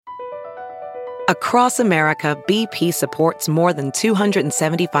Across America, BP supports more than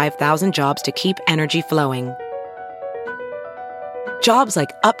 275,000 jobs to keep energy flowing. Jobs like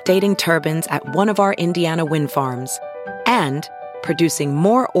updating turbines at one of our Indiana wind farms and producing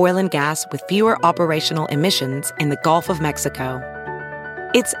more oil and gas with fewer operational emissions in the Gulf of Mexico.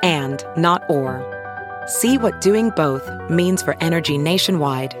 It's and, not or. See what doing both means for energy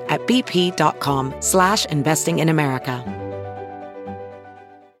nationwide at bp.com/investing in America.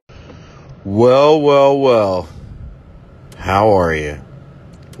 Well. How are you?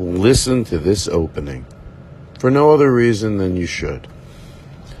 Listen to this opening. For no other reason than you should.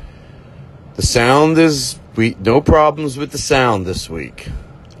 The sound is... no problems with the sound this week.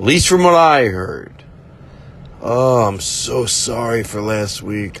 At least from what I heard. Oh, I'm so sorry for last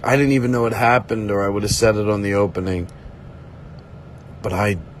week. I didn't even know it happened, or I would have said it on the opening. But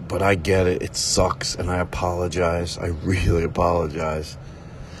I get it. It sucks, and I apologize. I really apologize.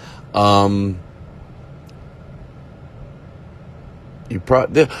 Let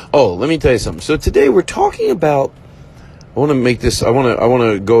me tell you something. So today we're talking about... I want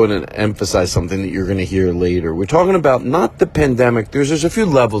to go in and emphasize something that you're going to hear later. We're talking about not the pandemic. There's a few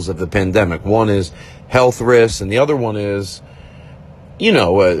levels of the pandemic. One is health risks, and the other one is,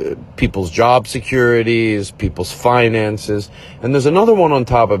 people's job securities, people's finances. And there's another one on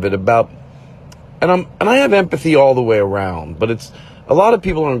top of it about, and I have empathy all the way around, but it's a lot of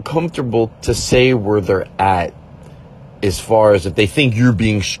people are uncomfortable to say where they're at as far as if they think you're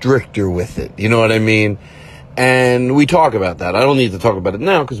being stricter with it. You know what I mean? And we talk about that. I don't need to talk about it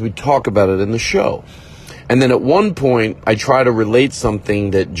now because we talk about it in the show. And then at one point, I try to relate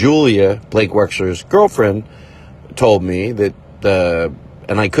something that Julia, Blake Wexler's girlfriend, told me that,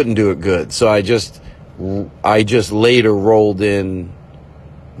 and I couldn't do it good. So I just later rolled in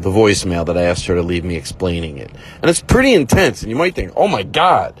the voicemail that I asked her to leave me explaining it. And it's pretty intense. And you might think, oh my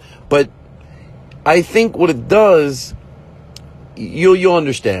God. But I think what it does... You'll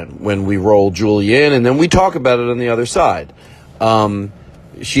understand when we roll Julie in, and then we talk about it on the other side.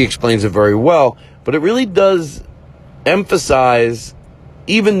 She explains it very well, but it really does emphasize,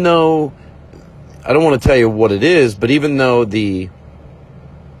 even though, I don't want to tell you what it is, but even though the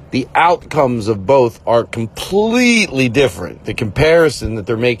outcomes of both are completely different, the comparison that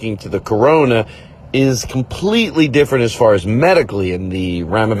they're making to the corona is completely different as far as medically and the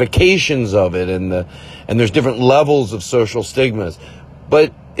ramifications of it, and there's different levels of social stigmas,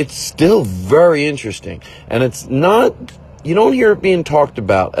 but it's still very interesting. And it's not, you don't hear it being talked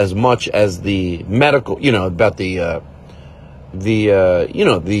about as much as the medical, about what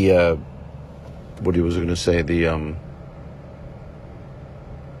was I going to say,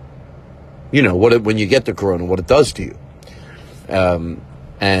 when you get the corona, what it does to you,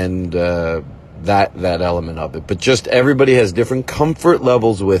 that element of it. But just everybody has different comfort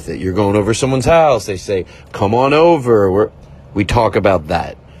levels with it. You're going over someone's house, they say, come on over. We talk about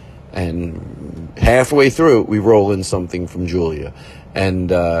that. And halfway through, we roll in something from Julia. And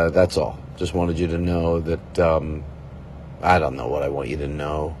that's all. Just wanted you to know that, I don't know what I want you to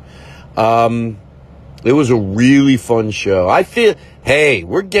know. It was a really fun show. I feel, hey,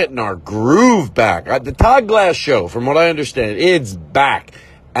 we're getting our groove back. The Todd Glass show, from what I understand, it's back.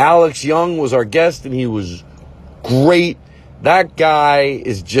 Alex Young was our guest, and he was great. That guy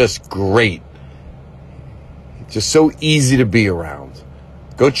is just great. Just so easy to be around.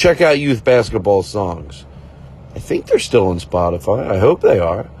 Go check out Youth Basketball Songs. I think they're still on Spotify. I hope they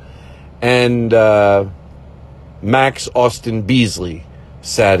are. And Max Austin Beasley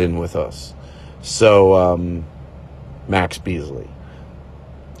sat in with us. So, Max Beasley,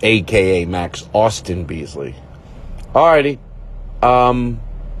 a.k.a. Max Austin Beasley. Alrighty.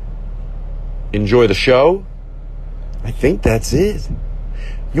 Enjoy the show. I think that's it.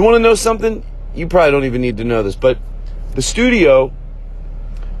 You want to know something? You probably don't even need to know this, but the studio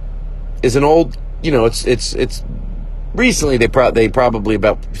is an old, it's recently they probably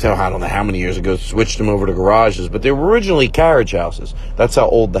about, I don't know how many years ago, switched them over to garages, but they were originally carriage houses. That's how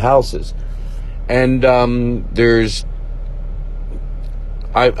old the house is. And I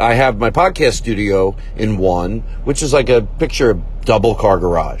have my podcast studio in one, which is like a picture of double car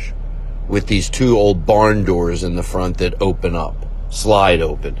garage with these two old barn doors in the front that open up, slide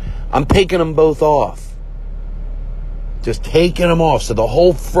open. I'm taking them both off. Just taking them off. So the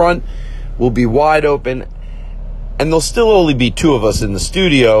whole front will be wide open, and there'll still only be two of us in the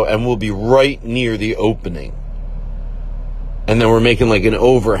studio, and we'll be right near the opening. And then we're making like an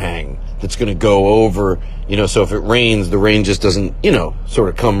overhang that's going to go over, so if it rains, the rain just doesn't, sort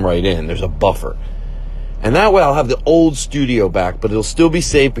of come right in. There's a buffer. And that way I'll have the old studio back, but it'll still be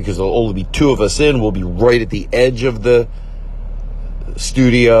safe because there'll only be two of us in. We'll be right at the edge of the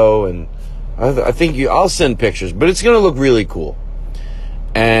studio, and I think I'll send pictures, but it's going to look really cool.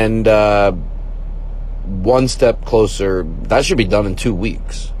 And one step closer, that should be done in 2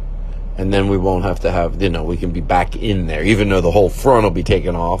 weeks. And then we won't have to have, we can be back in there, even though the whole front will be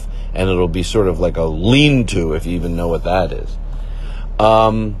taken off, and it'll be sort of like a lean-to, if you even know what that is.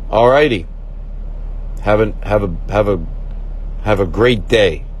 Alrighty. Have a great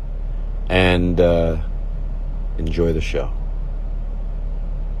day, and enjoy the show.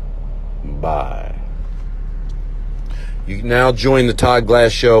 Bye. You can now join the Todd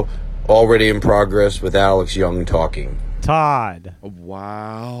Glass Show, already in progress, with Alex Young talking. Todd.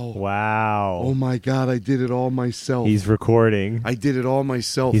 Wow. Wow. Oh my God, I did it all myself. He's recording. I did it all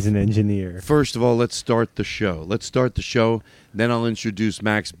myself. He's an engineer. First of all, let's start the show. Then I'll introduce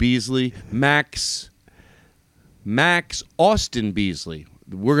Max Beasley. Max Austin Beasley.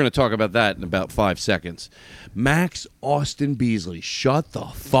 We're going to talk about that in about 5 seconds. Max Austin Beasley. Shut the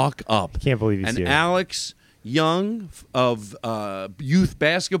fuck up. I can't believe he's and here. Alex Young of youth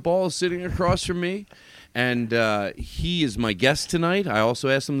basketball is sitting across from me. And he is my guest tonight. I also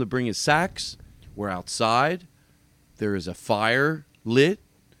asked him to bring his sax. We're outside. There is a fire lit.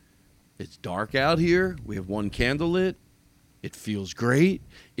 It's dark out here. We have one candle lit. It feels great.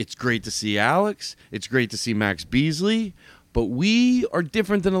 It's great to see Alex. It's great to see Max Beasley. But we are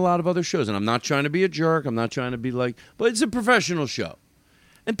different than a lot of other shows. And I'm not trying to be a jerk. I'm not trying to be like, but it's a professional show.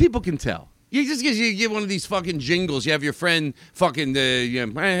 And people can tell. You just get one of these fucking jingles. You have your friend fucking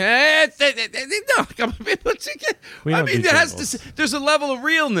no. Come on, there's a level of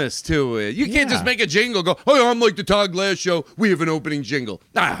realness to it. You can't just make a jingle. Go, oh, I'm like the Todd Glass Show. We have an opening jingle.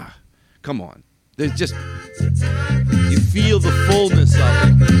 Come on. There's just you feel the fullness of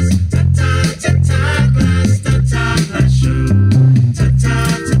it.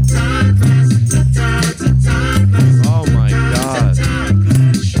 Oh my God.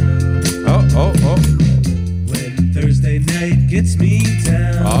 Oh. When Thursday night gets me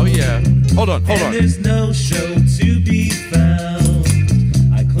down. Oh, yeah. Hold on. There's no show to be found.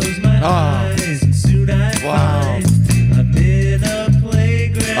 I close my eyes and soon I find I'm in a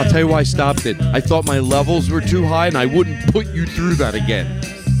playground. I'll tell you why I stopped it. I thought my levels were too high and I wouldn't put you through that again.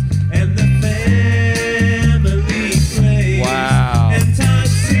 And the family plays. Wow. And Todd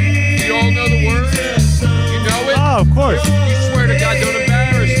sings. You all know the words? You know it? Oh, of course. You swear to God, don't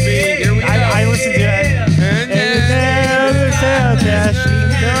embarrass me. Here we go. I listened to it. And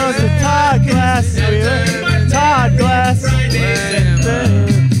Todd Glass. Todd Glass.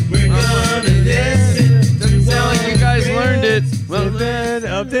 We're gonna listen. Doesn't sound like you guys learned it.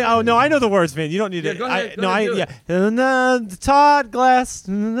 Oh no, I know the words, man. You don't need it. Go ahead, Yeah. Todd Glass.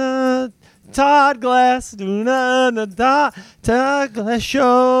 Todd Glass. Todd Glass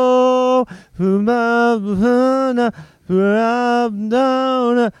Show.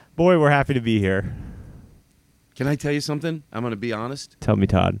 Boy, we're happy to be here. Can I tell you something? I'm going to be honest. Tell me,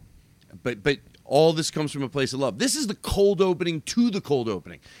 Todd. But all this comes from a place of love. This is the cold opening to the cold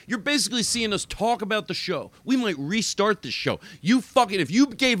opening. You're basically seeing us talk about the show. We might restart the show. If you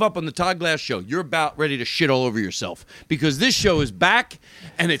gave up on the Todd Glass Show, you're about ready to shit all over yourself. Because this show is back,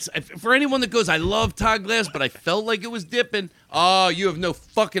 and it's for anyone that goes, I love Todd Glass, but I felt like it was dipping. Oh, you have no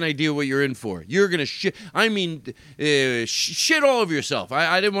fucking idea what you're in for. You're going to shit. I mean, shit all over yourself.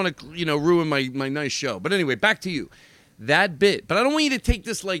 I didn't want to, ruin my nice show. But anyway, back to you. That bit. But I don't want you to take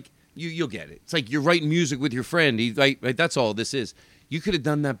this like, you'll get it. It's like you're writing music with your friend. That's all this is. You could have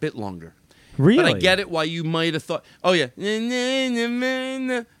done that bit longer. Really? But I get it why you might have thought, oh, yeah.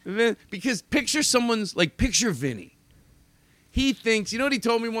 Because picture Vinny. He thinks, you know what he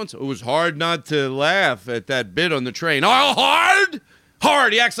told me once? It was hard not to laugh at that bit on the train. Oh, hard?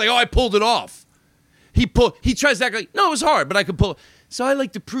 Hard. He acts like, I pulled it off. He tries to act like, no, it was hard, but I could pull it. So I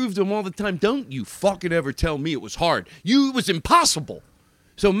like to prove to him all the time, don't you fucking ever tell me it was hard. It was impossible.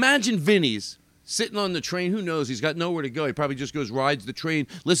 So imagine Vinny's sitting on the train. Who knows? He's got nowhere to go. He probably just rides the train,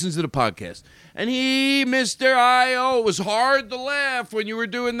 listens to the podcast. And Mr. I.O., it was hard to laugh when you were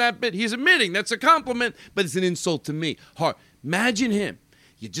doing that bit. He's admitting that's a compliment, but it's an insult to me. Hard. Imagine him.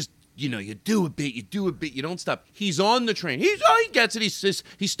 You just, you do a bit, you don't stop. He's on the train. He gets it.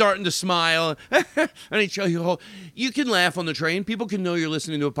 He's starting to smile. And you can laugh on the train. People can know you're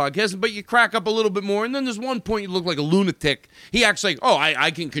listening to a podcast, but you crack up a little bit more. And then there's one point you look like a lunatic. He acts like,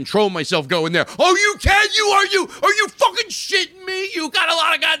 I can control myself going there. Oh, you can? Are you fucking shitting me? You got a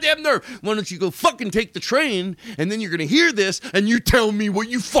lot of goddamn nerve. Why don't you go fucking take the train, and then you're going to hear this, and you tell me what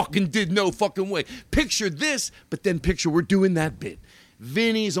you fucking did no fucking way. Picture this, but then picture we're doing that bit.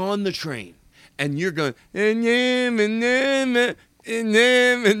 Vinny's on the train, and you're going,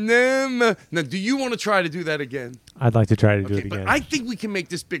 Now, do you want to try to do that again? I'd like to try to do Okay, it but again. I think we can make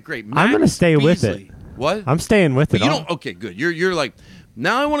this bit great. I'm gonna Max stay with Beasley. it. What? I'm staying with But it. you all. don't. Okay, good. You're like,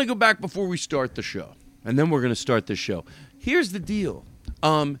 now I want to go back before we start the show, and then we're going to start the show. Here's the deal.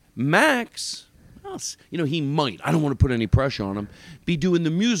 Max, well, he might. I don't want to put any pressure on him. Be doing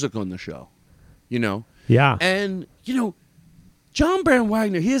the music on the show, Yeah. And John Brand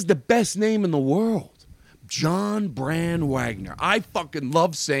Wagner. He has the best name in the world. John Brand Wagner. I fucking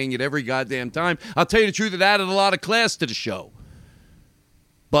love saying it every goddamn time. I'll tell you the truth, it added a lot of class to the show.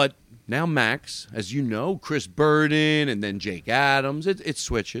 But now Max, as you know, Chris Burden and then Jake Adams, it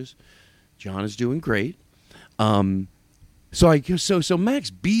switches. John is doing great. So Max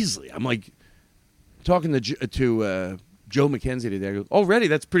Beasley, I'm like talking to Joe McKenzie today. I go, already,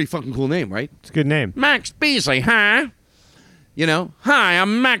 that's a pretty fucking cool name, right? It's a good name. Max Beasley, huh? Hi,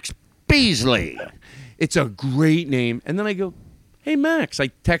 I'm Max Beasley. It's a great name. And then I go, hey, Max. I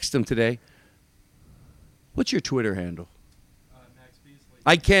text him today. What's your Twitter handle? Max Beasley.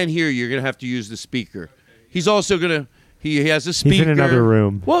 I can't hear you. You're going to have to use the speaker. Okay. He's also going to, he has a speaker. He's in another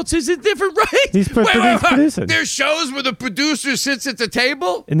room. Well, it's a different, right? He's producing. There's shows where the producer sits at the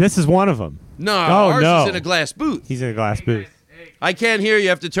table? And this is one of them. No, Oh, ours no. is in a glass booth. He's in a glass booth. I can't hear you. You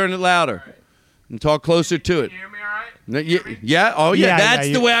have to turn it louder and talk closer to it. Can you hear me all right? Yeah? Oh, yeah. Yeah, That's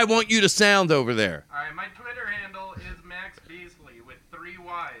yeah, the way I want you to sound over there. All right, my Twitter handle is Max Beasley with 3 Ys.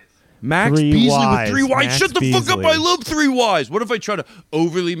 Max Three Beasley Ys. with 3 Ys. Max Shut the fuck up. Beasley. I love 3 Ys. What if I try to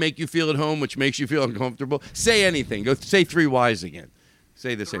overly make you feel at home, which makes you feel uncomfortable? Say anything. Go say 3 Ys again.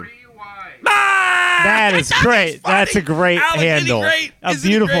 Say the same. 3 Ys. That is great. That's a great Alex, isn't he handle. great? A Isn't he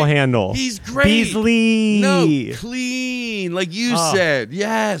beautiful great? handle. He's great. Beasley. No, clean, like you Oh. said.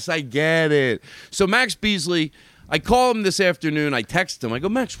 Yes, I get it. So Max Beasley, I call him this afternoon. I text him. I go,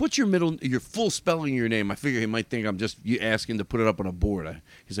 Max, what's your full spelling of your name? I figure he might think I'm just asking to put it up on a board.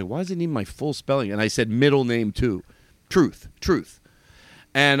 He's like, why does he need my full spelling? And I said middle name too. Truth.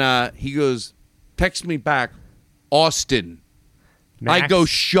 And he goes, text me back, Austin. Max I go,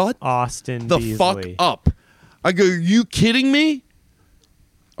 shut Austin the Beasley. fuck up. I go, are you kidding me?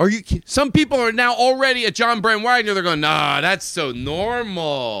 Some people are now already at John Brand Wagner. They're going, nah, that's so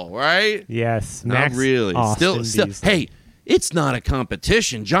normal, right? Yes. Not Max really. Austin Still, Beasley. hey, it's not a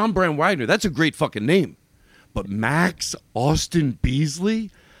competition. John Brand Wagner, that's a great fucking name. But Max Austin Beasley?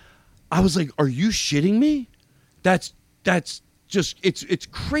 I was like, are you shitting me? That's just it's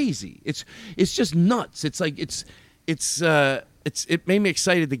crazy. It's just nuts. It's like it made me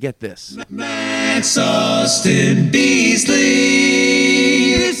excited to get this. Max Austin Beasley.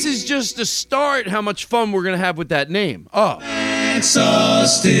 This is just the start. How much fun we're gonna have with that name. Oh, Max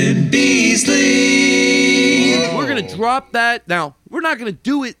Austin Beasley. we're gonna drop that. Now we're not gonna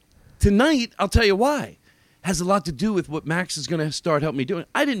do it tonight. I'll tell you why. Has a lot to do with what Max is gonna start helping me doing.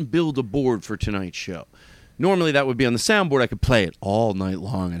 I didn't build a board for tonight's show. Normally that would be on the soundboard. I could play it all night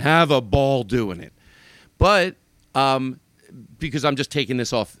long and have a ball doing it. But because I'm just taking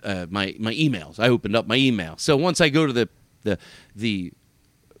this off my emails. I opened up my email. So once I go to the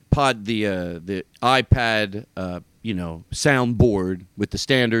iPad soundboard with the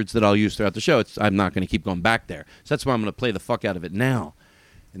standards that I'll use throughout the show, I'm not going to keep going back there. So that's why I'm going to play the fuck out of it now.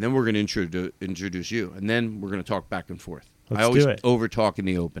 And then we're going to introduce you. And then we're going to talk back and forth. Let's I always do it. over talk in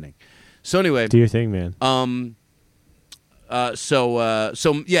the opening. So anyway, Do your thing, man.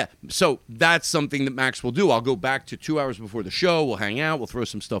 So that's something that Max will do. I'll go back to 2 hours before the show. We'll hang out. We'll throw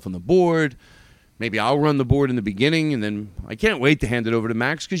some stuff on the board. Maybe I'll run the board in the beginning, and then I can't wait to hand it over to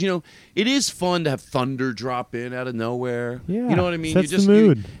Max because, it is fun to have thunder drop in out of nowhere. Yeah, You know what I mean? sets the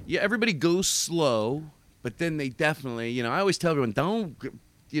mood. Everybody goes slow, but then they definitely, I always tell everyone, don't,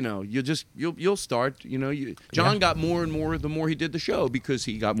 you'll start, John got more and more the more he did the show because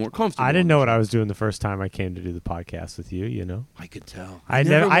he got more comfortable. I didn't know what I was doing the first time I came to do the podcast with you. I could tell. I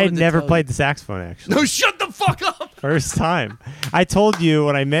had wanted to never tell played you. the saxophone, actually. No, shut the fuck up. First time. I told you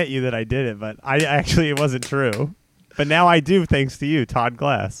when I met you that I did it, but it wasn't true. But now I do, thanks to you, Todd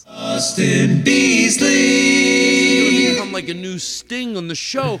Glass. Austin Beasley. It's going to become like a new sting on the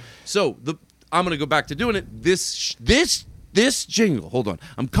show. So I'm going to go back to doing it. This jingle, hold on.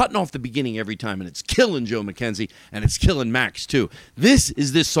 I'm cutting off the beginning every time, and it's killing Joe McKenzie, and it's killing Max, too. This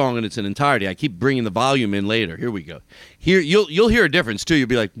is this song in its entirety. I keep bringing the volume in later. Here we go. Here, you'll hear a difference, too. You'll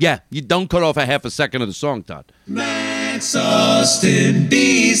be like, yeah, you don't cut off a half a second of the song, Todd. Max Austin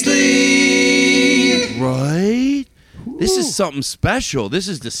Beasley. Right? This is something special. This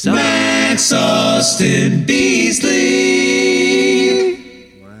is the sound. Max Austin Beasley.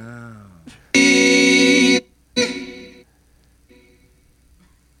 Wow.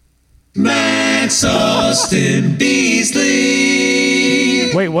 Max Austin Beasley.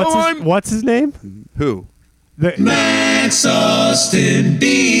 Wait, what's his name? Who? Max Austin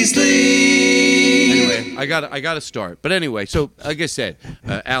Beasley. Anyway, I got to start. But anyway, so like I said,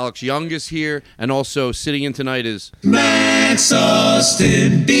 Alex Young is here, and also sitting in tonight is Max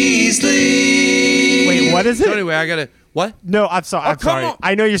Austin Beasley. Wait, what is it? So anyway, I got to what? No, I'm sorry. I'm come sorry. on.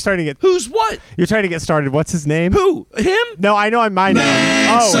 I know you're starting to get. Who's what? You're trying to get started. What's his name? Who? Him? No, I know I might know.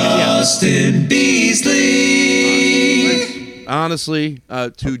 Max Oh, yeah. Austin Beasley. Honestly,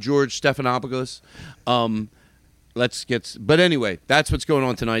 to George Stephanopoulos, let's get. But anyway, that's what's going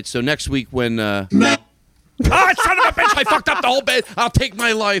on tonight. So next week when. Ah, son of a bitch! I fucked up the whole bit. I'll take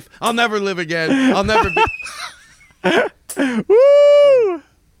my life. I'll never live again. I'll never be. Woo!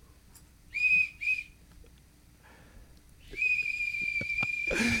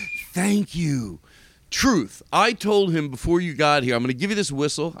 Thank you. Truth. I told him before you got here, I'm going to give you this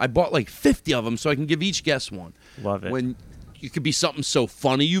whistle. I bought like 50 of them so I can give each guest one. Love it. When you could be something so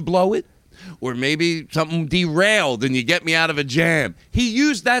funny you blow it, or maybe something derailed and you get me out of a jam. He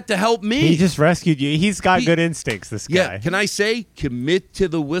used that to help me. He just rescued you. He's got good instincts, this guy. Yeah, can I say commit to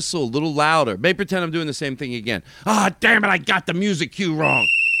the whistle a little louder? May pretend I'm doing the same thing again. Ah, damn it, I got the music cue wrong.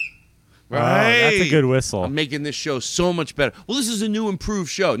 Oh, that's a good whistle. I'm making this show so much better. Well, this is a new improved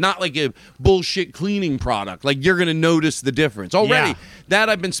show, not like a bullshit cleaning product. Like you're gonna notice the difference already. Yeah. That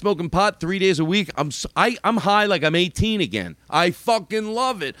I've been smoking pot 3 days a week. I'm high like I'm 18 again. I fucking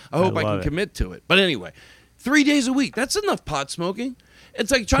love it. I hope I can love it. commit to it. But anyway, 3 days a week. That's enough pot smoking.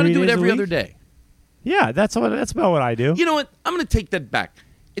 It's like trying 3 to do it days a every other week? day. Yeah, that's about what I do. You know what? I'm going to take that back.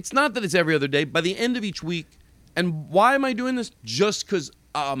 It's not that it's every other day. By the end of each week, and why am I doing this? Just because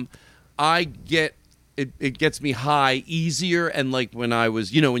I get it gets me high easier. And like when I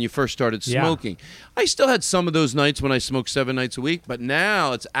was, when you first started Yeah. smoking, I still had some of those nights when I smoked 7 nights a week. But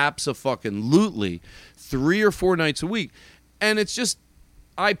now it's abso-fucking-lutely 3 or 4 nights a week. And it's just,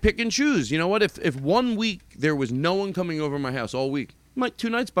 I pick and choose. You know what? If 1 week there was no one coming over my house all week, 2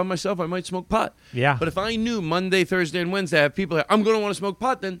 nights by myself, I might smoke pot. Yeah. But if I knew Monday, Thursday, and Wednesday I have people here, I'm going to want to smoke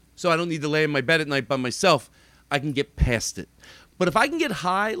pot then, so I don't need to lay in my bed at night by myself. I can get past it. But if I can get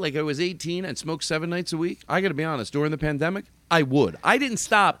high like I was 18 and smoke 7 nights a week, I got to be honest, during the pandemic, I would. I didn't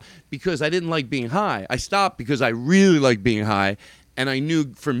stop because I didn't like being high. I stopped because I really like being high, and I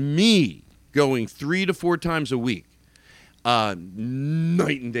knew for me, going 3 to 4 times a week,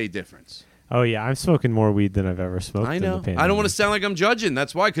 night and day difference. Oh yeah, I'm smoking more weed than I've ever smoked. I in know. the pandemic. I don't want to sound like I'm judging.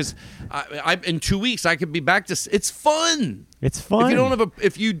 That's why, because I in 2 weeks I could be back to. It's fun. It's fun.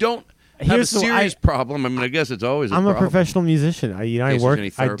 If you don't have Here's a serious I problem, I mean, I guess it's always. I'm a a problem. professional musician. I case work.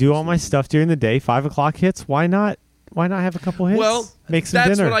 there's any I do all therapists my stuff during the day. 5 o'clock hits. Why not? Why not have a couple hits? Well, make some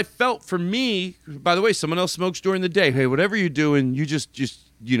that's dinner. what I felt for me. By the way, someone else smokes during the day. Hey, whatever you're doing, you just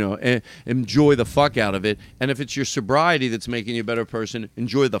enjoy the fuck out of it. And if it's your sobriety that's making you a better person,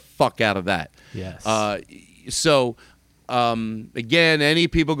 enjoy the fuck out of that. Yes. Again, any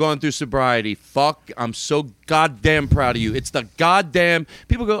people going through sobriety, fuck, I'm so goddamn proud of you. It's the goddamn,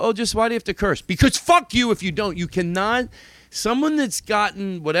 people go, oh, just why do you have to curse? Because fuck you if you don't. You cannot, someone that's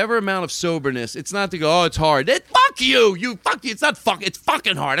gotten whatever amount of soberness, it's not to go, oh, it's hard. Fuck you, it's not fuck, it's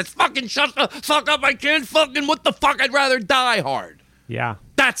fucking hard. It's fucking shut the fuck up, I can't fucking, what the fuck, I'd rather die hard. yeah.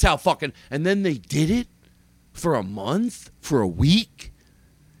 That's how fucking, and then they did it for a month, for a week,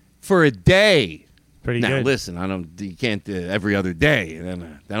 for a day. Pretty Now good. listen, you can't every other day.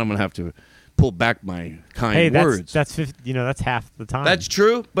 Then I'm gonna have to pull back my kind Hey, words. that's 50, that's half the time. That's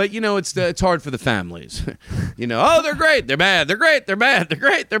true, but it's hard for the families. Oh, they're great, they're bad, they're great, they're bad, they're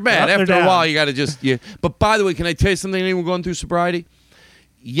great, they're bad. Up or After a down. while, you got to just. Yeah. But by the way, can I tell you something? Anyone going through sobriety?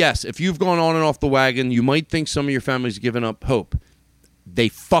 Yes, if you've gone on and off the wagon, you might think some of your family's given up hope. They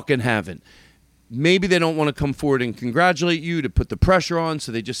fucking haven't. Maybe they don't want to come forward and congratulate you to put the pressure on,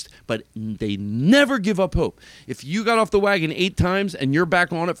 but they never give up hope. If you got off the wagon 8 times and you're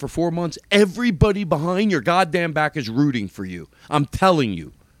back on it for 4 months, everybody behind your goddamn back is rooting for you. I'm telling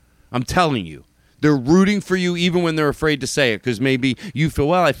you. They're rooting for you even when they're afraid to say it, because maybe you feel,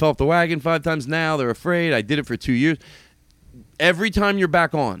 well, I fell off the wagon 5 times now. They're afraid. I did it for 2 years. Every time you're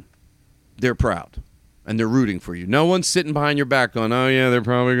back on, they're proud. And they're rooting for you. No one's sitting behind your back going, oh, yeah, they're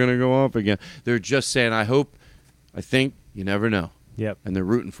probably going to go off again. They're just saying, I think, you never know. Yep. And they're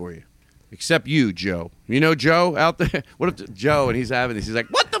rooting for you. Except you, Joe. You know Joe out there? What if Joe, and he's having this. He's like,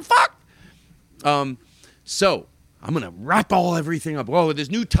 what the fuck? So, I'm going to wrap everything up. Oh,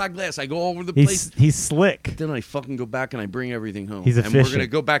 there's new Todd Glass. I go all over the place. He's slick. Then I fucking go back and I bring everything home. He's And we're efficient. going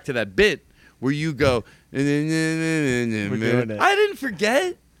to go back to that bit where you go, We're doing it. I didn't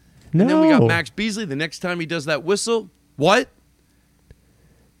forget. No. And then we got Max Beasley. The next time he does that whistle, what?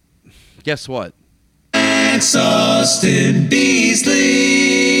 Guess what? Max Austin Beasley.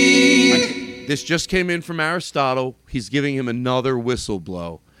 This just came in from Aristotle. He's giving him another whistle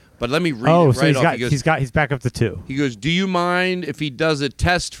blow. But let me read Oh, it so right he's off. he's back up to 2. He goes, do you mind if he does a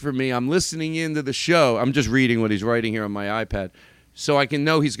test for me? I'm listening into the show. I'm just reading what he's writing here on my iPad. So I can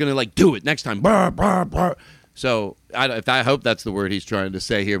know he's going to, like, do it next time. Brr, brr, brr. So I hope that's the word he's trying to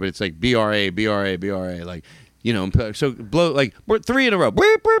say here, but it's like BRA, BRA, BRA. Like, you know, so blow, like, 3 in a row.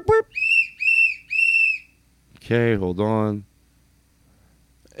 Burp, burp, burp. Okay, hold on.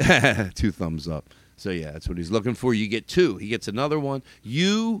 2 thumbs up. So, yeah, that's what he's looking for. You get 2. He gets another one.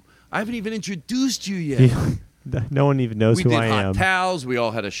 I haven't even introduced you yet. No one even knows who I We did am. hot towels. We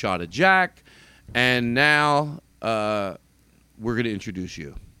all had a shot of Jack. And now we're going to introduce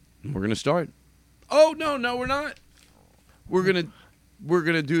you. We're going to start. Oh, no, we're not. We're going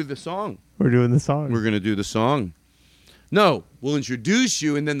to do the song. We're doing the song. We're going to do the song. No, we'll introduce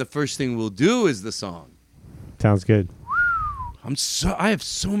you, and then the first thing we'll do is the song. Sounds good. I have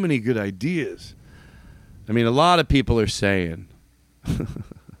so many good ideas. I mean, a lot of people are saying,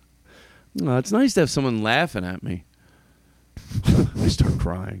 oh, it's nice to have someone laughing at me. I start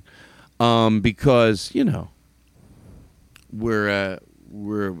crying. Because, you know,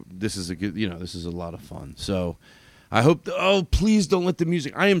 this is a lot of fun. So I hope, please don't let the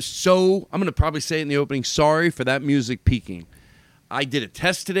music, I'm going to probably say it in the opening, sorry for that music peaking. I did a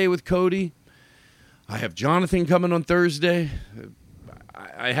test today with Cody. I have Jonathan coming on Thursday.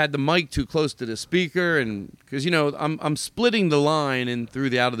 I had the mic too close to the speaker, and because, you know, I'm splitting the line in through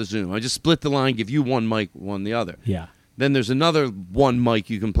the out of the Zoom. I just split the line, give you one mic, one the other. Yeah. Then there's another one mic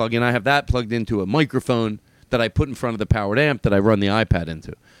you can plug in. I have that plugged into a microphone that I put in front of the powered amp that I run the iPad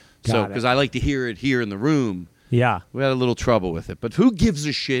into. So because I like to hear it here in the room. Yeah. We had a little trouble with it, but who gives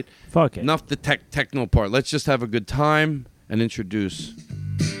a shit? Fuck it. Enough the technical part. Let's just have a good time and introduce.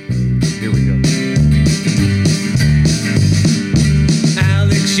 Here we go.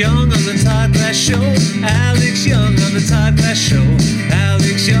 Alex Young on the Todd Glass Show. Alex Young on the Todd Glass Show.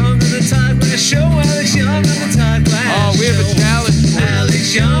 Alex Young on the Todd Glass Show. Alex Young on the Todd Glass Show. Oh, we have a challenge for you.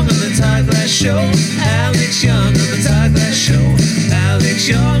 Alex Young on the Todd Glass Show. Alex Young on the Todd Glass Show. Alex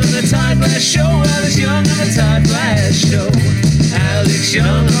Young on the Todd Glass Show. Alex Young on the Todd Glass Show. Alex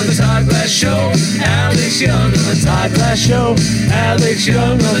Young on the Todd Glass Show. Alex Young on the Todd Glass Show. Alex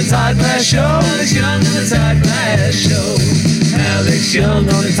Young on the Todd Glass Show. Alex Young on the Todd Glass Show. Alex Young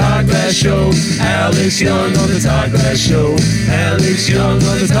on the Todd Glass Show. Alex Young on the Todd Glass Show. Alex Young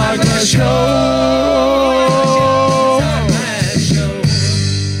on the Todd Glass Show.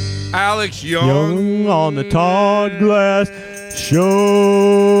 Alex Young on the Todd Glass Show.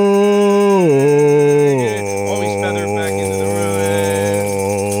 Always feather it back into the room.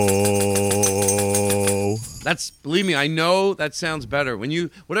 That's, believe me, I know that sounds better. When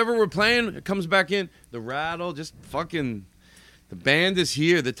whatever we're playing, it comes back in. The rattle, just fucking, the band is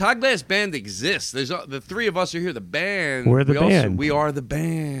here. The Todd Glass Band exists. There's the 3 of us are here. The band. We're the band. We are the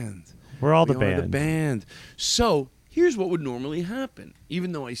band. We're all the We are band. the band. So here's what would normally happen.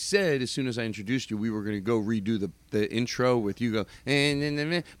 Even though I said as soon as I introduced you, we were going to go redo the intro with you go,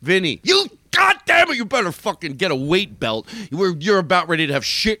 and Vinny, you goddamn it, you better fucking get a weight belt. You're about ready to have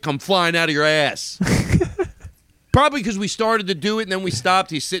shit come flying out of your ass. Probably because we started to do it and then we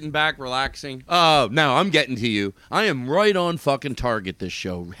stopped. He's sitting back, relaxing. Oh, now I'm getting to you. I am right on fucking target this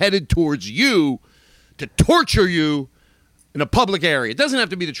show. Headed towards you to torture you in a public area. It doesn't have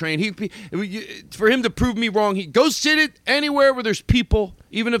to be the train. For him to prove me wrong, he go sit it anywhere where there's people,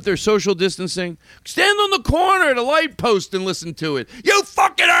 even if they're social distancing. Stand on the corner at a light post and listen to it. You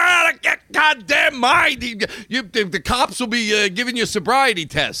fucking are out of goddamn mind. The cops will be giving you a sobriety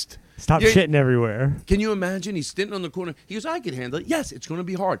test. Stop shitting everywhere. Can you imagine? He's sitting on the corner. He goes, I can handle it. Yes, it's going to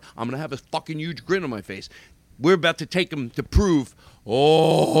be hard. I'm going to have a fucking huge grin on my face. We're about to take him to prove,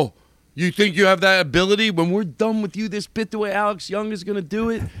 oh, you think you have that ability? When we're done with you, this bit, the way Alex Young is going to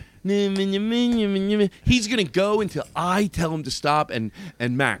do it, he's going to go until I tell him to stop. And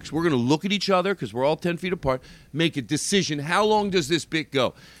Max, we're going to look at each other because we're all 10 feet apart, make a decision. How long does this bit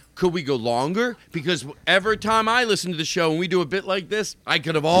go? Could we go longer? Because every time I listen to the show and we do a bit like this, I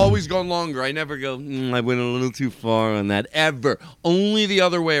could have always gone longer. I never go, I went a little too far on that, ever. Only the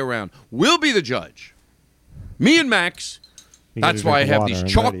other way around. We'll be the judge. Me and Max. That's why I have these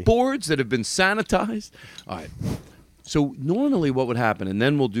chalkboards that have been sanitized. All right. So normally what would happen, and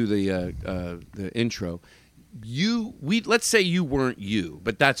then we'll do the intro. Let's say you weren't you,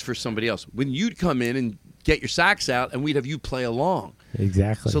 but that's for somebody else. When you'd come in and get your sax out, and we'd have you play along.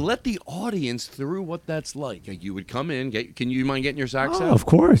 Exactly. So let the audience through what that's like. Like you would come in, can you mind getting your sax out? Of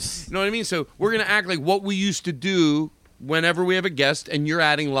course. You know what I mean? So we're going to act like what we used to do whenever we have a guest and you're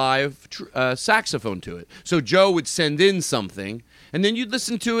adding live saxophone to it. So Joe would send in something, and then you'd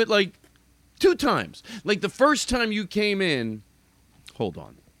listen to it like 2 times. Like the first time you came in, hold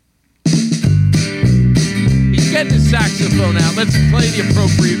on. He's getting his saxophone out. Let's play the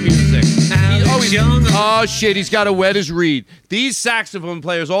appropriate music. Oh shit, he's got to wet his reed. These saxophone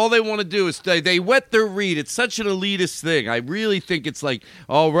players, all they want to do is they wet their reed. It's such an elitist thing. I really think it's like,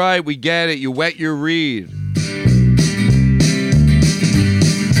 all right, we get it. You wet your reed.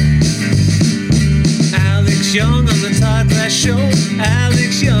 Alex Young on the Todd Glass Show.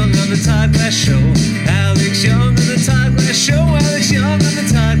 Alex Young on the Todd Glass Show. Alex Young on the Todd Glass Show. Alex Young on the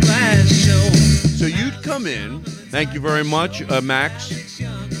Todd Glass Show. So you'd come in. Thank you very much, Max.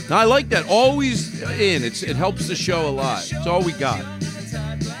 Now, I like that. Always in. It helps the show a lot. It's all we got.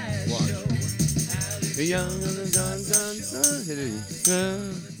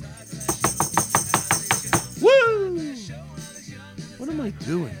 Woo! What am I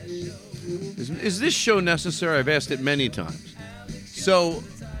doing? Is this show necessary? I've asked it many times. So,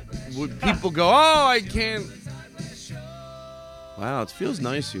 would people go, oh, I can't. Wow, it feels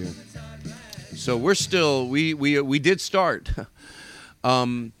nice here. So we're still, we did start.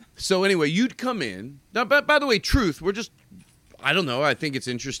 So anyway, you'd come in. Now, by the way, Truth, we're just, I don't know. I think it's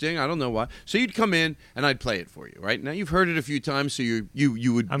interesting. I don't know why. So you'd come in and I'd play it for you, right? Now you've heard it a few times, so you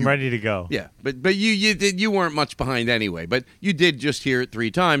would. I'm ready to go. Yeah, but you weren't much behind anyway. But you did just hear it 3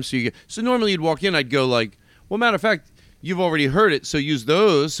 times, so normally you'd walk in. I'd go like, well, matter of fact, you've already heard it, so use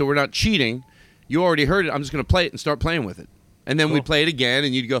those. So we're not cheating. You already heard it. I'm just going to play it and start playing with it. And then we'd play it again,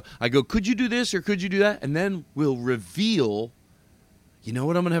 and I go, could you do this or could you do that? And then we'll reveal. You know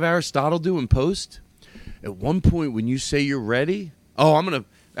what I'm going to have Aristotle do in post? At one point, when you say you're ready,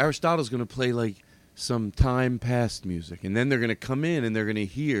 Aristotle's going to play like some time past music, and then they're going to come in and they're going to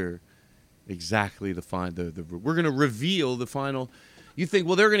hear exactly we're going to reveal the final. You think,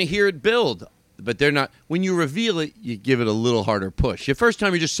 well, they're going to hear it build, but they're not. When you reveal it, you give it a little harder push. The first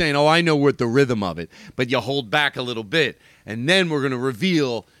time you're just saying, oh, I know what the rhythm of it, but you hold back a little bit, and then we're going to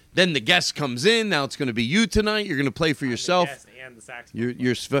reveal. Then the guest comes in. Now it's going to be you tonight. You're going to play for yourself. The guest and the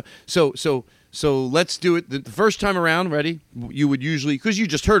saxophone. So let's do it. The first time around, ready? You would usually, because you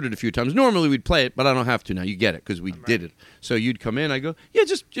just heard it a few times. Normally we'd play it, but I don't have to now. You get it because we did it. So you'd come in. I go, yeah,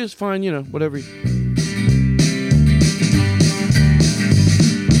 just fine. You know, whatever.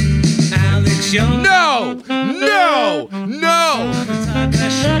 Alex Young. No. Alex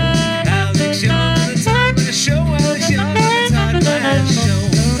Young on the Todd Glass Show. Alex Young on the Todd Glass Show.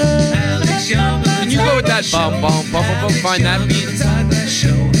 Alex Young on the Can you go with that bum bum bum bum bum? Find that beat.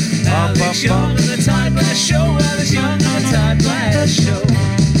 Alex Young on the Todd Glass Show. Alex Young on the Todd Glass Show.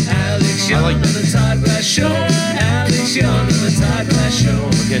 Alex Young on the Todd Glass Show. Alex Young on the Todd Glass Show.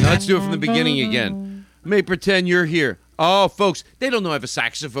 Okay, now let's do it from the beginning again. May pretend you're here. Oh, folks, they don't know I have a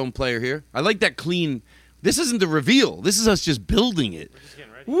saxophone player here. I like that clean. This isn't the reveal. This is us just building it. We're just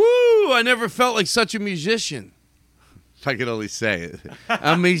getting ready. Woo! I never felt like such a musician. If I could only say it.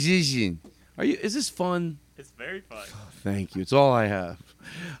 I'm a musician. Is this fun? It's very fun. Thank you. It's all I have.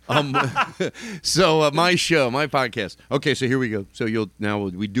 So my show, my podcast. Okay, so here we go. So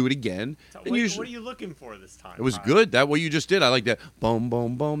we do it again. So And what usually, are you looking for this time? it was Todd? good. That what you just did. I like that. Boom,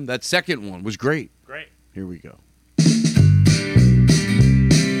 boom, boom. That second one was great. Great. Here we go.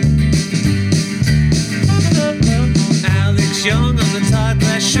 Alex Young on the Todd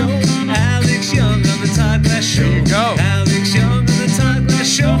Glass Show. Alex Young on the Todd Glass Show. There you go. Alex Young on the Todd Glass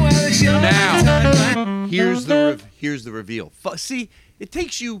Show. Alex Young on the Todd Glass. Now, here's the reveal. See, it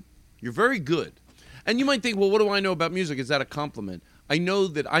takes you. You're very good, and you might think, well, what do I know about music? Is that a compliment? I know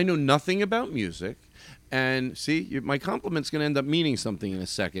that I know nothing about music, and see, my compliment's going to end up meaning something in a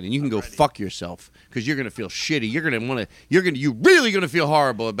second, and you can go fuck yourself because you're going to feel shitty. You're really going to feel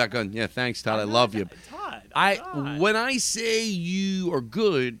horrible about going. Yeah, thanks, Todd. I love you. Todd. When I say you are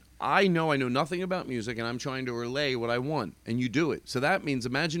good, I know nothing about music, and I'm trying to relay what I want, and you do it. So that means,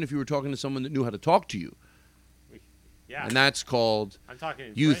 imagine if you were talking to someone that knew how to talk to you. Yeah. And that's called I'm talking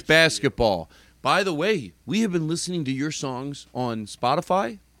in youth French basketball. By the way, we have been listening to your songs on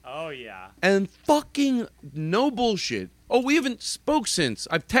Spotify, Oh yeah. and fucking no bullshit. Oh, we haven't spoke since.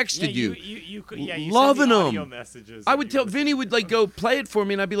 I've texted you. You Loving sent me 'em. audio messages. I would tell Vinny would like go play it for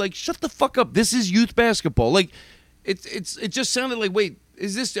me, and I'd be like, "Shut the fuck up! This is youth basketball." Like, it just sounded like, wait,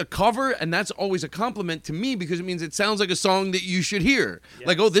 is this a cover? And that's always a compliment to me because it means it sounds like a song that you should hear. Yes.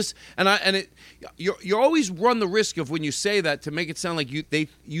 Like, oh, this, you always run the risk of when you say that to make it sound like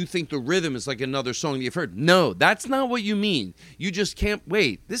you think the rhythm is like another song that you've heard. No, that's not what you mean. You just can't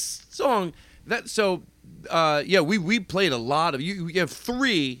wait. This song we played a lot of you. You have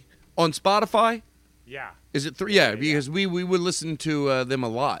 3 on Spotify. Yeah. Is it 3? Yeah, because we would listen to them a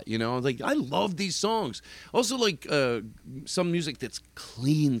lot. You know, like I love these songs. Also, like some music that's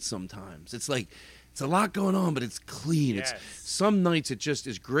clean. Sometimes it's like it's a lot going on, but it's clean. Yes. It's some nights it just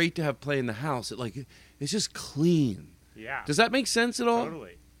is great to have play in the house. It's just clean. Yeah. Does that make sense at all?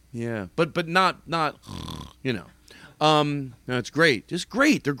 Totally. Yeah, but not you know. No, it's great. Just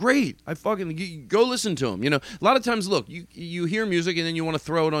great. They're great. You go listen to them. You know, a lot of times, look, you hear music and then you want to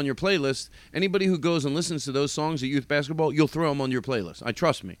throw it on your playlist. Anybody who goes and listens to those songs at youth basketball, you'll throw them on your playlist.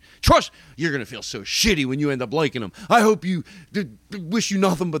 Trust me. You're going to feel so shitty when you end up liking them. I hope you wish you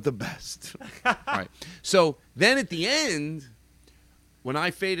nothing but the best. All right. So then at the end, when I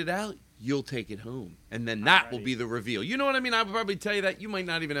fade it out, you'll take it home. And then that will be the reveal. You know what I mean? I would probably tell you that. You might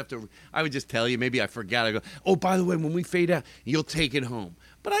not even have to. I would just tell you. Maybe I forgot. I go, oh, by the way, when we fade out, you'll take it home.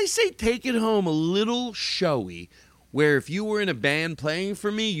 But I say take it home a little showy, where if you were in a band playing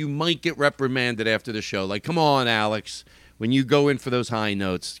for me, you might get reprimanded after the show. Like, come on, Alex. When you go in for those high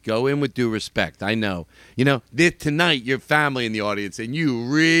notes, go in with due respect. I know. You know, tonight, your family in the audience, and you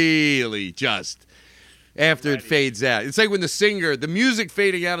really just... After it fades out. It's like when the music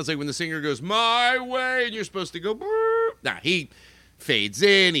fading out is like when the singer goes, my way, and you're supposed to go, brrr. Nah, he fades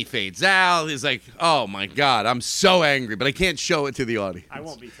in, he fades out. He's like, oh my God, I'm so angry, but I can't show it to the audience. I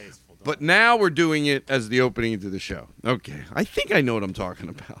won't be tasteful. But now we're doing it as the opening to the show. Okay, I think I know what I'm talking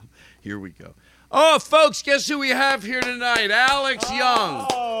about. Here we go. Oh, folks, guess who we have here tonight? Alex Young.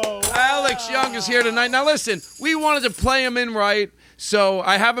 Wow. Alex Young is here tonight. Now listen, we wanted to play him in right. So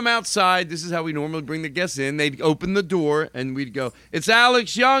I have him outside. This is how we normally bring the guests in. They'd open the door, and we'd go, it's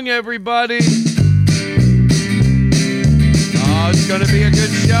Alex Young, everybody. Oh, it's going to be a good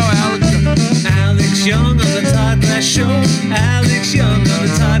show, Alex Young. Alex Young on the Todd Glass Show. Alex Young on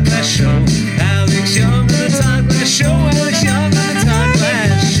the Todd Glass Show. Alex Young on the Todd Glass Show. Alex Young on the Todd Glass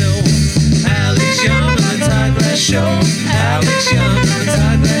Show. Alex Young on the Todd Glass Show. Alex Young on the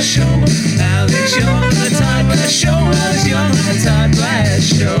Todd Glass Show. Alex Young on the Todd Glass Show. Alex Young on the Todd Glass Show. Alex Young on the Todd Glass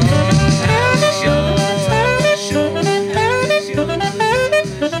Show. Alex Young on the Todd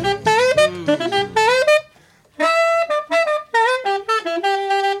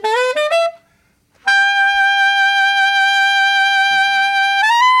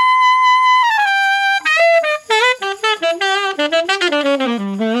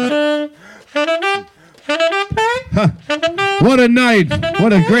What a night.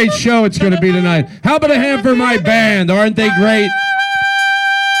 What a great show it's going to be tonight. How about a hand for my band? Aren't they great?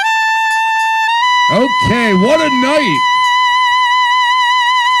 Okay, what a night.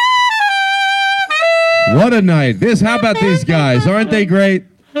 What a night. How about these guys? Aren't they great?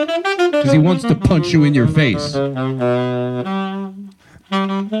 Because he wants to punch you in your face.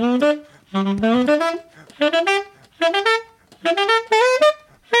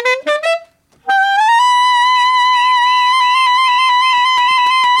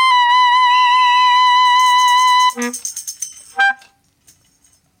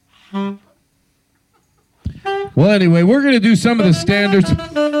 Well, anyway, we're going to do some of the standards.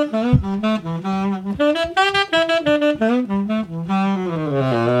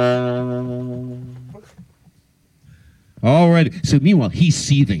 All right. So meanwhile, he's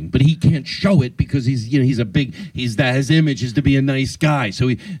seething, but he can't show it because his image is to be a nice guy. So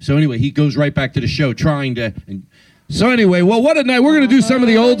anyway, he goes right back to the show trying to. So anyway, well, what a night. We're going to do some of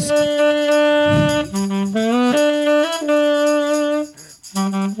the old.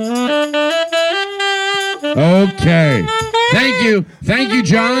 Okay. Thank you. Thank you,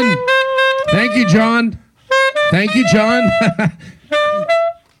 John. Thank you, John. Thank you, John.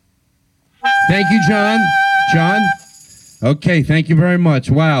 Thank you, John. John. Okay, thank you very much.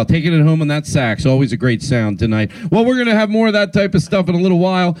 Wow, taking it home on that sax. Always a great sound tonight. Well, we're going to have more of that type of stuff in a little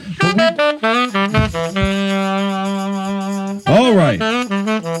while. All right.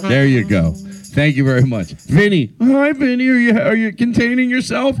 There you go. Thank you very much. Vinny. Hi, Vinny. Are you containing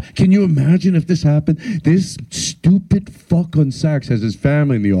yourself? Can you imagine if this happened? This stupid fuck on sax has his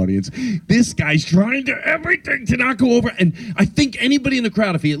family in the audience. This guy's trying to everything to not go over. And I think anybody in the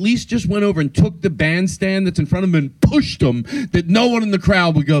crowd, if he at least just went over and took the bandstand that's in front of him and pushed him, that no one in the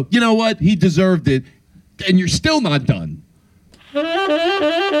crowd would go, you know what? He deserved it. And you're still not done.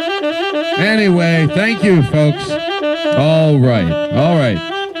 Anyway, thank you, folks. All right. All right.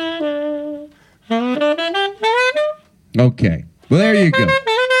 Okay. Well, there you go.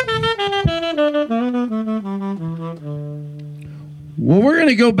 Well, we're going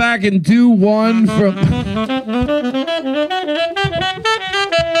to go back and do one from...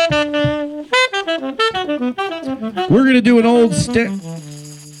 We're going to do an old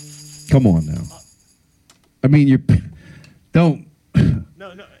Come on now. I mean, don't...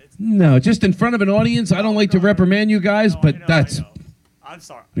 No. No, just in front of an audience. I don't like to reprimand you guys, but that's I'm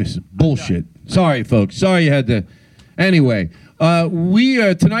sorry. this is bullshit. Sorry, folks. Sorry you had to. Anyway, we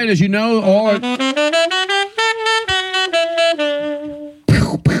tonight, as you know, all our.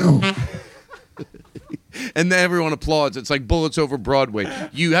 And then everyone applauds. It's like Bullets Over Broadway.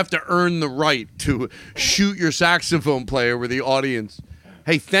 You have to earn the right to shoot your saxophone player with the audience.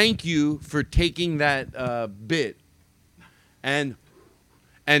 Hey, thank you for taking that bit. And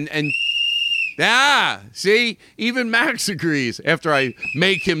see, even Max agrees after I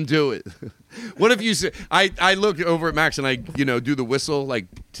make him do it. What if you say I look over at Max and I do the whistle but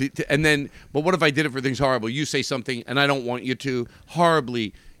what if I did it for things horrible? You say something and I don't want you to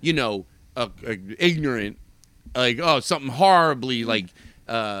horribly, ignorant, like something horribly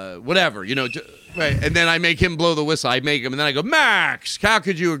whatever, right? And then I make him blow the whistle. I make him, and then I go, Max, how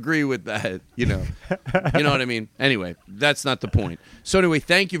could you agree with that? You know what I mean? Anyway, that's not the point. So anyway,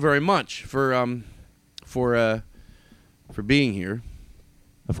 thank you very much for being here.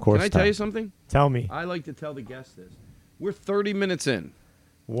 Of course. Can I tell you something? Tell me. I like to tell the guests this. We're 30 minutes in,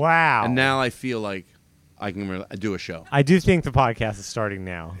 Wow. and now I feel like I can do a show. I do think the podcast is starting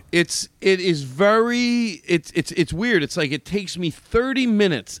now. It's weird. It's like it takes me 30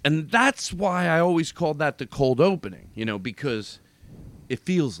 minutes, and that's why I always called that the cold opening, because it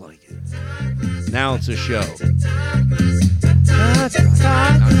feels like it. Now it's a show.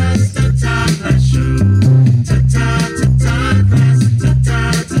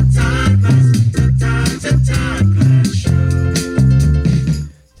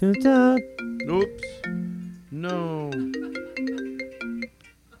 Oops. No.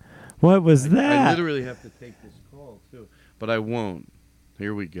 What was I that? literally have to take this call, too. But I won't.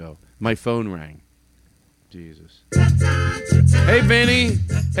 Here we go. My phone rang. Jesus. Hey, Vinny.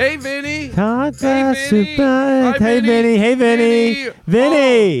 Hey, Vinny. Todd Hey, Vinny. Hi, Hey, Vinny. Hey, Vinny.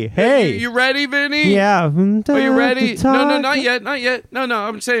 Vinny. Oh, Hey. You ready, Vinny? Yeah. Are you ready? No, not yet. Not yet. No,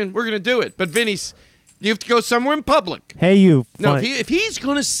 I'm saying we're going to do it. But Vinny's, you have to go somewhere in public. Hey, you. No, if he's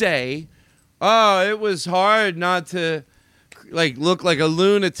going to say, oh, it was hard not to look like a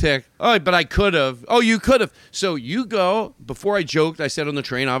lunatic. Oh, but I could have. Oh, you could have. So you go. Before I joked, I said on the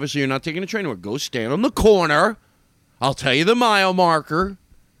train, obviously you're not taking the train. Go stand on the corner. I'll tell you the mile marker.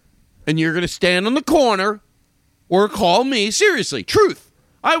 And you're going to stand on the corner or call me. Seriously, truth.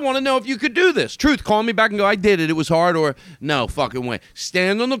 I want to know if you could do this. Truth, call me back and go, I did it. It was hard. Or no fucking way.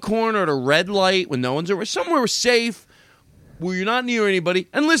 Stand on the corner at a red light when no one's around. Somewhere safe where you're not near anybody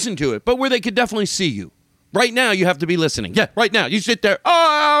and listen to it. But where they could definitely see you. Right now, you have to be listening. Yeah, right now. You sit there.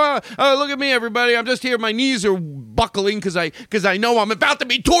 Oh, look at me, everybody. I'm just here. My knees are buckling because I know I'm about to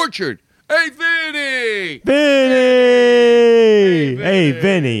be tortured. Hey, Vinny. Vinny. Hey,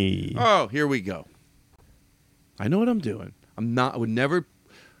 Vinny. Oh, here we go. I know what I'm doing. I would never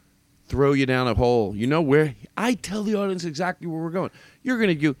throw you down a hole. You know where? I tell the audience exactly where we're going. You're going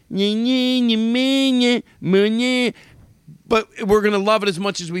to go, but we're going to love it as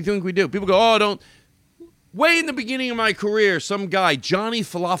much as we think we do. People go, oh, don't. Way in the beginning of my career, some guy, Johnny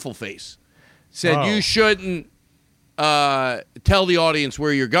Falafel Face, said you shouldn't tell the audience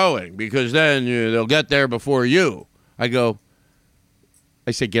where you're going because then they'll get there before you. I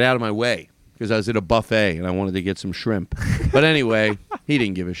said, get out of my way because I was at a buffet and I wanted to get some shrimp. But anyway, he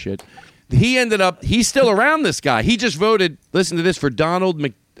didn't give a shit. He's still around, this guy. He just voted, listen to this, for Donald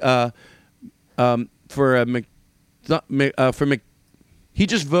he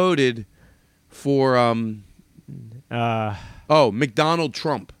just voted for McDonald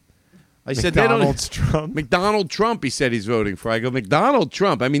Trump. I said McDonald's Trump. McDonald Trump. He said he's voting for. I go, McDonald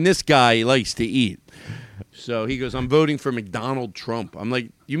Trump. I mean, this guy likes to eat. So he goes, I'm voting for McDonald Trump. I'm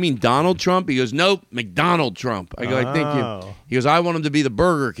like, you mean Donald Trump? He goes, nope, McDonald Trump. I go, I think you. He goes, I want him to be the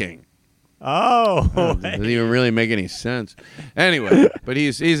Burger King. Oh, doesn't even really make any sense. Anyway, but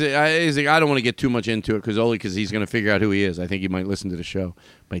he's I don't want to get too much into it because he's going to figure out who he is. I think he might listen to the show,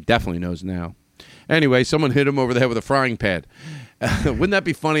 but he definitely knows now. Anyway, someone hit him over the head with a frying pan. Wouldn't that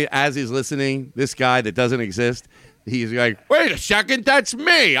be funny? As he's listening, this guy that doesn't exist, he's like, wait a second, that's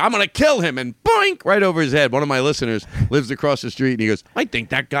me. I'm going to kill him. And boink, right over his head. One of my listeners lives across the street, and he goes, I think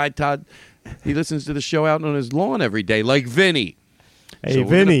that guy, Todd, he listens to the show out on his lawn every day, like Vinny. Hey, so we're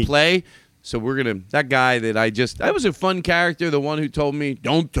Vinny. gonna play. So we're going to, that guy that was a fun character, the one who told me,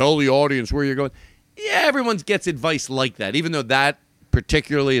 don't tell the audience where you're going. Yeah, everyone gets advice like that, even though that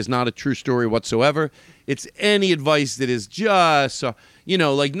particularly is not a true story whatsoever. It's any advice that is just,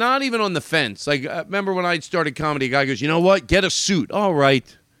 like not even on the fence. Like, remember when I started comedy, a guy goes, you know what? Get a suit. All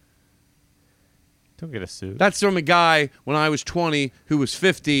right. Don't get a suit. That's from a guy when I was 20 who was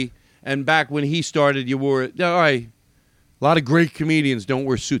 50, and back when he started, you wore it. All right. A lot of great comedians don't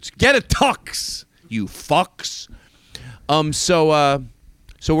wear suits. Get a tux, you fucks.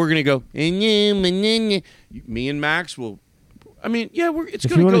 So we're gonna go. Me and Max will. I mean, yeah, it's If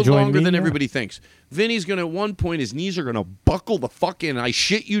gonna you wanna go join longer me, than yeah. everybody thinks. Vinny's gonna, at one point, his knees are gonna buckle the fuck in. I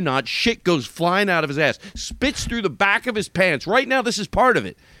shit you not. Shit goes flying out of his ass. Spits through the back of his pants. Right now, this is part of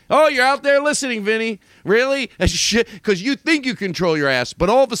it. Oh, you're out there listening, Vinny. Really? That's shit. Because you think you control your ass, but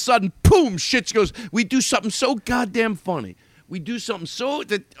all of a sudden, boom, shit goes. We do something so goddamn funny. We do something so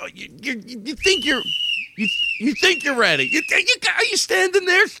that you think you're. You think you're ready. Are you standing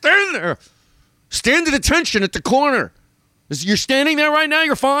there? Stand there. Stand at attention at the corner. You're standing there right now?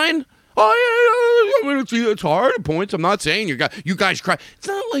 You're fine? Oh, yeah. I mean, it's hard at points. I'm not saying you guys cry. It's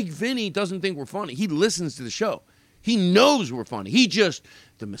not like Vinny doesn't think we're funny. He listens to the show. He knows we're funny. The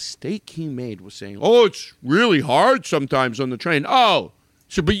mistake he made was saying, oh, it's really hard sometimes on the train. Oh,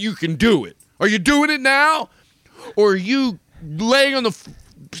 so but you can do it. Are you doing it now? Or are you laying on the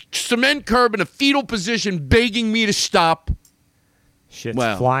cement curb in a fetal position begging me to stop? Shit's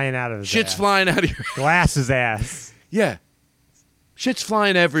Well, flying out of his Shit's ass. flying out of your... Glass his ass. Yeah. Shit's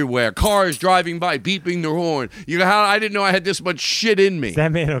flying everywhere. Cars driving by, beeping their horn. You know how I didn't know I had this much shit in me. Is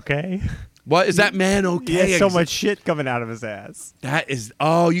that man okay? What is that man okay? He has so much shit coming out of his ass. That is.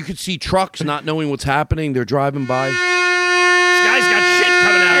 Oh, you could see trucks not knowing what's happening. They're driving by. This guy's got shit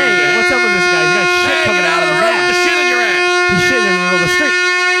coming out of his ass. What's up with this guy? He's got shit coming get out of the his road ass. with the shit in your ass. He's shitting in the middle of the street.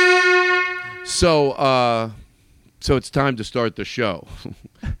 So it's time to start the show.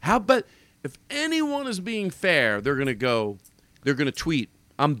 How about if anyone is being fair, they're gonna tweet.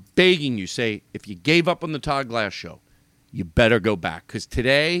 I'm begging you, say, if you gave up on the Todd Glass show, you better go back. Because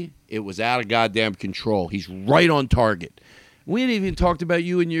today, it was out of goddamn control. He's right on target. We ain't even talked about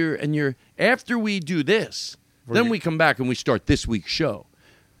you and your after we do this, then we come back and we start this week's show.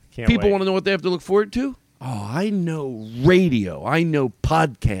 People want to know what they have to look forward to? Oh, I know radio. I know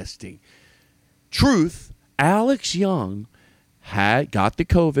podcasting. Truth, Alex Young got the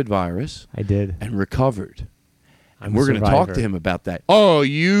COVID virus. I did. And recovered. I'm And we're going to talk to him about that. Oh,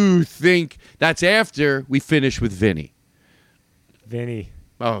 you think that's after we finish with Vinny. Vinny.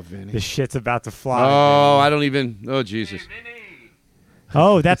 Oh, Vinny. The shit's about to fly. Oh, I don't even. Oh, Jesus.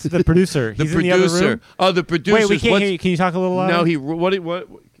 Oh, that's the producer. The He's producer. in the other room. Oh, the producer. Wait, we can't hear you. Can you talk a little louder? No, what? Hey,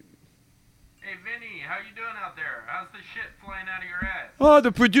 Vinny, how you doing out there? How's the shit flying out of your ass? Oh,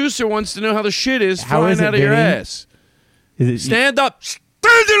 the producer wants to know how the shit is How flying is it, out of your Vinny? ass. Is it, Stand up. Stand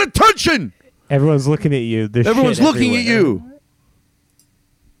at attention. everyone's looking at you. There's Everyone's shit looking at everywhere. you.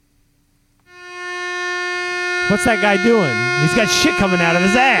 What's that guy doing? He's got shit coming out of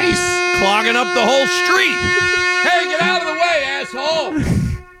his ass. He's clogging up the whole street. Hey, get out of the way,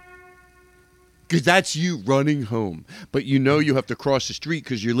 asshole. Because that's you running home. But you know you have to cross the street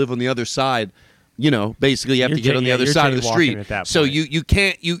because you live on the other side. You know, basically you have You're to get on the other you're side of the walking street. at that So point. you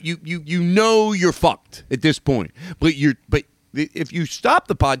can't you know you're fucked at this point. But if you stop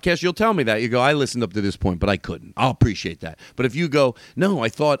the podcast, you'll tell me that. You go, I listened up to this point, but I couldn't. I'll appreciate that. But if you go, no,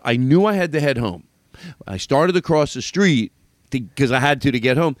 I knew I had to head home. I started across the street because I had to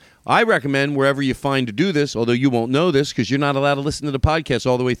get home. I recommend wherever you find to do this, although you won't know this because you're not allowed to listen to the podcast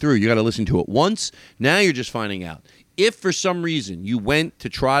all the way through. You got to listen to it once. Now you're just finding out. If for some reason you went to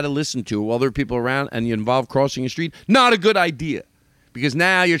try to listen to it while there are people around and you involve crossing a street, not a good idea. Because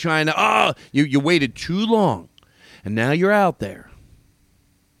now you're trying to, you waited too long. And now you're out there.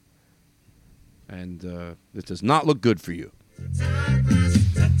 And it does not look good for you.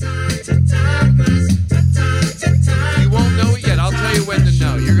 You won't know it yet. I'll tell you when to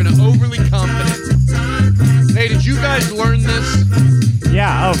know. You're going to overly confident. Hey, did you guys learn this?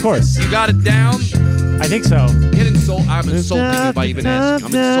 Yeah, oh, of course. You got it down? I think so. I'm insulting you by even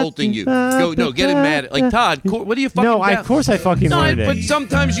asking. I'm insulting you. Getting mad. Like, Todd, what do you fucking No, down? of course I fucking learned but it.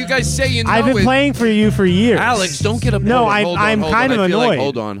 sometimes you guys say you know I've been it. playing for you for years. Alex, don't get up. No, hold on, I'm hold on. kind of I feel annoyed. Like,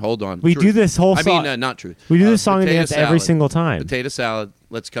 hold on. We Truth. do this whole I song. mean, not truth. We do this song and Potato dance every salad. single time. Potato salad.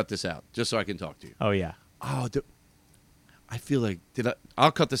 Let's cut this out, just so I can talk to you. Oh, yeah. Oh, I feel like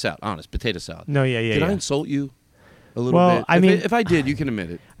I'll cut this out. Honest, potato salad. No, yeah. Did I yeah. insult you a little Well, bit? I mean- if I did, you can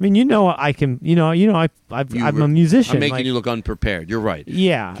admit it. I mean, I can, I'm a musician. I'm making like, you look unprepared. You're right.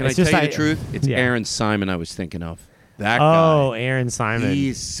 Yeah. Can I it's tell just you the truth? It's yeah. Aaron Simon I was thinking of. That Oh, guy. Aaron Simon.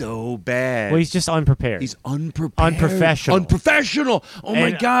 He's so bad. Well, he's just unprepared. He's unprepared. Unprofessional. Unprofessional. Oh, my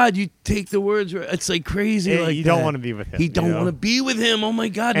And- God. You take the words. It's like crazy. Yeah, like you don't that. want to be with him. He don't you know? want to be with him. Oh, my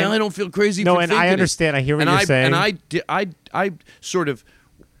God. And- now I don't feel crazy No, for and thinking I it. understand. I hear what and you're saying. And I sort of,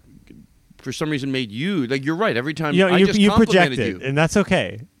 for some reason, made you, like, you're right. Every time You know, I just you complimented projected, you. and that's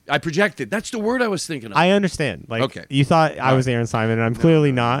okay. I projected. That's the word I was thinking of. I understand. Like, Okay. you thought I All was Aaron Simon, and I'm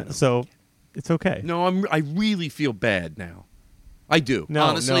clearly not. So, It's okay. No, I really feel bad now. I do. No,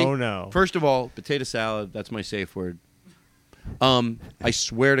 honestly. no. First of all, potato salad, that's my safe word. I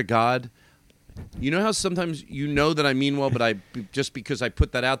swear to God, you know how sometimes you know that I mean well, but just because I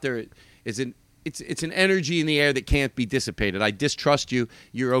put that out there, it's an energy in the air that can't be dissipated. I distrust you.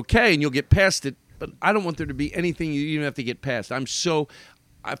 You're okay, and you'll get past it, but I don't want there to be anything you even have to get past. I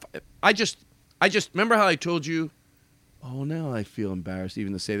just remember how I told you, oh, now I feel embarrassed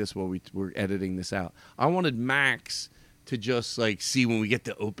even to say this while we're editing this out. I wanted Max to just like see when we get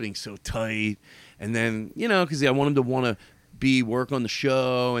the opening so tight, and then because I want him to want to work on the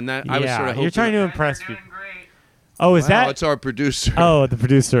show, and that I was sort of hoping. You're trying to You're impress doing people. great. Oh, is Wow, that? it's our producer. Oh, the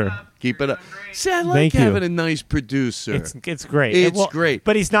producer. Keep it up. See, I like Thank you. having a nice producer. It's great. It's great.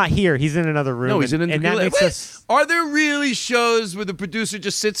 But he's not here. He's in another room. No, he's in and that makes Wait, us. Are there really shows where the producer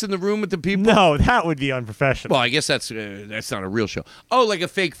just sits in the room with the people? No, that would be unprofessional. Well, I guess that's not a real show. Oh, like a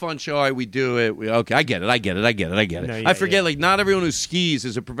fake fun show. All right, we do it. Okay, I get it. No, yeah, I forget, yeah. like, not everyone who skis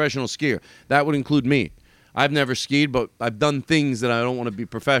is a professional skier. That would include me. I've never skied, but I've done things that I don't want to be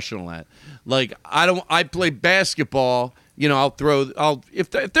professional at. Like, I play basketball. If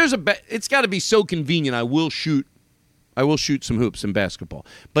there's it's got to be so convenient. I will shoot some hoops in basketball,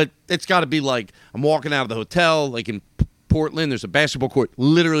 but it's got to be like I'm walking out of the hotel, like in Portland. There's a basketball court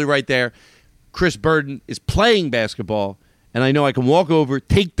literally right there. Chris Burden is playing basketball, and I know I can walk over,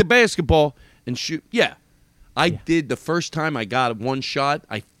 take the basketball, and shoot. Yeah, I did the first time I got one shot.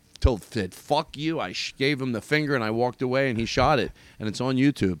 I said fuck you. I gave him the finger, and I walked away, and he shot it, and it's on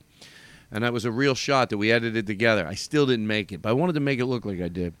YouTube. And that was a real shot that we edited together. I still didn't make it, but I wanted to make it look like I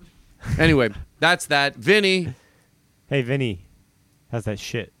did. Anyway, that's that. Vinny. Hey, Vinny. How's that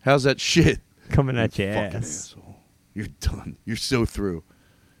shit How's that shit? coming at your Fucking ass? asshole. You're done. You're so through.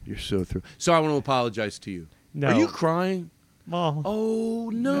 So I want to apologize to you. No. Are you crying? Well, Oh,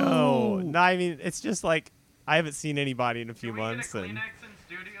 no. no. I mean, it's just like I haven't seen anybody in a few Can we get a months. Kleenex And in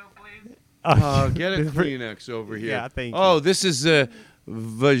studio, please? Get a Kleenex over here. Yeah, thank you. Oh, this is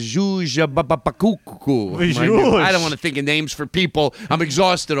Vajuja Babapakuku. Vajuj. I don't want to think of names for people. I'm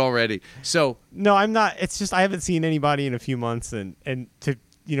exhausted already. So, No, I'm not. It's just I haven't seen anybody in a few months, and to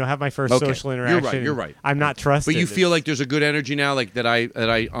have my first Okay. social You're interaction. right, you're right. I'm not trusted. but you feel It's- like there's a good energy now, like that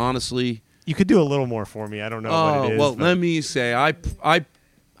I honestly. you could do a little more for me. I don't know what it is. Well, but let me say,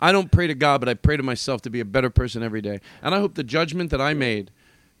 I don't pray to God, but I pray to myself to be a better person every day. And I hope the judgment that I made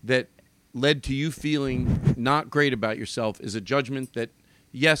that led to you feeling not great about yourself is a judgment that,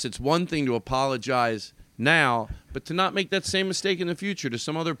 yes, it's one thing to apologize now, but to not make that same mistake in the future to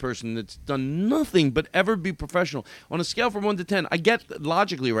some other person that's done nothing but ever be professional. On a scale from 1 to 10, I get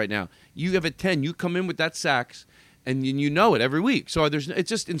logically right now, you have a 10, you come in with that sax, and you know it every week. So it's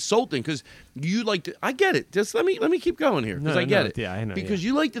just insulting because you like to. I get it. Just let me keep going here because No, I get no, it. yeah, I know, Because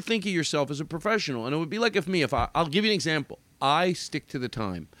you like to think of yourself as a professional, and it would be like if I'll give you an example. I stick to the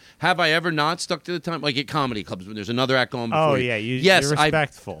time. Have I ever not stuck to the time? Like at comedy clubs when there's another act going before Oh you. yeah, Yes, you're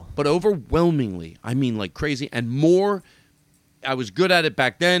respectful. but overwhelmingly, I mean like crazy, and more. I was good at it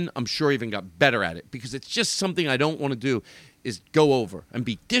back then. I'm sure I even got better at it because it's just something I don't want to do. Is go over and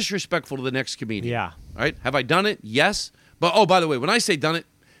be disrespectful to the next comedian. Yeah. All right. Have I done it? Yes. But, oh, by the way, when I say done it,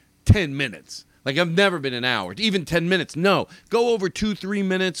 10 minutes. Like, I've never been an hour. Even 10 minutes. No. Go over 2, 3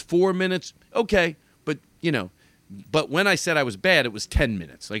 minutes, 4 minutes. Okay. But, but when I said I was bad, it was 10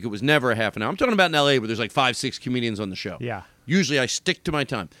 minutes. Like, it was never a half an hour. I'm talking about in L.A. where there's like 5, 6 comedians on the show. Yeah. Usually I stick to my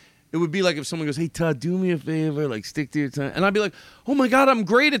time. It would be like if someone goes, hey, Todd, do me a favor, like stick to your time. And I'd be like, oh, my God, I'm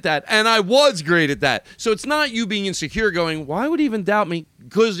great at that. And I was great at that. So it's not you being insecure going, why would he even doubt me?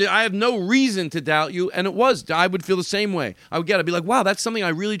 Because I have no reason to doubt you. And I would feel the same way. I'd be like, wow, that's something I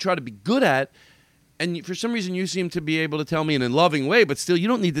really try to be good at. And for some reason, you seem to be able to tell me in a loving way, but still, you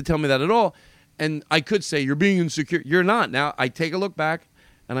don't need to tell me that at all. And I could say, you're being insecure. You're not. Now, I take a look back,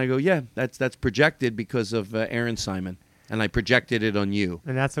 and I go, yeah, that's projected because of Aaron Simon. And I projected it on you.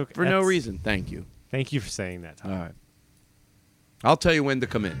 And that's okay. For no reason. Thank you. Thank you for saying that, Tom. All right. I'll tell you when to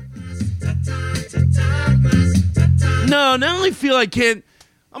come in. No, now I feel I can't.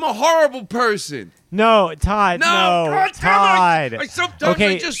 I'm a horrible person. No, Todd. No, God Todd. damn it. Sometimes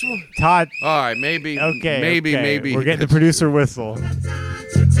okay, I just. Todd. All right, maybe. Okay. Maybe. We're getting the producer whistle.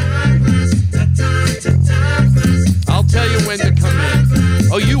 I'll tell you when to come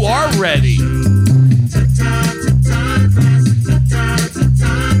in. Oh, you are ready.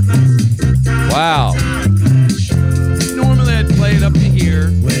 Wow. Normally I'd play it up to here,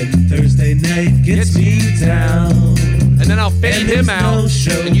 When Thursday night gets me down, and then I'll fade him out,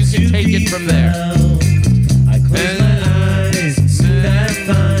 and you can take it from there. I close my eyes, soon I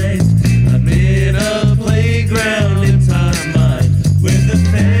find I'm in a playground in my mind with a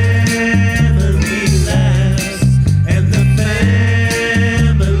fan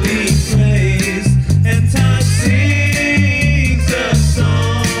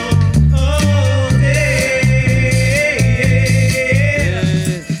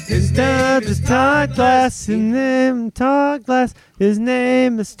Todd Glass. His name Todd Glass. His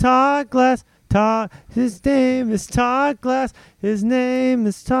name is Todd Glass. His name is Todd Glass. His name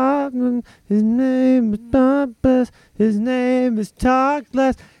is Todd. His name is Todd Glass. His name is Todd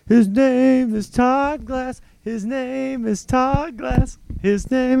Glass. His name is Todd Glass. His name is Todd Glass. His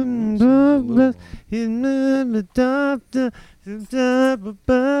name is Todd Glass. His name is Todd Glass.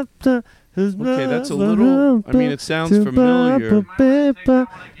 Okay, that's a little. I mean, it sounds familiar.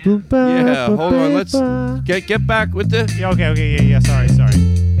 Yeah, hold on. Let's get back with the. Yeah, okay, yeah. Sorry.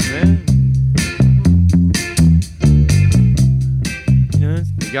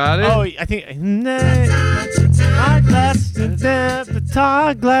 You got it? Oh, I think Todd Glass,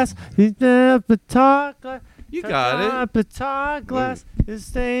 Todd Glass, Todd Glass. You got it. Todd Glass.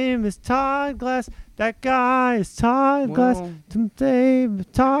 His name is Todd Glass. That guy is Todd Glass. His name is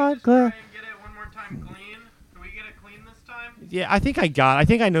Todd Glass. Try and get it one more time clean. Can we get it clean this time? Yeah, I think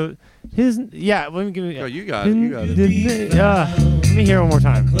I know his. Yeah, let me give it. Oh, you got it. You got it. Let me hear it one more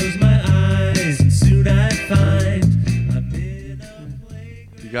time. Close my eyes and soon I find I've been awake.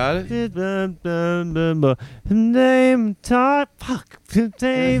 You got it? His name Todd. Fuck. His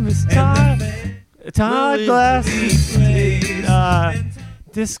name is Todd. Todd Glass.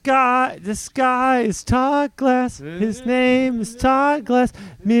 This guy is Todd Glass. His name is Todd Glass.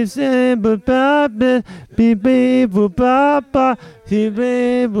 His name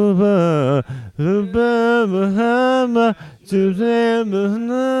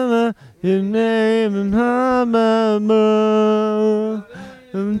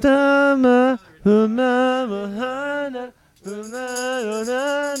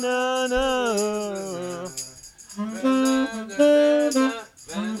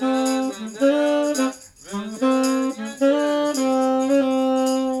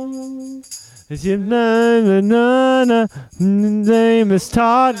is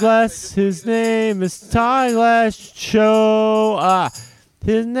Todd Glass. His name is Todd Glass Show.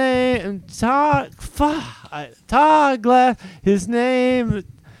 His name Todd. Todd Glass. His name is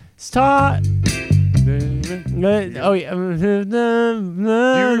Todd. Oh yeah. Do you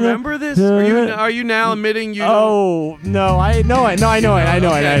remember this? Are you now admitting you? Oh no, I know it. I know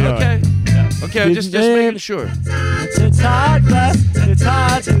it. Okay, I'm just making sure. It's Todd Glass. It's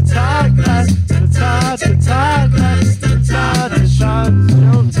Todd Glass. It's Todd Glass. It's Todd.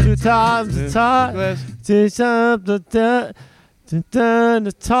 Two times the Todd. Two times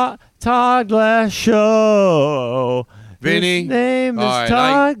the Todd Glass Show. Vinny. His name is all right,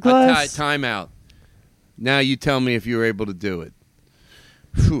 Todd Glass. Time out. Now you tell me if you were able to do it.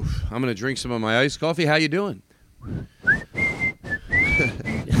 Whew, I'm going to drink some of my iced coffee. How you doing?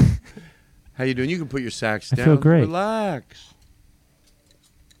 How you doing? You can put your sax down. I feel great. Relax.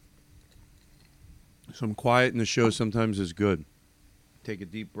 Some quiet in the show sometimes is good. Take a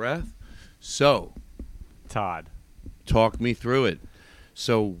deep breath. So, Todd, talk me through it.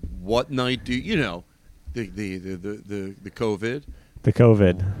 So, what night do you know the COVID? The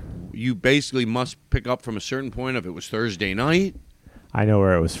COVID. You basically must pick up from a certain point of it was Thursday night. I know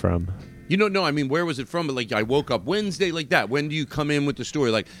where it was from. You don't know. I mean, where was it from? But like, I woke up Wednesday, like that. When do you come in with the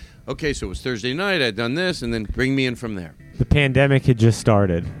story? Like, okay, so it was Thursday night. I'd done this, and then bring me in from there. The pandemic had just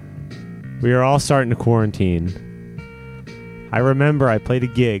started. We were all starting to quarantine. I remember I played a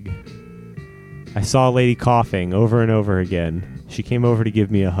gig. I saw a lady coughing over and over again. She came over to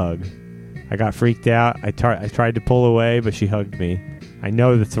give me a hug. I got freaked out. I tried to pull away, but she hugged me. I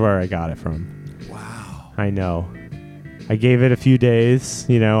know that's where I got it from. Wow. I know. I gave it a few days.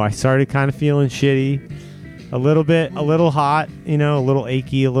 You know, I started kind of feeling shitty. A little bit, a little hot, you know, a little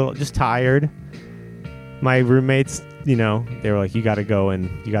achy, a little just tired. My roommates, you know, they were like, you got to go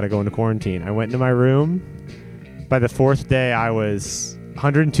into quarantine. I went into my room. By the fourth day, I was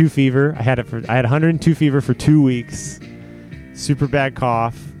 102 fever. I had 102 fever for 2 weeks. Super bad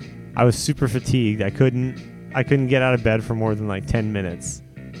cough. I was super fatigued. I couldn't get out of bed for more than like 10 minutes.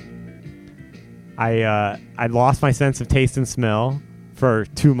 I lost my sense of taste and smell for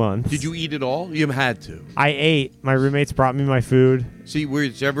 2 months. Did you eat it all? You had to. I ate. My roommates brought me my food. See,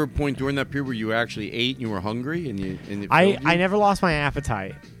 was there ever a point during that period where you actually ate and you were hungry I never lost my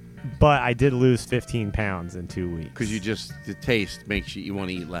appetite, but I did lose 15 pounds in 2 weeks. Because the taste makes you want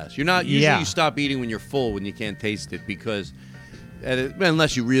to eat less. You're not usually you stop eating when you're full when you can't taste it because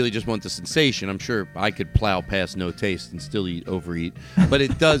unless you really just want the sensation. I'm sure I could plow past no taste and still overeat, but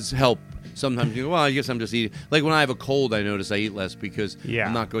it does help. Sometimes you go, well, I guess I'm just eating. Like when I have a cold, I notice I eat less because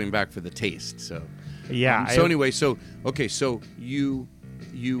I'm not going back for the taste. So anyway, so you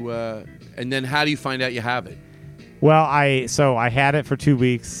and then how do you find out you have it? Well, I had it for 2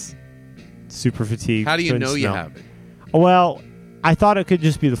 weeks. Super fatigued. How do you know you have it? Well, I thought it could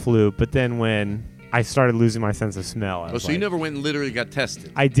just be the flu, but then when I started losing my sense of smell. Oh, so you never went and literally got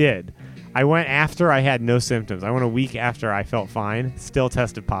tested? I did. I went after I had no symptoms. I went a week after I felt fine, still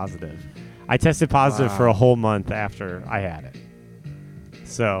tested positive. I tested positive for a whole month after I had it.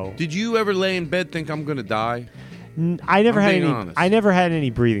 So Did you ever lay in bed think I'm gonna die? I never I'm had being any. honest. I never had any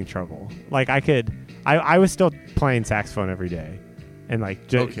breathing trouble. Like I was still playing saxophone every day, and like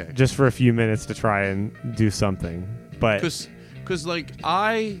just for a few minutes to try and do something. But Because like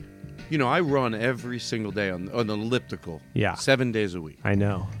I run every single day on an elliptical. Yeah. 7 days a week. I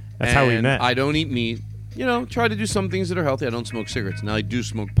know that's how we And met. I don't eat meat. Try to do some things that are healthy. I don't smoke cigarettes. Now I do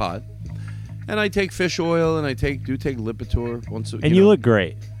smoke pot, and I take fish oil, and I take Lipitor once. And you look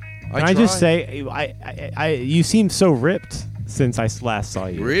great. Can I just try. say, you seem so ripped since I last saw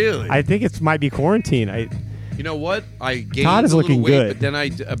you. Really? I think it might be quarantine. You know what? I gained Todd is a little looking weight, good. but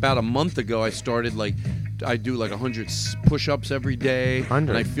then about a month ago, I started I do 100 push-ups every day, 100.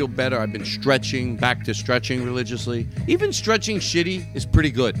 and I feel better. I've been back to stretching religiously. Even stretching shitty is pretty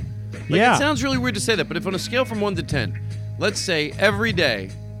good. Yeah. It sounds really weird to say that, but if on a scale from 1 to 10, let's say every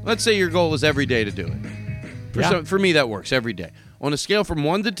day, let's say your goal is every day to do it. For me, that works every day. On a scale from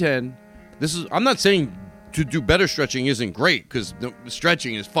 1 to 10, I'm not saying to do better stretching isn't great, because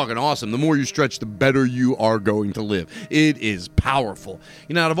stretching is fucking awesome. The more you stretch, the better you are going to live. It is powerful.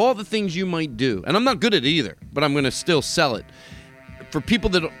 Out of all the things you might do, and I'm not good at it either, but I'm going to still sell it. For people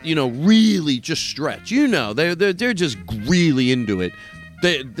that, really just stretch, they're just really into it.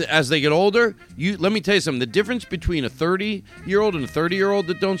 As they get older, let me tell you something. The difference between a 30-year-old and a 30-year-old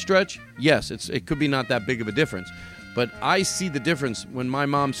that don't stretch, yes, it could be not that big of a difference. But I see the difference when my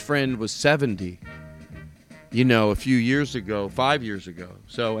mom's friend was 70, a few years ago, 5 years ago.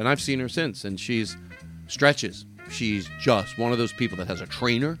 So, and I've seen her since, and she's stretches. She's just one of those people that has a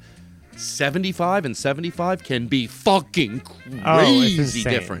trainer. 75 and 75 can be fucking it's crazy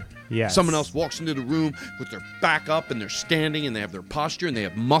insane. different. Yes. Someone else walks into the room with their back up and they're standing and they have their posture and they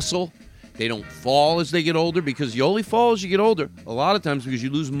have muscle. They don't fall as they get older, because you only fall as you get older. A lot of times because you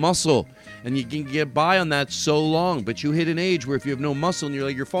lose muscle, and you can get by on that so long. But you hit an age where if you have no muscle and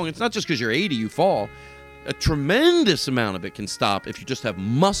you're falling, it's not just because you're 80 you fall. A tremendous amount of it can stop if you just have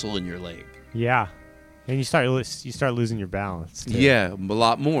muscle in your leg. Yeah, and you start losing your balance. Too. Yeah, a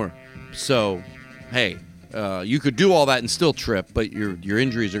lot more. So, hey, you could do all that and still trip, but your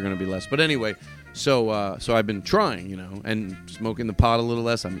injuries are going to be less. But anyway, so I've been trying, and smoking the pot a little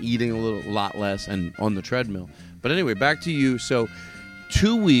less. I'm eating a lot less, and on the treadmill. But anyway, back to you. So,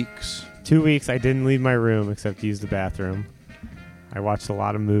 2 weeks. 2 weeks. I didn't leave my room except to use the bathroom. I watched a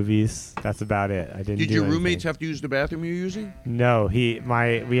lot of movies. That's about it. I didn't. Did do your anything. roommates have to use the bathroom you're using? No,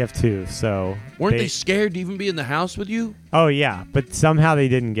 we have two. So weren't they scared to even be in the house with you? Oh yeah, but somehow they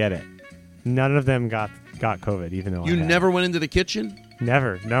didn't get it. None of them got COVID, even though you I had. never went into the kitchen.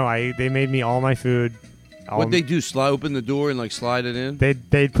 Never. No, they made me all my food. What'd they do? Open the door and slide it in?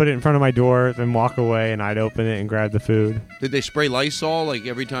 They'd put it in front of my door, then walk away, and I'd open it and grab the food. Did they spray Lysol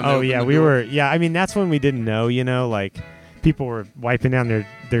every time? Oh they yeah, opened the we door? were. Yeah, I mean that's when we didn't know. People were wiping down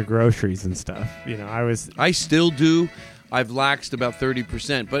their groceries and stuff. I still do. I've laxed about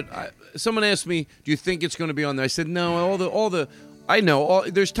 30%. But someone asked me, "Do you think it's going to be on there?" I said, "No. I know.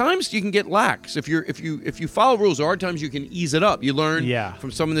 There's times you can get lax if you follow rules. There are times you can ease it up. You learn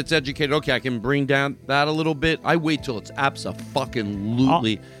from someone that's educated. Okay, I can bring down that a little bit. I wait till it's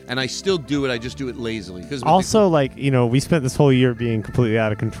abso-fucking-lutely, and I still do it. I just do it lazily. Also, we spent this whole year being completely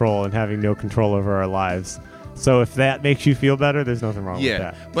out of control and having no control over our lives. So if that makes you feel better, there's nothing wrong with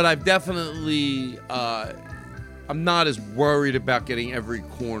that. Yeah, but I've definitely. I'm not as worried about getting every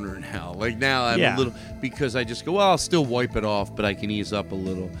corner now. Now I'm a little, because I just go, well, I'll still wipe it off, but I can ease up a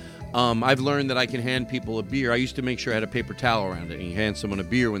little. I've learned that I can hand people a beer. I used to make sure I had a paper towel around it, and you hand someone a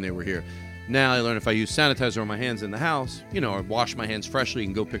beer when they were here. Now I learned if I use sanitizer on my hands in the house, or wash my hands freshly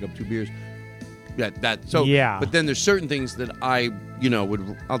and go pick up 2 beers. But then there's certain things that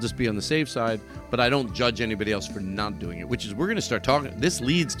I'll just be on the safe side, but I don't judge anybody else for not doing it, which is we're going to start talking. This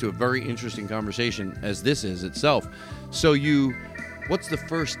leads to a very interesting conversation, as this is itself. So what's the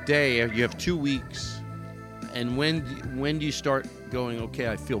first day? You have 2 weeks, and when do you start going, okay,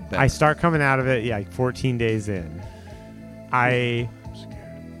 I feel better? I start coming out of it, 14 days in. I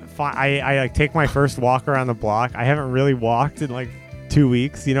take my first walk around the block. I haven't really walked in 2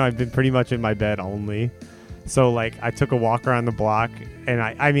 weeks. I've been pretty much in my bed only. So I took a walk around the block, and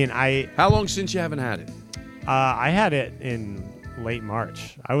I How long since you haven't had it? I had it in late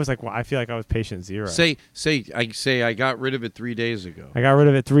March. I was like, well, I feel like I was patient zero. I got rid of it 3 days ago. I got rid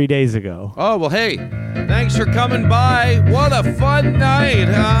of it 3 days ago. Oh, well, hey, thanks for coming by. What a fun night,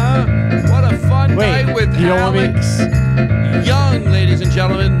 huh? What a fun night with you don't want me- Alex Young, ladies and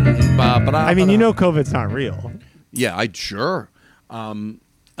gentlemen. I mean, you know COVID's not real. Yeah, sure.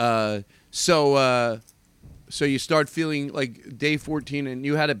 So you start feeling like day 14, and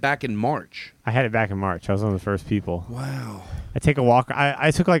you had it back in March. I had it back in March. I was one of the first people. Wow. I take a walk. I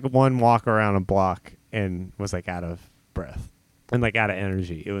took like one walk around a block and was like out of breath and like out of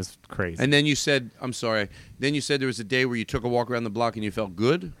energy. It was crazy. And then you said, I'm sorry. Then you said there was a day where you took a walk around the block and you felt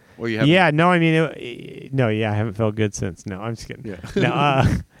good, or you haven't? Yeah. No. I mean, I haven't felt good since. No, I'm just kidding. Yeah.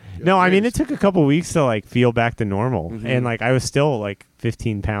 No. No, I mean, it took a couple weeks to like feel back to normal, Mhm. and like I was still like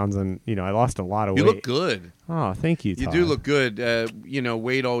 15 pounds, and I lost a lot of weight. You look good. Oh, thank you. You Todd. do look good.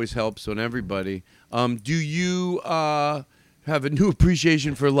 Weight always helps on everybody. Do you have a new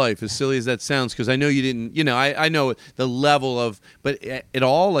appreciation for life, as silly as that sounds? Because I know you didn't. I know the level of, but at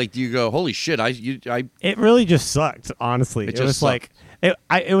all, like, do you go, holy shit? It really just sucked. Honestly, It it just was sucked. like.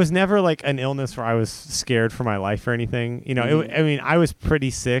 It was never like an illness where I was scared for my life or anything. I was pretty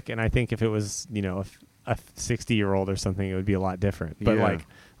sick, and I think if it was, a 60-year-old or something, it would be a lot different. But Yeah. like,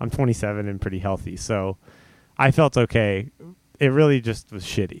 I'm 27 and pretty healthy, so I felt okay. It really just was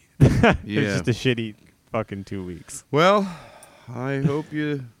shitty. It was Yeah. just a shitty fucking 2 weeks. Well, I hope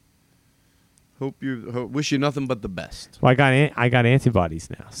you wish you nothing but the best. Well, I got antibodies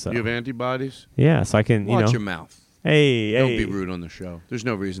now, so You have antibodies? yeah, so I can Watch your mouth. Hey, Don't be rude on the show. There's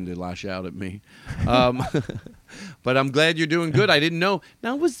no reason to lash out at me. But I'm glad you're doing good. I didn't know.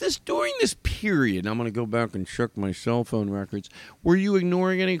 Now, was this during this period? I'm going to go back and check my cell phone records. Were you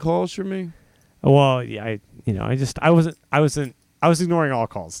ignoring any calls from me? Well, yeah, I was ignoring all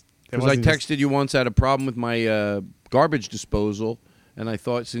calls. It Because I wasn't just- texted you once. I had a problem with my garbage disposal, and I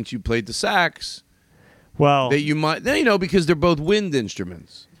thought since you played the sax well, that you might, because they're both wind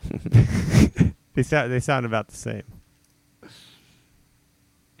instruments. they sound about the same.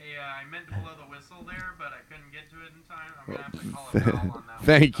 Hey, I meant to blow the whistle there, but I couldn't get to it in time. I'm gonna have to call a foul on that one.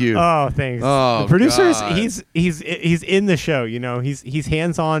 Thank you. Oh, thanks. Oh, the producer's God. he's in the show. He's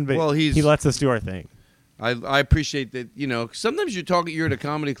hands on, but Well, he lets us do our thing. I appreciate that. Sometimes you're at a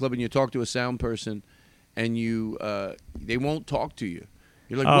comedy club and you talk to a sound person, and they won't talk to you.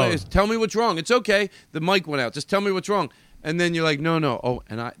 You're like, Oh. tell me what's wrong. It's okay. The mic went out. Just tell me what's wrong. And then you're like, no. Oh,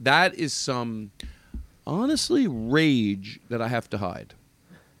 and that is some honestly rage that I have to hide.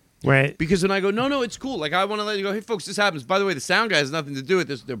 Right. Because when I go, no, it's cool. Like, I want to let you go, hey, folks, this happens. By the way, the sound guy has nothing to do with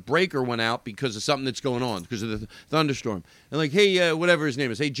this. The breaker went out because of something that's going on, because of the thunderstorm. And like, hey, whatever his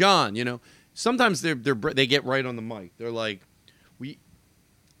name is, hey, John, sometimes they get right on the mic. They're like,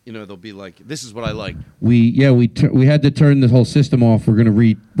 they'll be like, this is what I like. We had to turn the whole system off. We're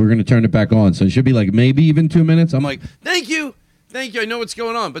gonna turn it back on. So it should be like maybe even 2 minutes. I'm like, thank you. I know what's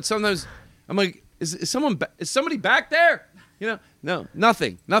going on. But sometimes I'm like, is somebody back there? No,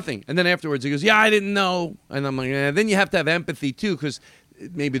 nothing. And then afterwards he goes, yeah, I didn't know. And I'm like, then you have to have empathy too, because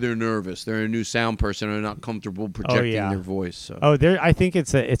maybe they're nervous. They're a new sound person, and they're not comfortable projecting their voice. So. I think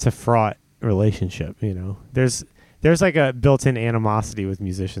it's a fraught relationship. There's like a built-in animosity with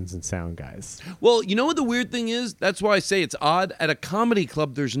musicians and sound guys. Well, you know what the weird thing is? That's why I say it's odd. At a comedy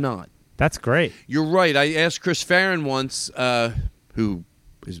club, there's not. That's great. You're right. I asked Chris Farron once, who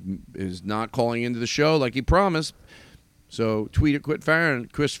is not calling into the show like he promised. So tweet at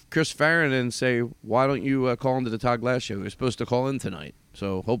Chris Farron, and say, why don't you call into the Todd Glass show? He was supposed to call in tonight,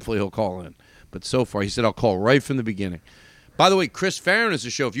 so hopefully he'll call in. But so far, he said, I'll call right from the beginning. By the way, Chris Farron is a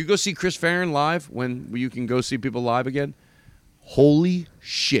show. If you go see Chris Farron live, when you can go see people live again, holy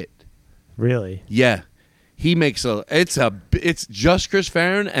shit. Really? Yeah. He makes it's just Chris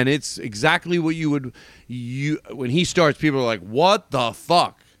Farron, and it's exactly what when he starts, people are like, what the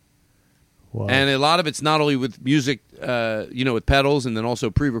fuck? Wow. And a lot of it's not only with music, with pedals, and then also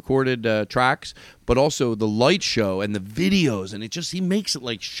pre-recorded tracks, but also the light show and the videos, and he makes it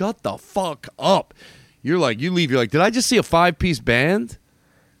like, shut the fuck up. You're like, you leave, you're like, did I just see a 5-piece band?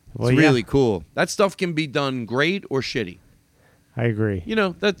 Well, It's yeah. really cool. That stuff can be done great or shitty. I agree.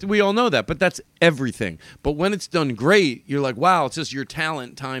 That we all know that, but that's everything. But when it's done great, you're like, wow, it's just your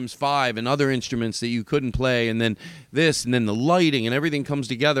talent times 5 and other instruments that you couldn't play, and then this, and then the lighting, and everything comes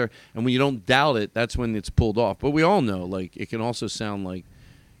together. And when you don't doubt it, that's when it's pulled off. But we all know, like, it can also sound like,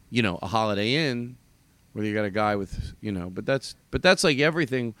 a Holiday Inn, where you got a guy with, but that's like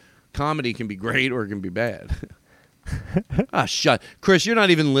everything. Comedy can be great or it can be bad. Shut. Chris, you're not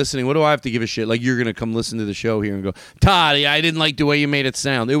even listening. What do I have to give a shit? Like, you're going to come listen to the show here and go, Todd, I didn't like the way you made it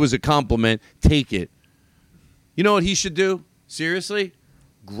sound. It was a compliment. Take it. You know what he should do? Seriously,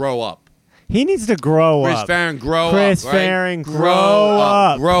 grow up. He needs to grow Chris up. Farron, grow Chris up. Right? Farron, grow grow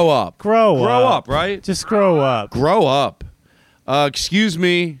up. Grow up. Grow Grow up. up, right? Just grow up. Grow up. Excuse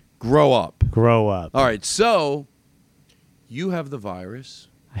me, grow up. Grow up. All right, so you have the virus.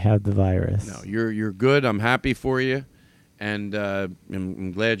 I have the virus. No, you're good. I'm happy for you, and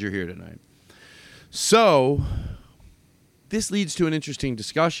I'm glad you're here tonight. So this leads to an interesting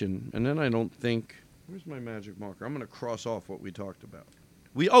discussion, and then I don't think. Where's my magic marker? I'm going to cross off what we talked about.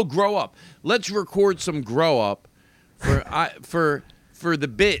 Grow up. Let's record some grow up for the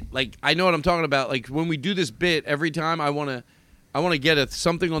bit. Like, I know what I'm talking about. Like, when we do this bit, every time I want to get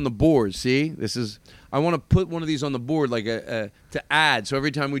something on the board. See, I want to put one of these on the board, like to add. So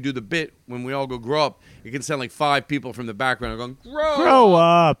every time we do the bit, when we all go grow up, it can sound like 5 people from the background going, grow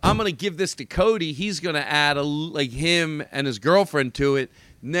up. I'm going to give this to Cody. He's going to add like him and his girlfriend to it.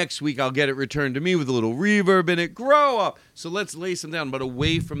 Next week, I'll get it returned to me with a little reverb in it. Grow up. So let's lay some down, but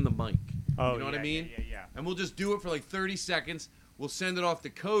away from the mic. Oh, you know what I mean? Yeah. And we'll just do it for like 30 seconds. We'll send it off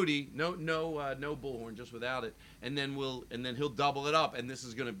to Cody. No bullhorn, just without it. And then he'll double it up. And this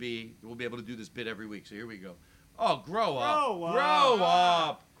is gonna be. We'll be able to do this bit every week. So here we go. Oh, grow up. Grow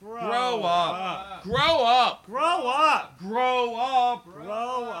up. Grow up. Grow up. Grow up. Grow up.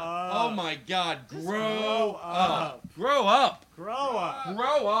 Grow up. Oh my God. Grow up. Grow up. Grow up.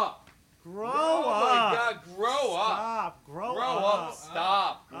 Grow up. Grow Oh my God. Grow up. Stop. Grow Grow up. up.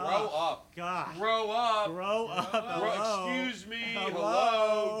 Stop. Grow up. God. Grow up. Grow up. Hello. Excuse me.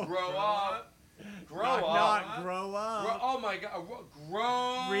 Hello. Grow up. Grow Knock, up. knock. Grow up. Oh my God.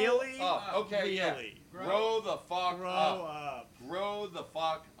 Grow. Really? Up. Okay. Yeah. Really? Grow the fuck Grow up. up. Grow the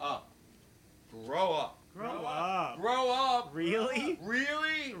fuck up. Grow up. Grow up. Grow up. Really?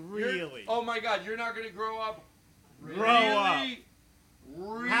 Really? Really? Oh my God. You're not gonna grow up. Grow up.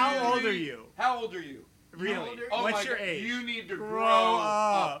 Really? How old are you? How old are you? Really? Oh What's my your God. age? You need to Grow grow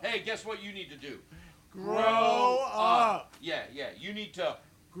up. Hey, guess what you need to do? Grow up. Yeah. You need to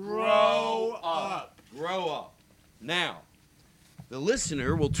Grow up. Grow up. Now, the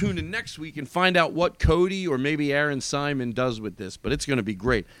listener will tune in next week and find out what Cody or maybe Aaron Simon does with this, but it's going to be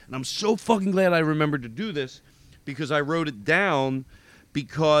great. And I'm so fucking glad I remembered to do this because I wrote it down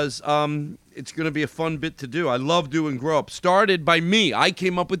because it's going to be a fun bit to do. I love doing Grow Up. Started by me. I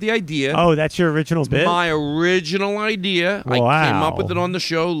came up with the idea. Oh, that's your original bit? My original idea. Wow. I came up with it on the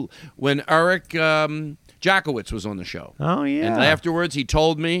show when Eric Jackowitz was on the show. Oh, yeah. And afterwards, he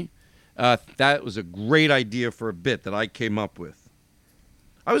told me that was a great idea for a bit that I came up with.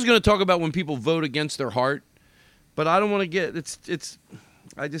 I was going to talk about when people vote against their heart, but I don't want to get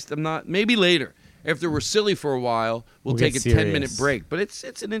I'm not. Maybe later, after we're silly for a while, we'll take a serious. 10-minute break. But it's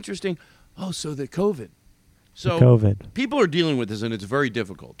an interesting. Oh, so the COVID. So COVID. people are dealing with this, and it's very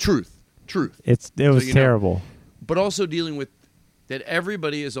difficult. Truth. It was you know, terrible. But also dealing with that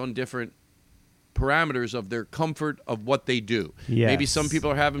everybody is on different parameters of their comfort of what they do. Yes. Maybe some people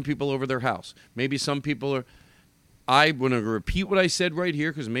are having people over their house. Maybe some people are. I want to repeat what I said right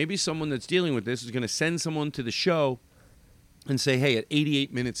here because maybe someone that's dealing with this is going to send someone to the show and say, hey, at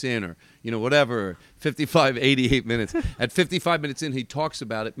 88 minutes in or, whatever, 55, 88 minutes. At 55 minutes in, he talks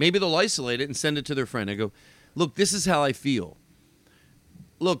about it. Maybe they'll isolate it and send it to their friend. I go, look, this is how I feel.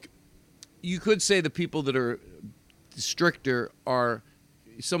 Look, you could say the people that are stricter are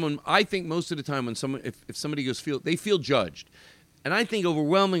someone, I think most of the time when someone, if somebody goes they feel judged. And I think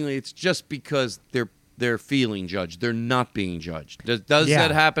overwhelmingly it's just because they're feeling judged. They're not being judged. Does that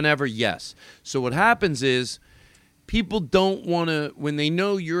happen ever? Yes. So what happens is people don't want to, when they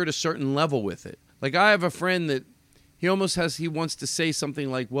know you're at a certain level with it. Like I have a friend that he wants to say something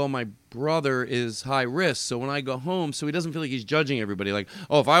like, well, my brother is high risk. So when I go home, so he doesn't feel like he's judging everybody. Like,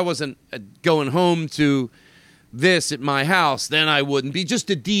 oh, if I wasn't going home to this at my house, then I wouldn't be. Just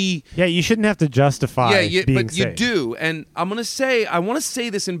Yeah, you shouldn't have to justify being but you safe. do. And I want to say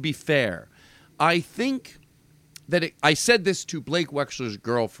this and be fair. I think that I said this to Blake Wexler's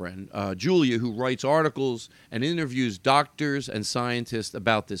girlfriend, Julia, who writes articles and interviews doctors and scientists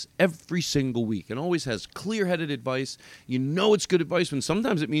about this every single week and always has clear-headed advice. You know it's good advice when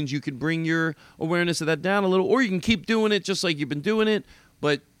sometimes it means you can bring your awareness of that down a little, or you can keep doing it just like you've been doing it.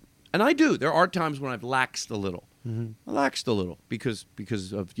 And I do. There are times when I've laxed a little. Mm-hmm. I laxed a little because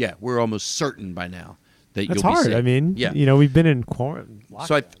of, we're almost certain by now that That's you'll be hard. safe. I mean, we've been in quarantine.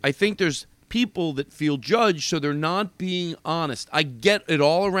 So I think there's people that feel judged, so they're not being honest. I get it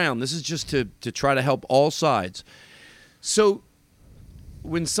all around. This is just to try to help all sides. So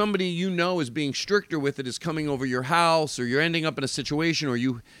when somebody is being stricter with it, is coming over your house, or you're ending up in a situation, or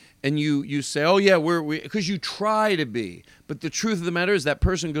you say, oh yeah, we because you try to be, but the truth of the matter is that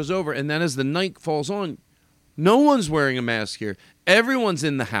person goes over, and then as the night falls on, No one's wearing a mask here. Everyone's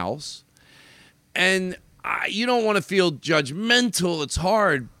in the house. And you don't want to feel judgmental. It's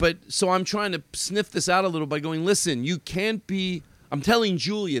hard. But so I'm trying to sniff this out a little by going, listen, you can't be. I'm telling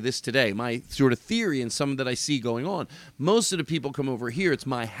Julia this today, my sort of theory and some that I see going on. Most of the people come over here. It's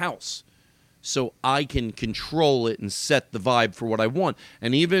my house. So I can control it and set the vibe for what I want.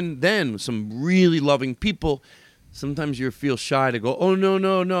 And even then, some really loving people, sometimes you feel shy to go, oh,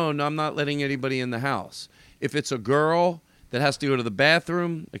 no, I'm not letting anybody in the house. If it's a girl that has to go to the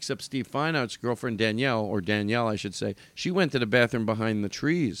bathroom, except Steve Feinouts' girlfriend Danielle, I should say, she went to the bathroom behind the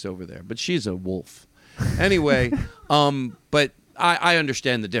trees over there. But she's a wolf. Anyway, but I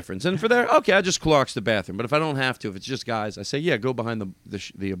understand the difference. And for there, okay, I just clocks the bathroom. But if I don't have to, if it's just guys, I say, yeah, go behind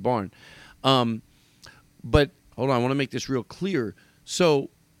the barn. But hold on, I want to make this real clear. So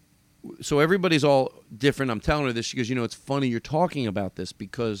everybody's all different. I'm telling her this. She goes, it's funny you're talking about this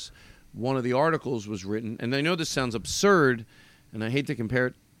because one of the articles was written, and I know this sounds absurd, and I hate to compare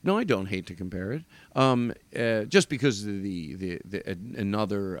it. No, I don't hate to compare it. Just because of the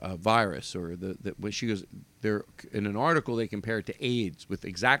another virus or when she goes there in an article they compare it to AIDS with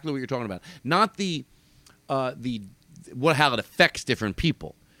exactly what you're talking about. Not how it affects different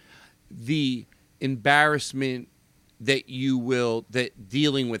people. The embarrassment that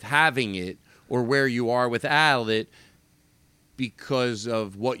dealing with having it or where you are without it because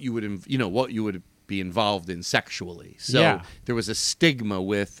of what you would be involved in sexually. So There was a stigma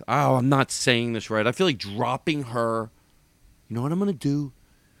with, I'm not saying this right. I feel like dropping her. You know what I'm going to do?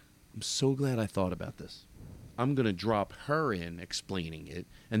 I'm so glad I thought about this. I'm going to drop her in explaining it,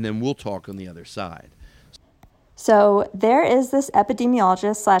 and then we'll talk on the other side. So there is this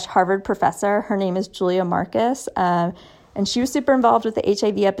epidemiologist / Harvard professor. Her name is Julia Marcus, and she was super involved with the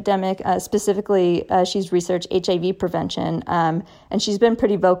HIV epidemic. Specifically, she's researched HIV prevention, and she's been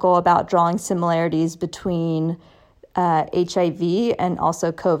pretty vocal about drawing similarities between HIV and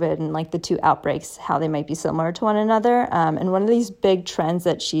also COVID and like the two outbreaks, how they might be similar to one another. And one of these big trends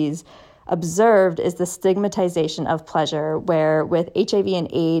that she's observed is the stigmatization of pleasure, where with HIV and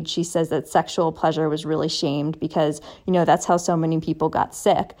AIDS, she says that sexual pleasure was really shamed because, that's how so many people got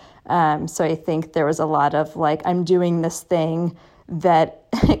sick. So I think there was a lot of like, I'm doing this thing that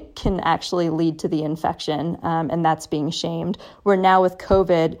can actually lead to the infection, and that's being shamed. Where now with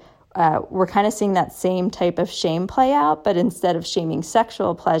COVID, we're kind of seeing that same type of shame play out, but instead of shaming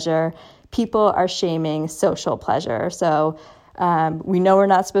sexual pleasure, people are shaming social pleasure. So we know we're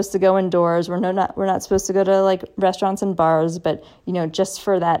not supposed to go indoors. We're not supposed to go to like restaurants and bars, but just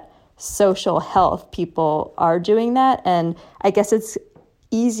for that social health, people are doing that. And I guess it's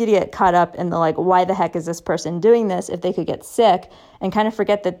easy to get caught up in the like, why the heck is this person doing this if they could get sick, and kind of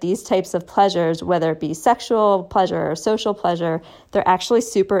forget that these types of pleasures, whether it be sexual pleasure or social pleasure, they're actually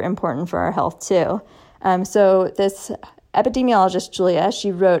super important for our health too. So this epidemiologist, Julia,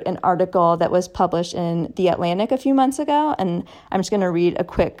 she wrote an article that was published in The Atlantic a few months ago, and I'm just going to read a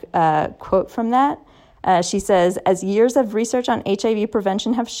quick quote from that. She says, as years of research on HIV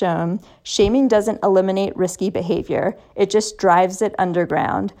prevention have shown, shaming doesn't eliminate risky behavior. It just drives it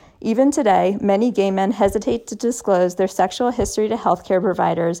underground. Even today, many gay men hesitate to disclose their sexual history to healthcare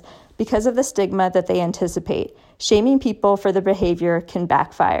providers because of the stigma that they anticipate. Shaming people for their behavior can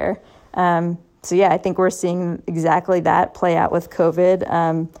backfire. So I think we're seeing exactly that play out with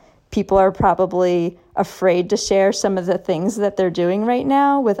COVID. People are probably afraid to share some of the things that they're doing right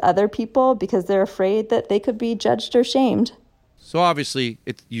now with other people because they're afraid that they could be judged or shamed. So obviously,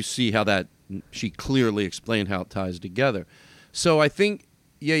 you see how that, she clearly explained how it ties together. So I think,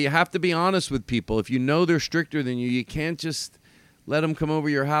 you have to be honest with people. If you know they're stricter than you, you can't just let them come over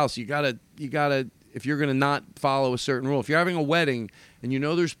your house. You gotta, if you're going to not follow a certain rule. If you're having a wedding and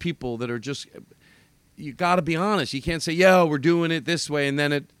there's people that are just, you got to be honest. You can't say, we're doing it this way, and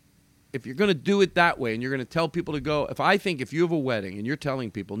then if you're going to do it that way and you're going to tell people to go, if you have a wedding and you're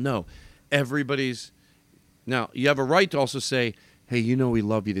telling people, no, now you have a right to also say, hey, we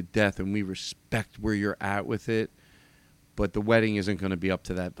love you to death and we respect where you're at with it, but the wedding isn't going to be up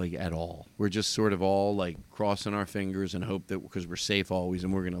to that at all. We're just sort of all crossing our fingers and hope that because we're safe always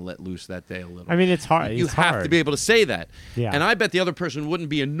and we're going to let loose that day a little. I mean, it's hard. You have to be able to say that. Yeah. And I bet the other person wouldn't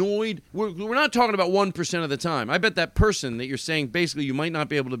be annoyed. We're not talking about 1% of the time. I bet that person that you're saying basically you might not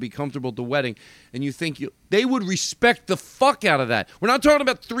be able to be comfortable at the wedding and you think they would respect the fuck out of that. We're not talking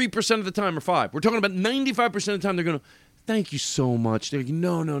about 3% of the time or 5%. We're talking about 95% of the time they're going to, thank you so much. They're like,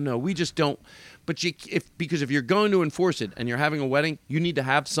 no, we just don't. But because if you're going to enforce it and you're having a wedding, you need to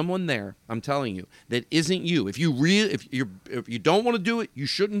have someone there, I'm telling you, that isn't you. If you don't want to do it, you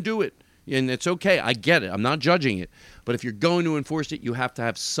shouldn't do it. And it's okay. I get it. I'm not judging it. But if you're going to enforce it, you have to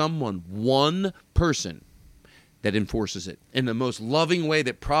have someone, one person. that enforces it in the most loving way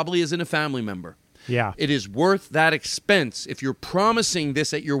that probably isn't a family member. Yeah. It is worth that expense. If you're promising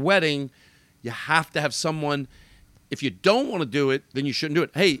this at your wedding, you have to have someone. If you don't want to do it, then you shouldn't do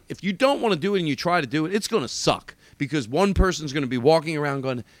it. Hey, if you don't want to do it and you try to do it, it's going to suck because one person's going to be walking around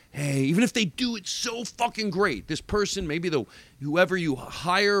going, hey, even if they do it so fucking great, this person, maybe whoever you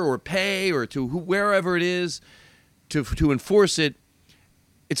hire or pay or to wherever it is to enforce it,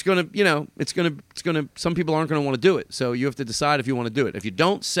 it's going to, some people aren't going to want to do it. So you have to decide if you want to do it. If you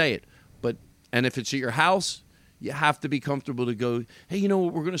don't, say it. And if it's at your house, you have to be comfortable to go, hey, you know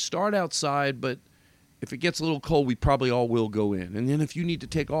what, we're going to start outside, but if it gets a little cold, we probably all will go in. And then if you need to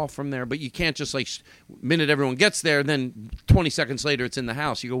take off from there, but you can't just minute everyone gets there, then 20 seconds later it's in the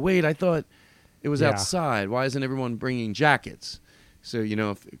house. You go, wait, I thought it was outside. Why isn't everyone bringing jackets? So,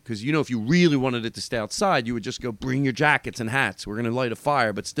 because if you really wanted it to stay outside, you would just go bring your jackets and hats. We're going to light a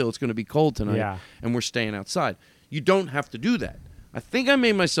fire, but still it's going to be cold tonight, and we're staying outside. You don't have to do that. I think I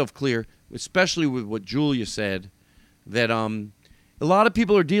made myself clear, especially with what Julia said, that a lot of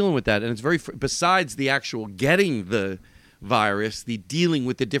people are dealing with that, and it's very besides the actual getting the virus, the dealing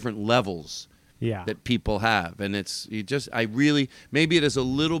with the different levels that people have, and maybe it is a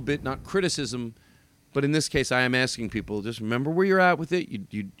little bit not criticism, but in this case, I am asking people just remember where you're at with it.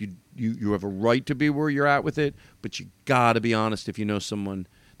 You have a right to be where you're at with it, but you got to be honest if you know someone.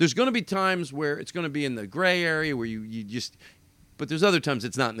 There's going to be times where it's going to be in the gray area where you just. But there's other times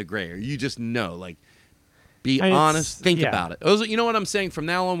it's not in the gray area. You just know, be honest, think about it. You know what I'm saying? From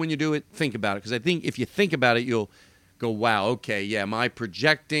now on, when you do it, think about it. Because I think if you think about it, you'll go, wow, okay, yeah, am I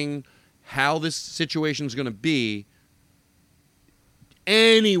projecting how this situation is going to be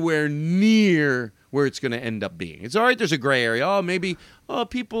anywhere near where it's going to end up being? It's all right, there's a gray area. Oh, maybe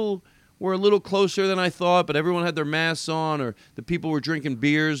people were a little closer than I thought, but everyone had their masks on, or the people were drinking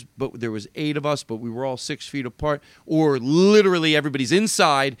beers, but there was 8 of us, but we were all 6 feet apart, or literally everybody's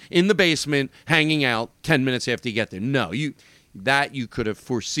inside in the basement hanging out 10 minutes after you get there. No, you could have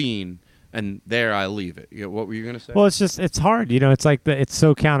foreseen, and there I leave it. What were you going to say? Well, it's hard. It's like it's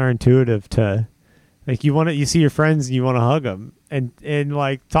so counterintuitive to, you see your friends and you want to hug them and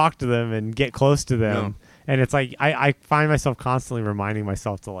talk to them and get close to them. No. And it's I find myself constantly reminding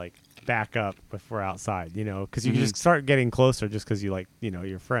myself to back up if we're outside, because you just start getting closer just because you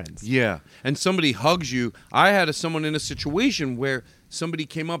your friends. Yeah, and somebody hugs you. I had someone in a situation where somebody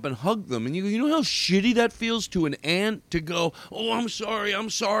came up and hugged them, and you know how shitty that feels to an aunt to go, oh, I'm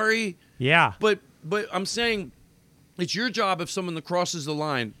sorry. Yeah. But I'm saying it's your job if someone that crosses the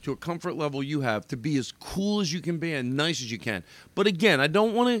line to a comfort level you have to be as cool as you can be and nice as you can. But again, I know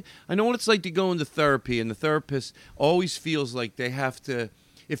what it's like to go into therapy, and the therapist always feels like they have to,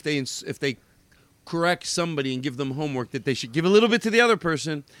 if they correct somebody and give them homework, that they should give a little bit to the other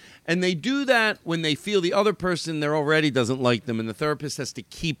person. And they do that when they feel the other person there already doesn't like them, and the therapist has to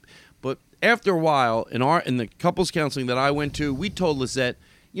keep. But after a while, in the couples counseling that I went to, we told Lisette,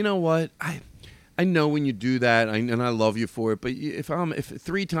 you know what, I know when you do that, and I love you for it, but if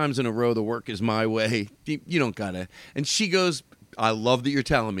 3 times in a row the work is my way, you don't gotta. And she goes, I love that you're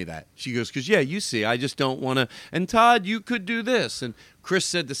telling me that. She goes, because, you see, I just don't want to. And Todd, you could do this. And Chris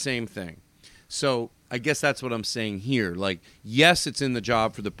said the same thing. So I guess that's what I'm saying here. Yes, it's in the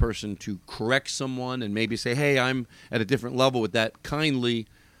job for the person to correct someone and maybe say, hey, I'm at a different level with that kindly.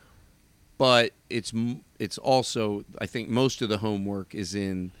 But it's also, I think most of the homework is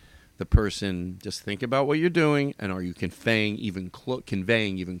in the person. Just think about what you're doing, and are you conveying even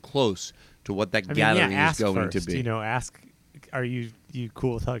close to what that gathering is going to be. Ask, are you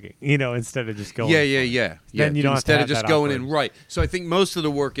cool with hugging? Instead of just going. Yeah. Then you don't instead have to of just going in, right. So I think most of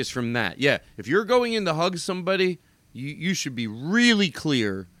the work is from that. Yeah. If you're going in to hug somebody, you should be really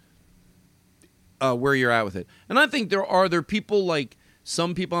clear where you're at with it. And I think there are people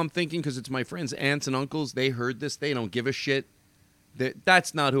some people I'm thinking, because it's my friends' aunts and uncles, they heard this, they don't give a shit.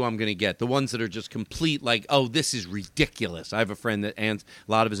 That's not who I'm going to get. The ones that are just complete, oh, this is ridiculous. I have a friend that a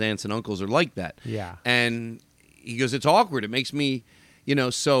lot of his aunts and uncles are like that. Yeah. And he goes, it's awkward. It makes me,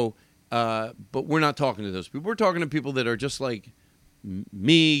 but we're not talking to those people. We're talking to people that are just like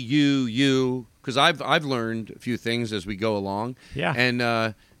me, you, because I've learned a few things as we go along. Yeah.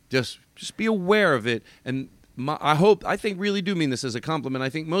 And just be aware of it. And I think really do mean this as a compliment. I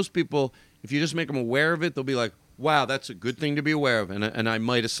think most people, if you just make them aware of it, they'll be like, wow, that's a good thing to be aware of, and I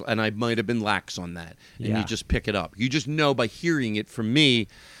might have been lax on that, and you just pick it up. You just know by hearing it from me,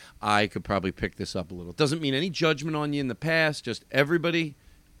 I could probably pick this up a little. It doesn't mean any judgment on you in the past. Just everybody,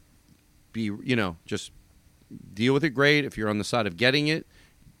 just deal with it. Great if you're on the side of getting it.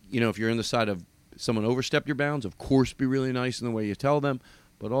 If you're on the side of someone overstepped your bounds, of course, be really nice in the way you tell them.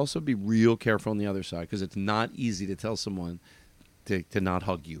 but also be real careful on the other side because it's not easy to tell someone to not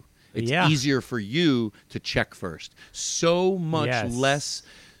hug you. It's easier for you to check first. So much less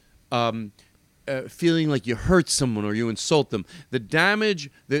feeling like you hurt someone or you insult them. The damage,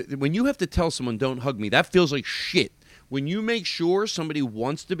 when you have to tell someone, don't hug me, that feels like shit. When you make sure somebody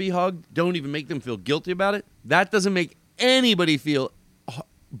wants to be hugged, don't even make them feel guilty about it, that doesn't make anybody feel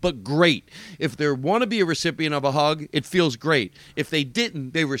but great. If they want to be a recipient of a hug, it feels great. If they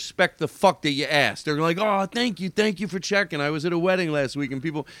didn't, they respect the fuck that you asked. They're like, oh, thank you for checking. I was at a wedding last week and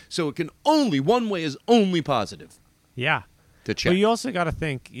people, so it can only, one way is only positive. Yeah. To check. But you also got to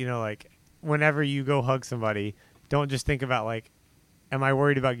think, like whenever you go hug somebody, don't just think about like, am I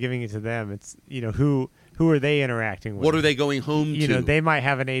worried about giving it to them? It's, who are they interacting with? What are they going home to? They might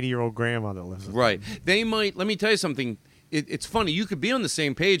have an 80-year-old grandma that lives with right. them. They might, let me tell you something. It's funny. You could be on the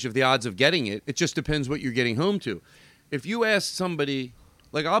same page of the odds of getting it. It just depends what you're getting home to. If you ask somebody,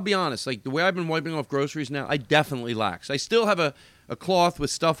 like I'll be honest, like the way I've been wiping off groceries now, I definitely lax. I still have a cloth with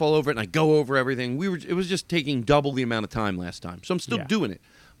stuff all over it, and I go over everything. It was just taking double the amount of time last time, so I'm still doing it.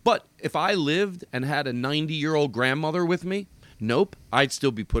 But if I lived and had a 90-year-old grandmother with me, nope, I'd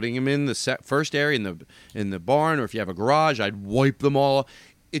still be putting them in the first area in the barn, or if you have a garage, I'd wipe them all.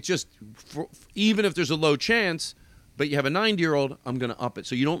 It just, even if there's a low chance. But you have a 90-year-old, I'm going to up it.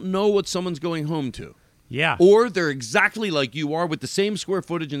 So you don't know what someone's going home to. Yeah. Or they're exactly like you are with the same square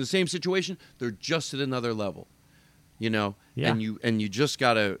footage in the same situation. They're just at another level, Yeah. And you just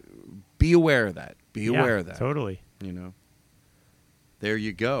got to be aware of that. Be aware of that. Totally. There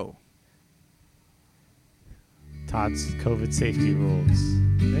you go. Todd's COVID safety rules.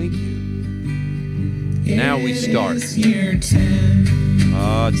 Thank you. Now we start.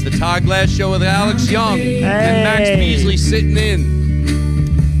 It's the Todd Glass Show with Alex Young and Max Beasley sitting in.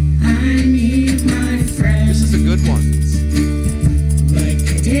 This is a good one.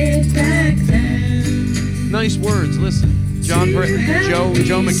 Nice words. Listen, Joe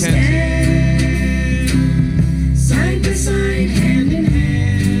McKenzie. Side by side, hand in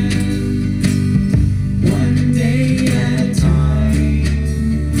hand, one day at a time,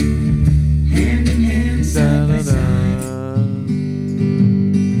 hand in hand, side by side.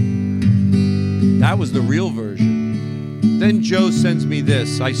 That was the real version. Then Joe sends me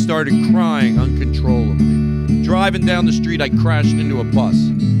this. I started crying uncontrollably. Driving down the street, I crashed into a bus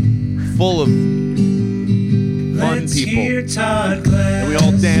full of fun people. And we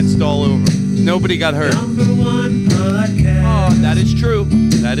all danced all over. Nobody got hurt. Oh, that is true.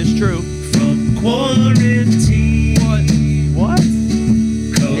 That is true. From quarantine. What?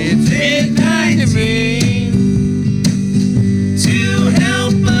 It's COVID-19 to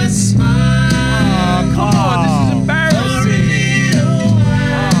help us smile. Come on, this is embarrassing.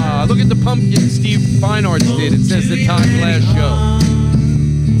 Look at the pumpkin Steve Feinarts did. It says the Todd Glass Show.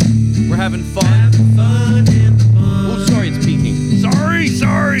 We're having fun. Oh, sorry, it's peaking. Sorry.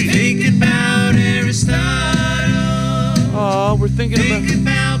 Thinking about Aristotle. Oh, we're thinking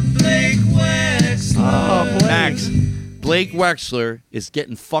about Blake Wexler. Oh, Max. Blake Wexler is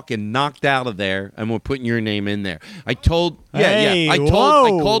getting fucking knocked out of there, and we're putting your name in there. I told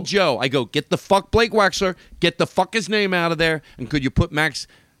called Joe. I go, get the fuck Blake Wexler, get the fuck his name out of there, and could you put Max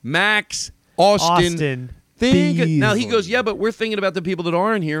Austin now he goes, yeah, but we're thinking about the people that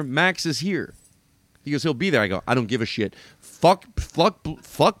aren't here. Max is here. He goes, he'll be there. I go, I don't give a shit. Fuck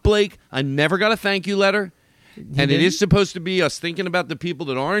Blake. I never got a thank you letter. And it is supposed to be us thinking about the people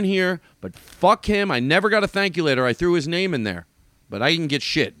that aren't here, but fuck him. I never got a thank you letter. I threw his name in there, but I didn't get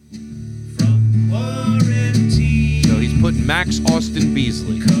shit. From quarantine. So he's putting Max Austin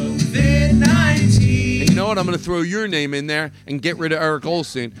Beasley. COVID-19. And you know what? I'm going to throw your name in there and get rid of Eric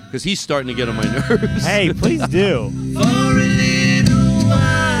Olson because he's starting to get on my nerves. Hey, please do. For a little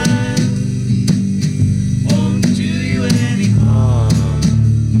while, won't do you any harm.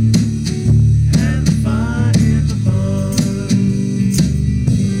 Have fun in the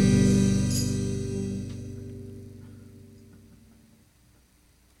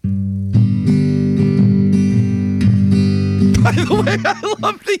By the way, I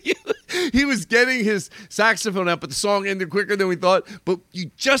love that he was getting his saxophone out, but the song ended quicker than we thought. But you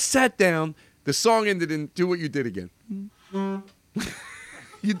just sat down, the song ended, and do what you did again. You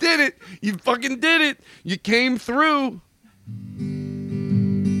did it. You fucking did it. You came through.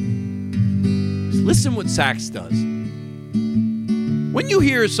 Listen what sax does. When you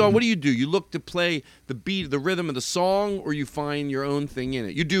hear a song, what do? You look to play the beat, the rhythm of the song, or you find your own thing in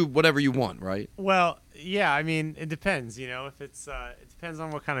it? You do whatever you want, right? Well, yeah, I mean, it depends, if it's, it depends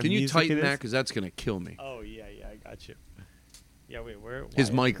on what kind of music it is. Can you tighten that? Because that's going to kill me. Oh, yeah, I got you. Yeah, wait, where?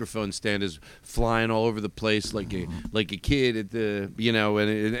 His microphone stand is flying all over the place like a kid at the and then you know what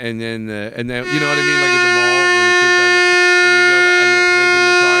I mean, like at the mall when a kid does it, and you go and they're making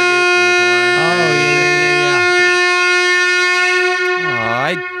the target in the corner. Oh,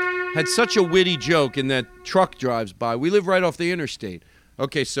 I had such a witty joke, and that truck drives by. We live right off the interstate.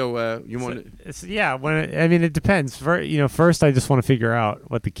 Okay, so you want to? Yeah, it depends. First I just want to figure out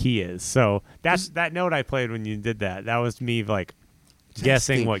what the key is. So that note I played when you did that. That was me like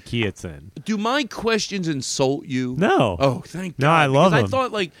guessing what key it's in. Do my questions insult you? No. Oh, thank God. No, I love them. I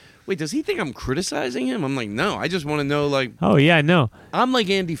thought wait, does he think I'm criticizing him? I'm like, no. I just want to know Oh yeah, no. I'm like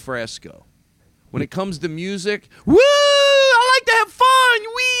Andy Frasco. When it comes to music, woo! I like to have fun.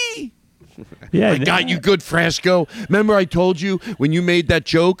 Wee! Yeah, I got you good, Frasco. Remember I told you when you made that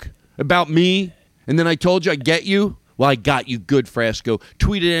joke about me, and then I told you I get you? Well, I got you good, Frasco.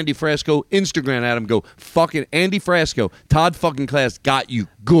 Tweeted Andy Frasco, Instagram at him, go, fucking Andy Frasco, Todd fucking Glass got you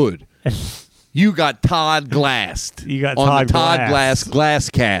good. You got Todd Glassed. You got on Todd the Todd Glass.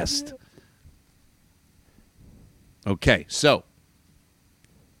 Glasscast. Okay, so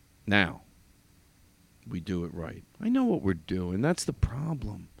now we do it right. I know what we're doing. That's the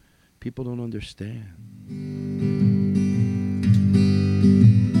problem. People don't understand.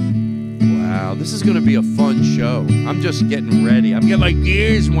 Wow, this is going to be a fun show. I'm just getting ready. I'm getting my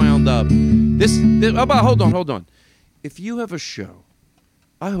gears wound up. Hold on. If you have a show,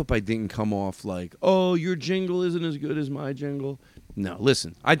 I hope I didn't come off like, oh, your jingle isn't as good as my jingle. No,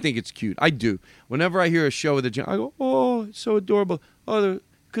 listen, I think it's cute. I do. Whenever I hear a show with a jingle, I go, oh, it's so adorable. Oh,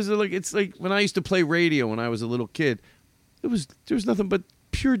 because it's like when I used to play radio when I was a little kid, there was nothing but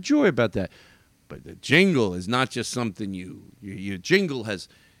pure joy about that. But the jingle is not just something your jingle has,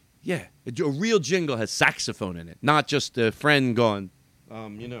 a real jingle has saxophone in it, not just a friend going,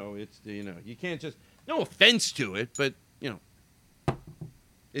 you can't just, no offense to it, but,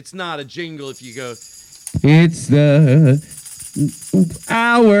 it's not a jingle if you go, it's the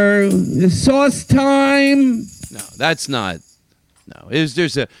sauce time. No, that's not, no, it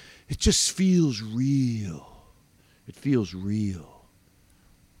just feels real. It feels real.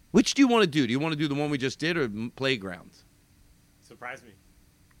 Which do you want to do? Do you want to do the one we just did or Playground? Surprise me.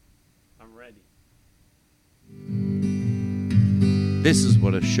 I'm ready. This is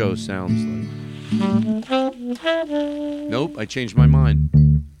what a show sounds like. Nope, I changed my mind.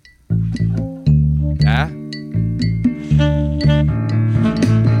 Ah?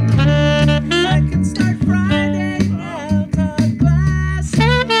 I can start Friday now, Todd Glass.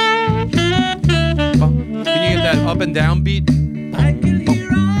 Can you get that up and down beat? I can hear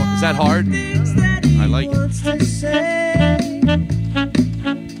all Is that hard? things that he I like it. wants to say.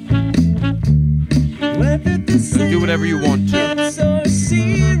 Whether this Do whatever you want to. is or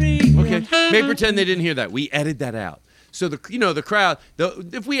serious. Okay, maybe pretend they didn't hear that. We edit that out. So the crowd,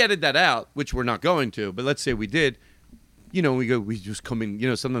 if we edit that out, which we're not going to, but let's say we did, we just come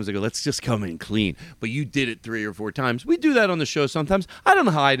in, sometimes I go, let's just come in clean. But you did it 3 or 4 times. We do that on the show sometimes. I don't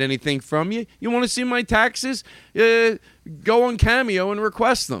hide anything from you. You want to see my taxes? Go on Cameo and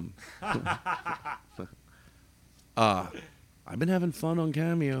request them. I've been having fun on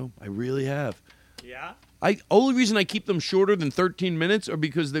Cameo. I really have. Yeah? Only reason I keep them shorter than 13 minutes are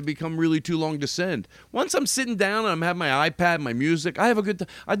because they become really too long to send. Once I'm sitting down and I'm having my iPad, my music, I have a good time.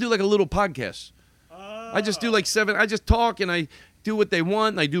 I do like a little podcast. I just do like 7. I just talk and I do what they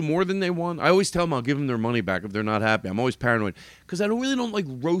want. And I do more than they want. I always tell them I'll give them their money back if they're not happy. I'm always paranoid because I don't like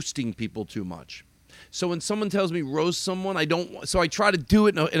roasting people too much. So when someone tells me roast someone, so I try to do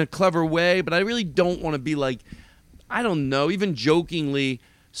it in a clever way, but I really don't want to be like, I don't know, even jokingly.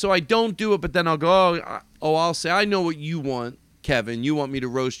 So I don't do it, but then I'll go, I'll say, I know what you want, Kevin. You want me to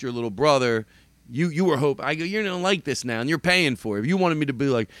roast your little brother. You were hoping. I go, you're going to like this now, and you're paying for it. If you wanted me to be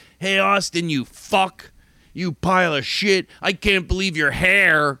like, hey, Austin, you fuck, you pile of shit. I can't believe your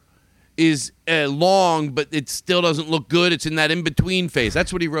hair is long, but it still doesn't look good. It's in that in-between phase.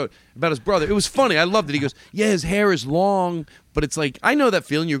 That's what he wrote about his brother. It was funny. I loved it. He goes, yeah, his hair is long, but it's like, I know that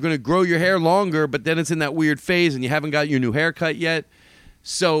feeling. You're going to grow your hair longer, but then it's in that weird phase, and you haven't got your new haircut yet.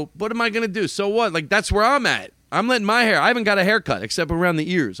 So what am I going to do? So what? Like, that's where I'm at. I'm letting my hair. I haven't got a haircut except around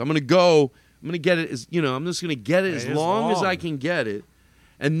the ears. I'm going to get it as, I'm just going to get it as long as I can get it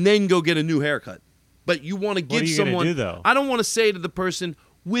and then go get a new haircut. But you want to give someone. What are you going to do, though? I don't want to say to the person,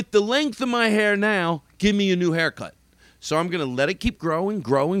 with the length of my hair now, give me a new haircut. So I'm going to let it keep growing.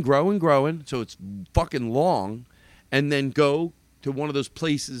 So it's fucking long. And then go to one of those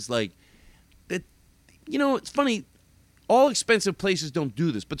places like that. It's funny. All expensive places don't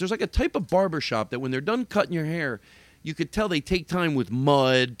do this, but there's like a type of barbershop that when they're done cutting your hair, you could tell they take time with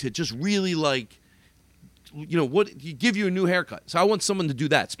mud to just really like what you give you a new haircut. So I want someone to do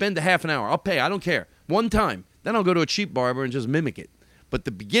that. Spend a half an hour. I'll pay. I don't care. One time. Then I'll go to a cheap barber and just mimic it. But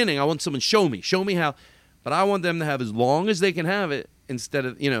the beginning, I want someone show me how. But I want them to have as long as they can have it instead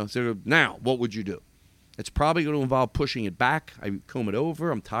of, sort of, now, what would you do? It's probably going to involve pushing it back. I comb it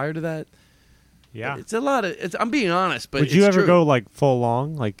over. I'm tired of that. Yeah. It's a lot of, I'm being honest, but Would you ever true. go like full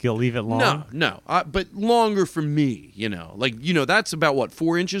long? Like you'll leave it long? No. But longer for me, that's about what,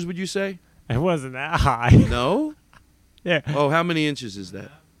 4 inches, would you say? It wasn't that high. No? Yeah. Oh, how many inches is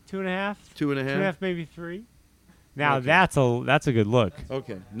that? 2.5? 2.5? 2.5, maybe 3. Now Okay. that's a good look.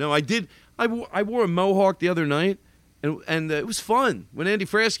 Okay. No, I did. I wore a mohawk the other night, and it was fun. When Andy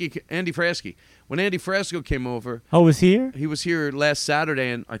Frasco came over, Oh, was he here? he was here last Saturday,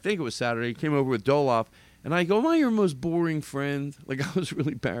 and I think it was Saturday. He came over with Doloff, and I go, "Am I your most boring friend?" Like, I was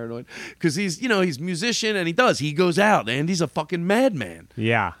really paranoid because he's a musician, and he goes out. Andy's a fucking madman.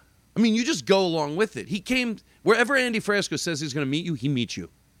 Yeah. I mean, you just go along with it. He came wherever Andy Frasco says he's going to meet you, he meets you.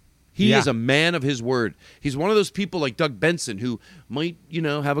 He Yeah. is a man of his word. He's one of those people like Doug Benson who might,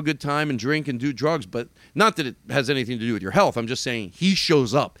 have a good time and drink and do drugs, but not that it has anything to do with your health. I'm just saying he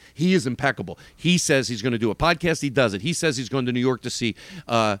shows up. He is impeccable. He says he's going to do a podcast. He does it. He says he's going to New York to see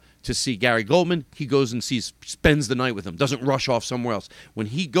Gary Goldman. He goes and spends the night with him. Doesn't rush off somewhere else. When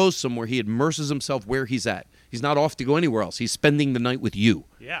he goes somewhere, he immerses himself where he's at. He's not off to go anywhere else. He's spending the night with you.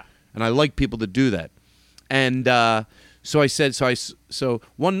 Yeah. And I like people that do that. And so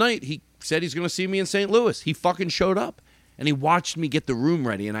one night he said he's going to see me in St. Louis. He fucking showed up. And he watched me get the room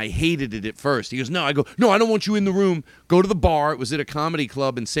ready, and I hated it at first. He goes, no. I go, no, I don't want you in the room. Go to the bar. It was at a comedy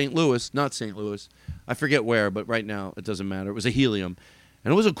club in St. Louis. Not St. Louis. I forget where, but right now it doesn't matter. It was a Helium.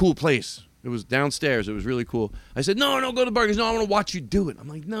 And it was a cool place. It was downstairs. It was really cool. I said, no, go to the bar. He goes, no, I want to watch you do it. I'm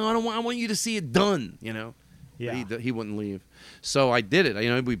like, no, I want you to see it done, Yeah. But he wouldn't leave. So I did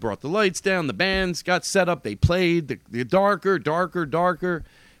it. We brought the lights down. The bands got set up. They played. The darker.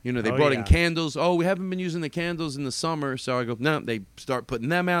 They brought in candles. Oh, we haven't been using the candles in the summer. So I go, no, they start putting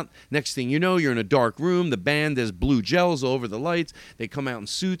them out. Next thing you know, you're in a dark room. The band has blue gels all over the lights. They come out in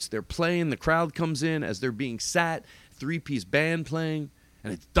suits. They're playing. The crowd comes in as they're being sat. 3-piece band playing.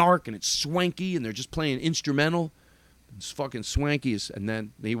 And it's dark and it's swanky. And they're just playing instrumental. It's fucking swanky. And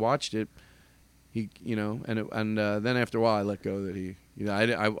then he watched it. Then after a while I let go that I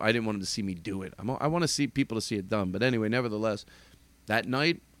didn't want him to see me do it. I want to see people to see it done. But anyway, nevertheless, that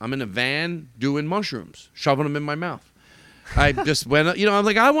night I'm in a van doing mushrooms, shoving them in my mouth. I just went, I'm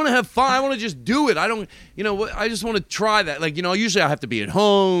like, I want to have fun. I want to just do it. I don't, I just want to try that. Like, usually I have to be at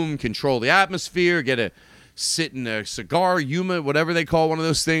home, control the atmosphere, sit in a cigar, whatever they call one of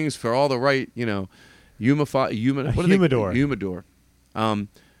those things for all the right, humidor.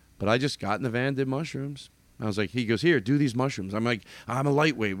 But I just got in the van, did mushrooms. I was like, he goes, here, do these mushrooms. I'm like, I'm a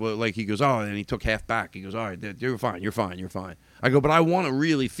lightweight. Well, like, he goes, oh, and he took half back. He goes, all right, you're fine. I go, but I want to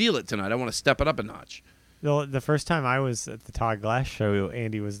really feel it tonight. I want to step it up a notch. The first time I was at the Todd Glass show,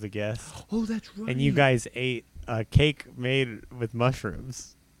 Andy was the guest. Oh, that's right. And you guys ate a cake made with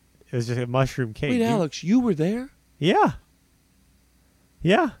mushrooms. It was just a mushroom cake. Wait, Alex, you were there? Yeah.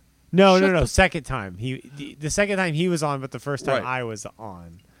 Yeah. No. Shut Second time. The second time he was on, but the first time Right. I was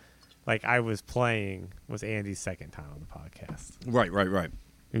on. Like I was playing was Andy's second time on the podcast. Right.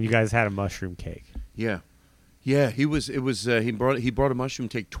 And you guys had a mushroom cake. Yeah. He brought a mushroom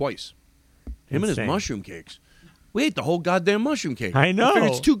cake twice. Him and his Insane. mushroom cakes. We ate the whole goddamn mushroom cake. I know.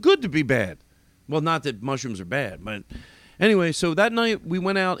 figured it's too good to be bad. Well, not that mushrooms are bad, but anyway, so that night we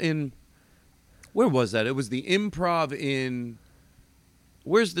went out in, where was that? It was the Improv in,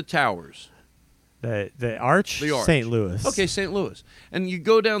 where's the Towers? The Arch? The Arch. St. Louis. Okay, St. Louis. And you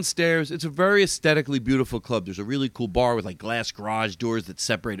go downstairs. It's a very aesthetically beautiful club. There's a really cool bar with like glass garage doors that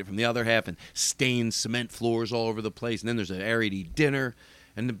separate it from the other half and stained cement floors all over the place. And then there's an area to eat dinner.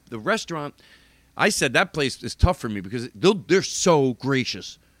 And the restaurant, I said that place is tough for me because they're so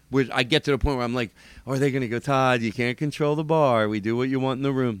gracious. Where I get to the point where I'm like, are they going to go, Todd, you can't control the bar. We do what you want in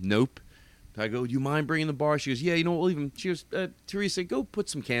the room. Nope. I go, do you mind bringing the bar? She goes, yeah, she goes, Teresa, go put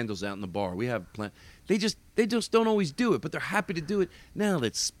some candles out in the bar. We have plenty. They just don't always do it, but they're happy to do it. Now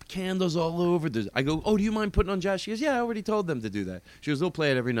that's candles all over. I go, oh, do you mind putting on jazz? She goes, yeah, I already told them to do that. She goes, they'll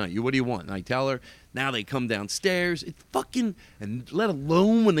play it every night. What do you want? And I tell her, now they come downstairs. It's fucking, and let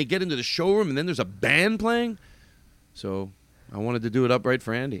alone when they get into the showroom and then there's a band playing. So I wanted to do it upright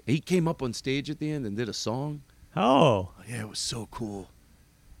for Andy. He came up on stage at the end and did a song. Oh. Yeah, it was so cool.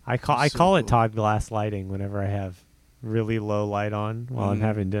 I call it Todd Glass lighting whenever I have really low light on while I'm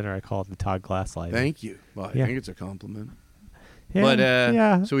having dinner. I call it the Todd Glass lighting. Thank you. Well, I Yeah. think it's a compliment. Yeah, But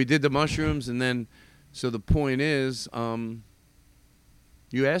yeah. so we did the mushrooms, and then so the point is,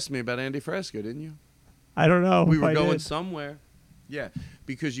 you asked me about Andy Frasco, didn't you? I don't know. We if were I going did. somewhere. Yeah,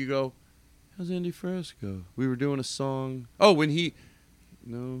 because you go, how's Andy Fresco? We were doing a song. Oh, when he,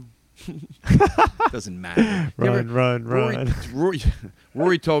 no, doesn't matter. You ever- Run.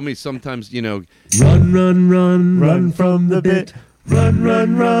 Rory told me sometimes, you know, Run from the bit. Run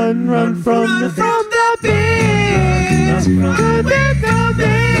from the bit. oh,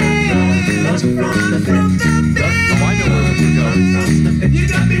 I know where we're going. You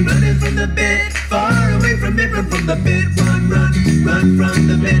got me running from the bit, far away from it, run from the bit, run from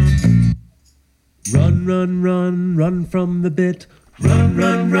the bit. Run from the bit. Run from the bit. Run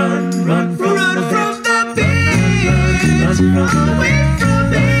from the bit, away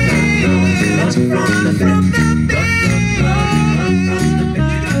from it, run from the bit. You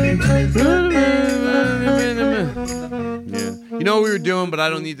got me running from the Yeah. You know what we were doing, but I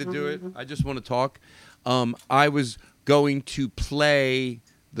don't need to do it. I just want to talk. I was going to play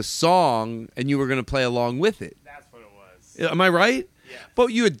the song, and you were going to play along with it. That's what it was. Am I right? Yeah. But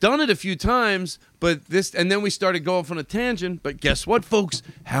you had done it a few times, but this, and then we started going off on a tangent. But guess what, folks?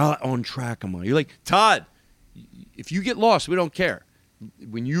 How on track am I? You're like, Todd, if you get lost, we don't care.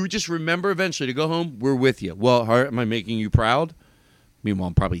 When you just remember eventually to go home, we're with you. Well, am I making you proud?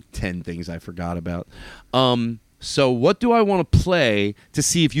 Meanwhile, probably 10 things I forgot about. So what do I want to play to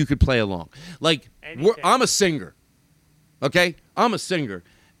see if you could play along? Like, I'm a singer, okay? I'm a singer,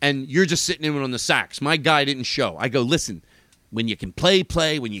 and you're just sitting in on the sax. My guy didn't show. I go, listen, when you can play,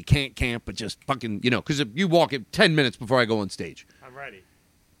 play. When you can't, but just fucking, you know, because you walk it 10 minutes before I go on stage. I'm ready.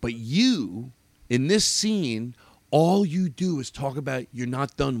 But you, in this scene, all you do is talk about you're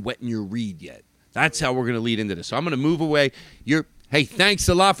not done wetting your reed yet. That's how we're going to lead into this. So I'm going to move away. Hey, thanks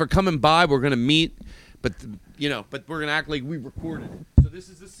a lot for coming by. We're going to meet, but we're going to act like we recorded it. So this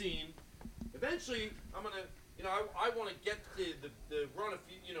is the scene. Eventually, I'm going to, I want to get to the run of,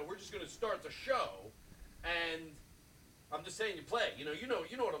 we're just going to start the show, and I'm just saying you play. You know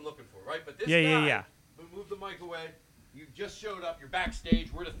what I'm looking for, right? But this guy, Yeah. Move the mic away. You just showed up. You're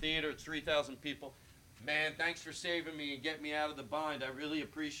backstage. We're at a theater. It's 3,000 people. Man, thanks for saving me and getting me out of the bind. I really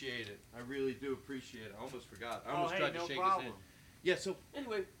appreciate it. I really do appreciate it. I almost forgot. I almost tried to shake his hand. Yeah, so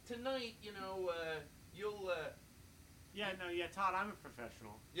anyway, tonight, you'll... Todd, I'm a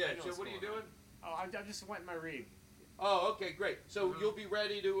professional. Yeah, so what are you doing? Oh, I'm just wetting my reed. Oh, okay, great. So you'll be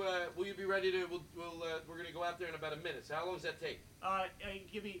ready to, we're going to go out there in about a minute. So how long does that take?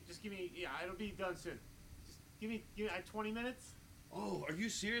 Give me, it'll be done soon. Just give me 20 minutes. Oh, are you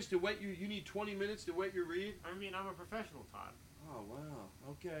serious? To wet you need 20 minutes to wet your reed? I mean, I'm a professional, Todd. Oh, wow.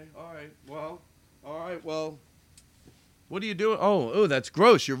 Okay. All right. Well, what are you doing? Oh, that's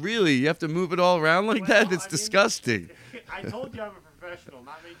gross. You have to move it all around like that? It's disgusting. I told you I'm a professional,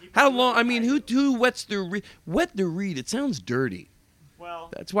 not many people. How long? I mean, who wets their reed? Wet the reed. It sounds dirty. Well,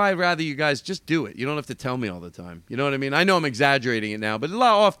 that's why I'd rather you guys just do it. You don't have to tell me all the time. You know what I mean? I know I'm exaggerating it now, but a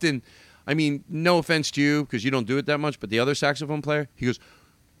lot often, I mean, no offense to you because you don't do it that much, but the other saxophone player, he goes,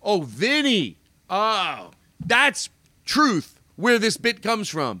 "Oh, Vinny. Oh, that's truth where this bit comes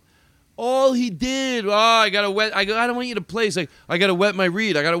from. All he did, I got to wet. I go, I don't want you to play. He's like, I got to wet my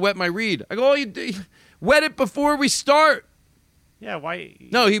reed. I go, all you do, wet it before we start. Yeah, why?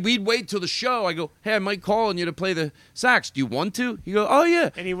 No, we'd wait till the show. I go, hey, I might call on you to play the sax. Do you want to? He goes, oh, yeah.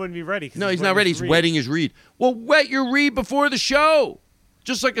 And he wouldn't be ready. No, he's not ready. He's wetting his reed. Well, wet your reed before the show.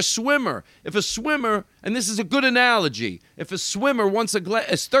 Just like a swimmer. If a swimmer, and this is a good analogy, if a swimmer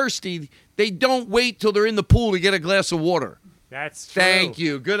is thirsty, they don't wait till they're in the pool to get a glass of water. That's true. Thank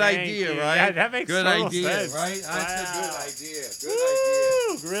you. Good idea, right? Yeah, that makes good total idea, sense. right? Wow. That's a good idea. Good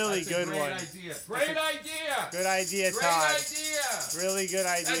Woo! idea. Really That's good a great one. Idea. Great idea. Good idea, Great Todd. idea. Really good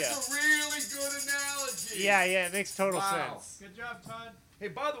idea. That's a really good analogy. Yeah, it makes total Wow. sense. Good job, Todd. Hey,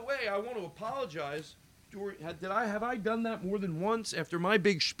 by the way, I want to apologize. Have I done that more than once? After my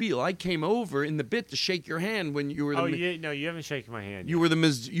big spiel, I came over in the bit to shake your hand when you were. No, you haven't shaken my hand. You were the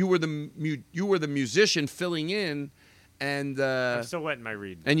musician filling in, and I'm still wetting my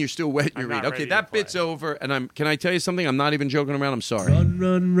reed. And you're still wetting your reed. Okay, that bit's over. And can I tell you something? I'm not even joking around. I'm sorry.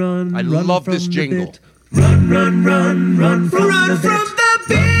 Run. I love this jingle. Run from the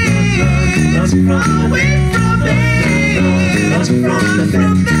bit. Away from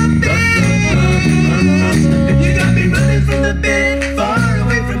You got me running from the bit, far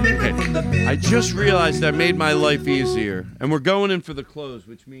away from it, run from the bit. I just realized I made my life easier, and we're going in for the close,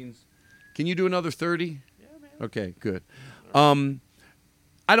 which means, can you do another 30? Yeah, man. Okay, good.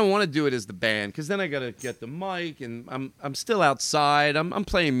 I don't want to do it as the band because then I gotta get the mic, and I'm still outside. I'm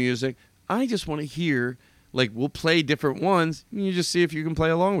playing music. I just want to hear, like, we'll play different ones, and you just see if you can play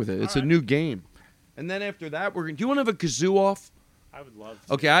along with it. It's a new game. And then after that, do you want to have a kazoo off? I would love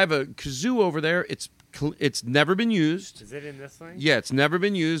to. Okay, I have a kazoo over there. It's It's never been used. Is it in this thing? Yeah, it's never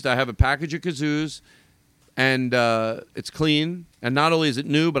been used. I have a package of kazoos, and it's clean. And not only is it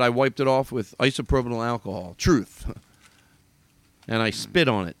new, but I wiped it off with isopropyl alcohol. Truth. And I spit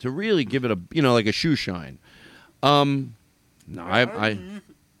on it to really give it a, like a shoe shine. No, how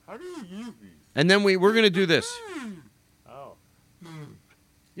do you use these? And then we're going to do this. Oh.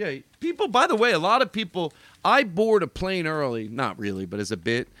 Yeah, people, by the way, a lot of people, I board a plane early. Not really, but as a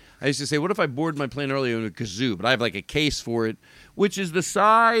bit. I used to say, what if I board my plane early on a kazoo? But I have like a case for it, which is the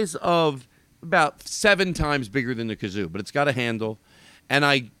size of about 7 times bigger than the kazoo. But it's got a handle. And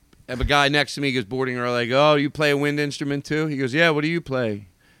I have a guy next to me who's boarding early. I go, oh, you play a wind instrument too? He goes, yeah, what do you play?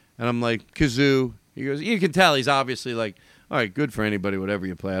 And I'm like, kazoo. He goes, you can tell he's obviously like, all right, good for anybody, whatever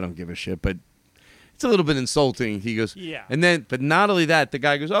you play. I don't give a shit. But it's a little bit insulting. He goes, yeah. And then, but not only that, the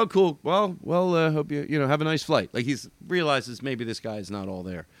guy goes, oh, cool. Well, hope you have a nice flight. Like he's realizes maybe this guy is not all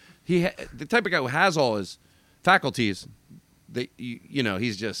there. The type of guy who has all his faculties,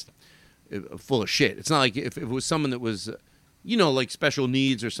 he's just full of shit. It's not like if it was someone that was, like special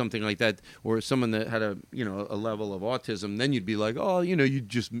needs or something like that, or someone that had a level of autism, then you'd be like, oh,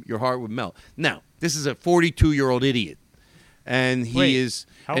 your heart would melt. No, this is a 42-year-old idiot. And he's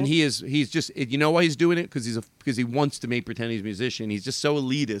just, you know why he's doing it? Because he wants to pretend he's a musician. He's just so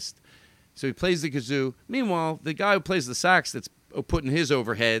elitist. So he plays the kazoo. Meanwhile, the guy who plays the sax that's putting his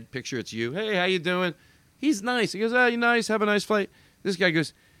overhead, picture it's you. Hey, how you doing? He's nice. He goes, oh, you nice? Have a nice flight. This guy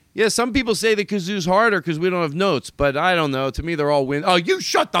goes, yeah, some people say the kazoo's harder because we don't have notes, but I don't know. To me, they're all wind. Oh, you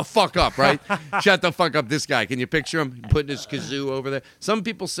shut the fuck up, right? Shut the fuck up, this guy. Can you picture him putting his kazoo over there? Some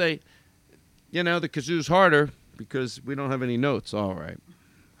people say, the kazoo's harder because we don't have any notes. All right.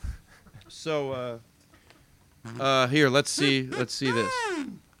 So, here, let's see this.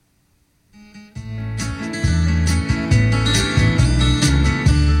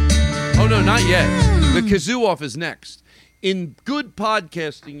 Oh, no, not yet. The kazoo off is next. In good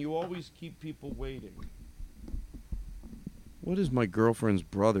podcasting, you always keep people waiting. What is my girlfriend's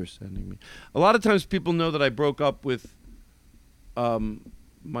brother sending me? A lot of times people know that I broke up with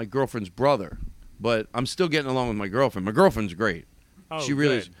my girlfriend's brother, but I'm still getting along with my girlfriend. My girlfriend's great. Oh, she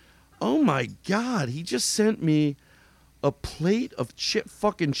really good. is. Oh, my God. He just sent me a plate of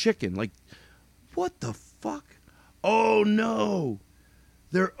fucking chicken. Like, what the fuck? Oh, no.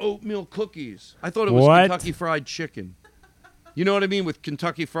 They're oatmeal cookies. I thought it was Kentucky Fried Chicken. You know what I mean? With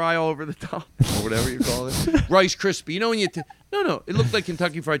Kentucky Fry all over the top, or whatever you call it. Rice Krispie. When you... No. It looked like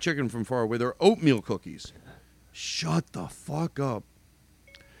Kentucky Fried Chicken from far away. They're oatmeal cookies. Shut the fuck up.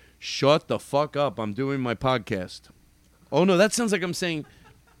 Shut the fuck up. I'm doing my podcast. Oh, no. That sounds like I'm saying...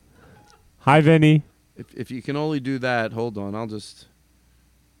 Hi, Vinny. If you can only do that, hold on.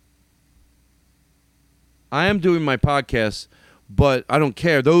 I am doing my podcast, but I don't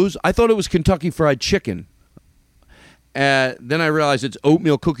care. I thought it was Kentucky Fried Chicken. Then I realized it's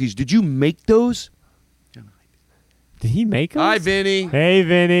oatmeal cookies. Did you make those? Did he make them? Hi, Vinny. Hey,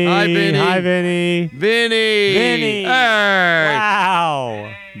 Vinny. Hi, Vinny. Hi, Vinny. Vinny. Vinny. Hey.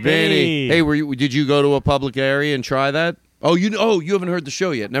 Wow. Vinny. Hey, did you go to a public area and try that? Oh, you haven't heard the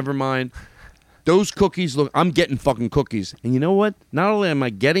show yet. Never mind. Those cookies I'm getting fucking cookies. And you know what? Not only am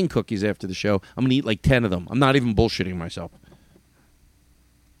I getting cookies after the show, I'm going to eat like 10 of them. I'm not even bullshitting myself.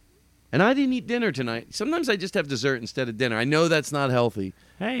 And I didn't eat dinner tonight. Sometimes I just have dessert instead of dinner. I know that's not healthy.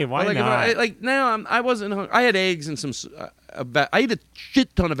 Hey, why not? I wasn't hungry. I had eggs and some. I eat a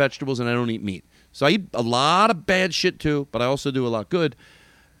shit ton of vegetables and I don't eat meat. So I eat a lot of bad shit too, but I also do a lot good.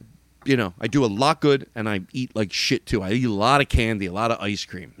 I do a lot good and I eat like shit too. I eat a lot of candy, a lot of ice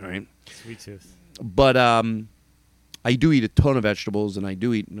cream, right? Sweet tooth. But I do eat a ton of vegetables and I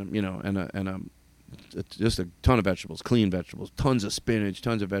do eat just a ton of vegetables, clean vegetables, tons of spinach,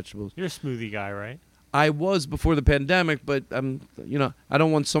 tons of vegetables. You're a smoothie guy, right? I was before the pandemic, but I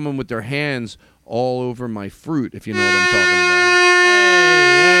don't want someone with their hands all over my fruit, if you know what I'm talking about.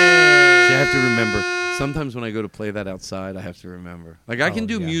 See, I have to remember. Sometimes when I go to play that outside, I have to remember. Like, I can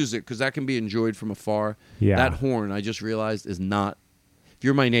do music because that can be enjoyed from afar. Yeah. That horn, I just realized, is not, if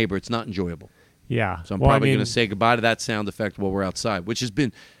you're my neighbor, it's not enjoyable. Yeah. So I'm probably going to say goodbye to that sound effect while we're outside, which has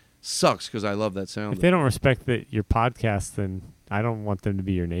been... sucks because I love that sound. If they don't respect your podcast, then I don't want them to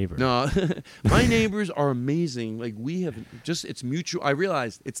be your neighbor. No, my neighbors are amazing. Like it's mutual. I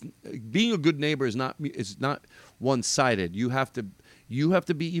realized being a good neighbor is not one-sided. You have to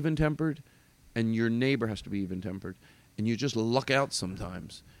be even-tempered, and your neighbor has to be even-tempered, and you just luck out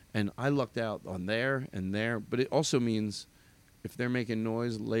sometimes. And I lucked out on there and there, but it also means if they're making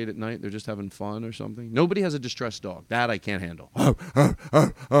noise late at night, they're just having fun or something. Nobody has a distressed dog. That I can't handle. Oh,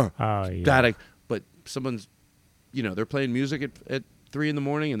 yeah. But someone's, they're playing music at 3 a.m.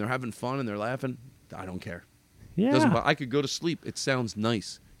 and they're having fun and they're laughing. I don't care. Yeah. I could go to sleep. It sounds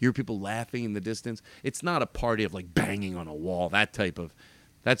nice. Hear people laughing in the distance. It's not a party of like banging on a wall. That type of.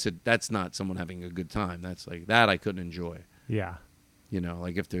 That's not someone having a good time. That's like that I couldn't enjoy. Yeah. You know,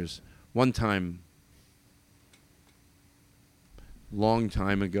 like if there's one time, long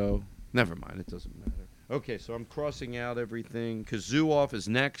time ago. Never mind. It doesn't matter. Okay, so I'm crossing out everything. Kazoo off is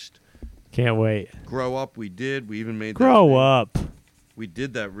next. Can't wait. Grow up. We did. We even made. Grow that up. We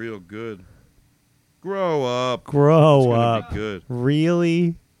did that real good. Grow up. Grow It's gonna up. be good.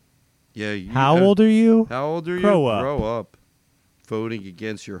 Really? Yeah. How old are you? How old are you? Grow up. Grow up. Voting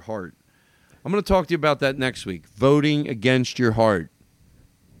against your heart. I'm going to talk to you about that next week. Voting against your heart.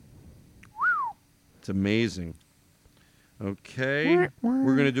 It's amazing. Okay.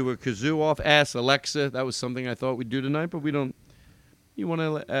 We're going to do a kazoo off. Ask Alexa. That was something I thought we'd do tonight, but we don't. You want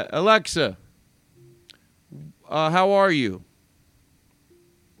to. Alexa, how are you?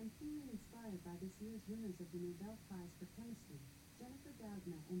 I'm feeling inspired by this year's winners of the Nobel Prize for Chemistry, Jennifer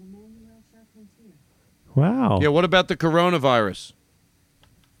Doudna and Emmanuel Charpentier. Wow. Yeah, what about the coronavirus?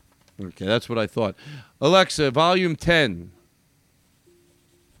 Okay, that's what I thought. Alexa, volume 10.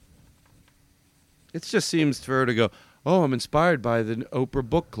 It just seems fair to go, oh, I'm inspired by the Oprah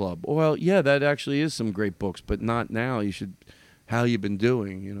Book Club. Well, yeah, that actually is some great books, but not now. You should, how you been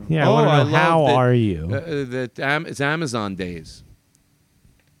doing, you know? Yeah, I know how are you? It's Amazon days.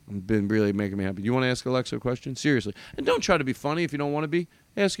 It's been really making me happy. You want to ask Alexa a question? Seriously. And don't try to be funny if you don't want to be.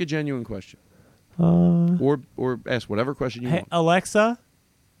 Ask a genuine question. Or ask whatever question you Hey, want. Alexa,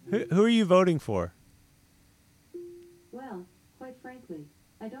 who are you voting for? Well, quite frankly,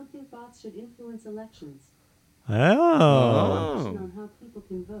 I don't think bots should influence elections. Oh. For information on how people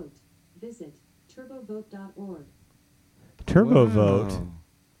can vote, visit turbovote.org. Turbo vote. Wow.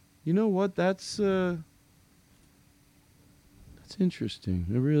 You know what? That's interesting.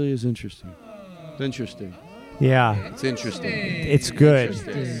 It really is interesting. It's interesting. Yeah. It's interesting. It's good.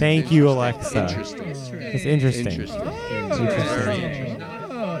 Interesting. Thank you, Alexa. Interesting. It's interesting. Interesting. Very interesting.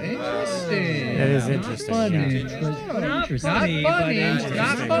 It is interesting. Not funny,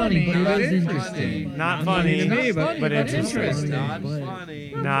 but interesting. Not funny, but interesting. Not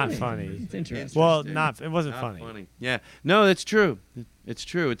funny. Not funny. It's interesting. Well, it wasn't funny. Yeah. No, that's true. It's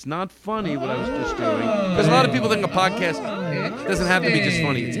true. It's not funny what I was just doing. Because a lot of people think a podcast doesn't have to be just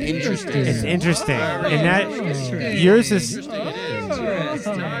funny. It's interesting. It's interesting. And that yours is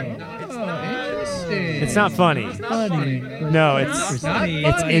it's not funny. No,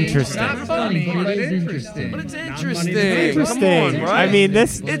 it's interesting. Not funny, but it's interesting. But it's interesting. Interesting. Come on, right? I mean,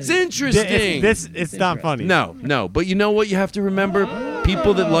 this It's interesting. it's not funny. No. But you know what you have to remember?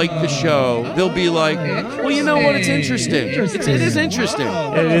 People that like the show, they'll be like, well, you know what? It's interesting. It is interesting.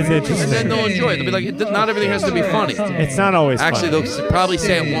 It is interesting. And then they'll enjoy it. They'll be like, not everything has to be funny. It's not always Actually, funny. they'll probably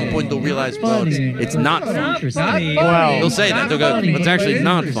say at one point, they'll realize, well, it's not funny. Well, They'll say that. They'll go, it's actually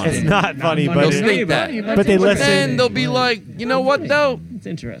not funny. it's not funny, They'll but think that. but they But listen. then they'll be like, you know what, though? It's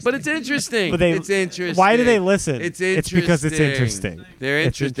interesting. But it's interesting. But it's interesting. Why do they listen? It's It's because it's interesting. They're It's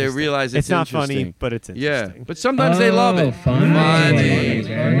interested. They interesting. realize it's not interesting. funny, but it's Yeah, interesting. but sometimes they love it. funny.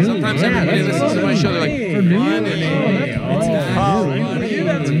 Sometimes everybody listens to my show. They're like,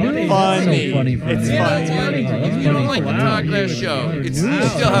 Funny. It's funny. If you don't like the Todd Glass show, you still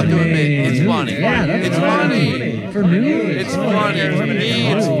have to admit it's funny. It's funny. For me. It's funny. For me,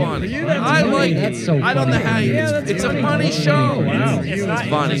 it's funny. I like it. I don't know how you. It's a funny show. It's not It's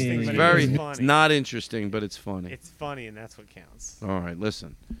funny. interesting, It's but very. it's It's funny. not interesting, but it's funny. It's funny, and that's what counts. All right,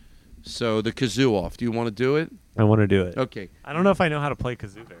 listen. So the kazoo off. Do you want to do it? I want to do it. Okay. I don't know if I know how to play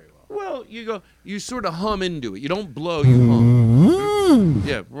kazoo very well. Well, you sort of hum into it. You don't blow, you hum.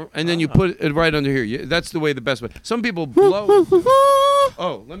 Yeah, and then you put it right under here. That's the way, the best way. Some people blow.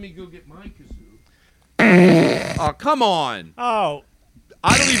 Oh, let me go get my kazoo. Oh, come on. Oh,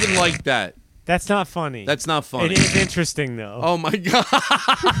 I don't even like that. that's not funny. That's not funny. It is interesting though. Oh my god.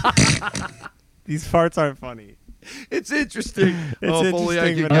 These farts aren't funny. It's interesting. It's if only I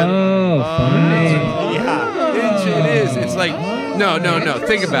interesting, could but get funny. Yeah. It is. It's like no.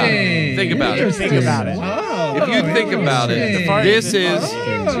 Think about it. Think about it. Think about it. If you think about it, this is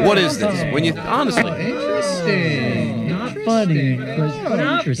what is this? When you honestly. Interesting. Not funny, but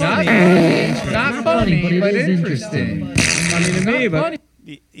interesting. Not funny, but it is interesting. Funny to me, but.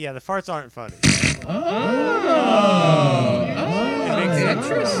 Yeah, the farts aren't funny.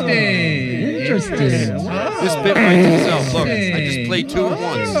 Interesting. This bit writes itself. Look, I just played two at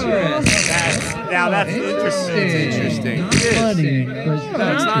once. That's interesting. It's interesting. Not It is. funny, but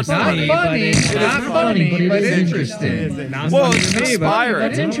it's not funny. Not funny, but it is interesting. Not Well, funny it's to me, but inspiring.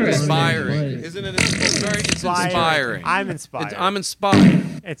 it's interesting. Inspiring. Isn't it? It's inspiring. I'm inspired. I'm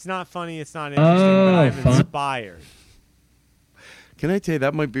inspired. It's not funny. It's not interesting. But I'm fun. inspired. Can I tell you,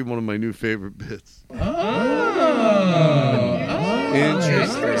 that might be one of my new favorite bits. Interesting.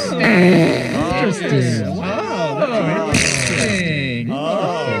 Wow, that's interesting.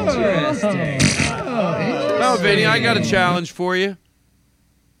 Interesting. No, Vinny, I got a challenge for you.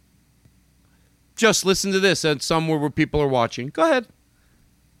 Just listen to this at somewhere where people are watching. Go ahead.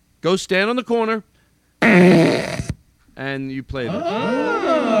 Go stand on the corner. And you play this.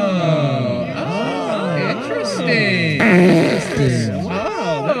 Interesting. Interesting.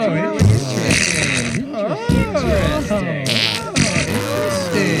 Wow, that's interesting. Interesting.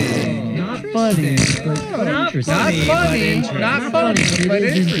 Interesting. Not funny, but interesting. Not funny, but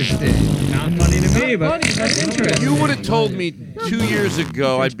interesting. Not funny to me, but interesting. You would have told me 2 years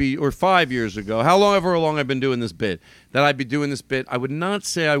ago, or 5 years ago, however long I've been doing this bit, that I'd be doing this bit. I would not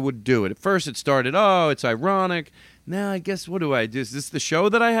say I would do it. At first it started, it's ironic. Now I guess, what do I do? Is this the show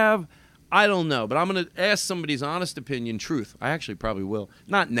that I have? I don't know, but I'm going to ask somebody's honest opinion, truth. I actually probably will.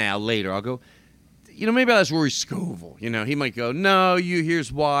 Not now, later. I'll go, maybe that's Rory Scovel. He might go, no, here's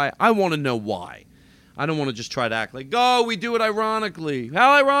why. I want to know why. I don't want to just try to act like, we do it ironically.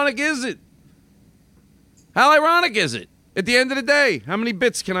 How ironic is it? How ironic is it? At the end of the day, how many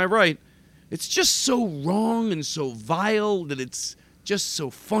bits can I write? It's just so wrong and so vile that it's just so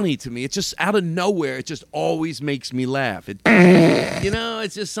funny to me. It's just out of nowhere. It just always makes me laugh.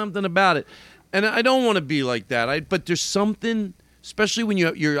 It's just something about it. And I don't want to be like that. But there's something, especially when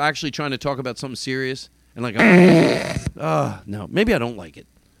you're actually trying to talk about something serious. And like, no, maybe I don't like it.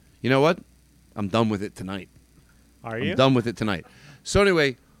 You know what? I'm done with it tonight. Are you? I'm done with it tonight. So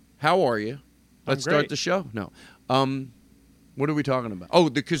anyway, how are you? Let's start great. the show. No. What are we talking about? Oh,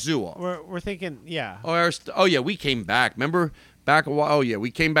 the kazoo off. We're thinking, yeah. Oh, yeah, we came back. Remember back a while? Oh, yeah, we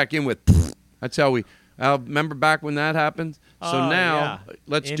came back in with. That's how we. Remember back when that happened? So now,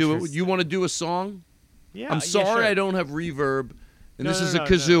 let's do it. You want to do a song? Yeah. I'm sorry sure. I don't have reverb. And this is no, a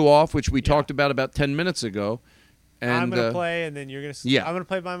kazoo off, which we talked about 10 minutes ago. And I'm going to play, and then you're going to. Yeah. I'm going to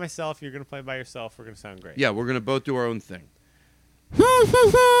play by myself. You're going to play by yourself. We're going to sound great. Yeah, we're going to both do our own thing. It's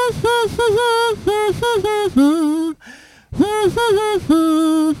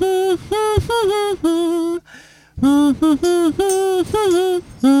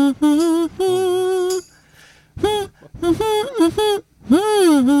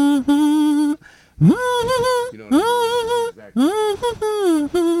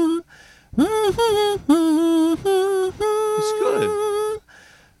good.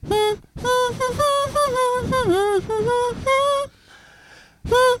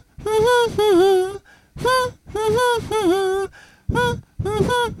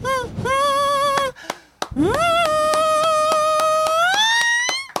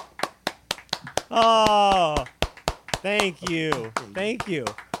 Oh, thank you. Thank you.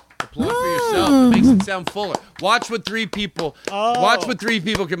 Applaud for yourself. It makes it sound fuller. Watch what three people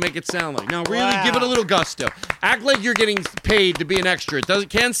can make it sound like. Now, really, give it a little gusto. Act like you're getting paid to be an extra. It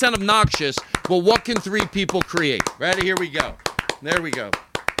can't sound obnoxious, but what can three people create? Ready? Here we go. There we go.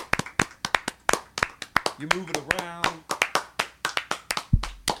 You move it around.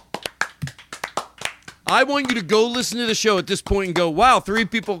 I want you to go listen to the show at this point and go, wow, three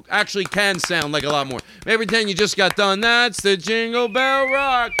people actually can sound like a lot more. Maybe pretend you just got done. That's the Jingle Bell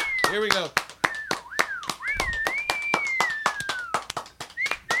Rock. Here we go.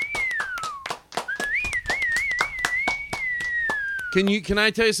 Can I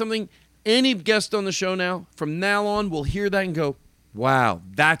tell you something? Any guest on the show now, from now on, will hear that and go, wow,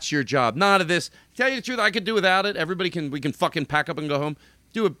 that's your job. Not of this. Tell you the truth, I could do without it. We can fucking pack up and go home.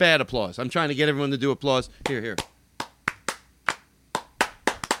 Do a bad applause. I'm trying to get everyone to do applause. Here.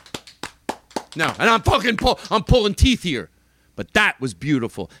 No, and I'm pulling teeth here. But that was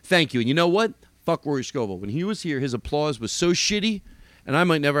beautiful. Thank you. And you know what? Fuck Rory Scovel. When he was here, his applause was so shitty, and I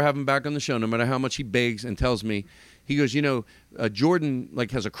might never have him back on the show, no matter how much he begs and tells me. He goes, Jordan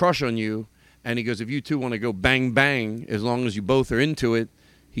has a crush on you, and he goes, if you two want to go bang bang, as long as you both are into it,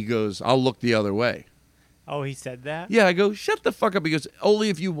 he goes, I'll look the other way. Oh, he said that? Yeah, I go, shut the fuck up. He goes, only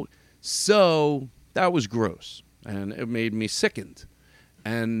if you... So, that was gross. And it made me sickened.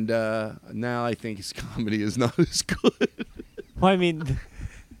 And now I think his comedy is not as good. Well, I mean...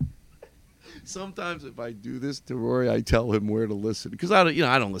 Sometimes if I do this to Rory, I tell him where to listen. Because I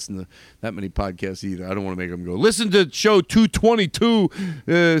don't listen to that many podcasts either. I don't want to make him go, listen to show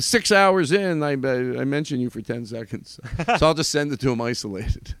 222, 6 hours in. I mention you for 10 seconds. So I'll just send it to him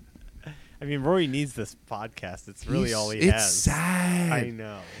isolated. I mean, Rory needs this podcast. It's really all he has. It's sad. I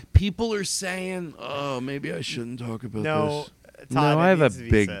know. People are saying, oh, maybe I shouldn't talk about this. Todd, no, I have a needs to be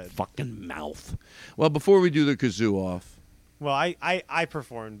big said. fucking mouth. Well, before we do the kazoo off, Well, I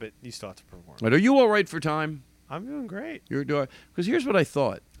performed, but you still have to perform. But are you all right for time? I'm doing great. You're doing because here's what I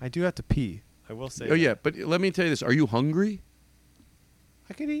thought. I do have to pee. I will say. Oh yeah, but let me tell you this: are you hungry?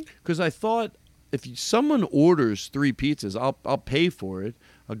 I could eat. Because I thought if someone orders 3 pizzas, I'll pay for it.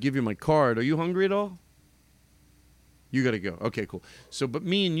 I'll give you my card. Are you hungry at all? You got to go. Okay, cool. So, but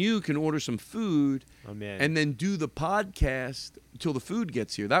me and you can order some food and then do the podcast until the food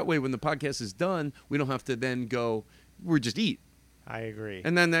gets here. That way, when the podcast is done, we don't have to then go, we're just eat. I agree.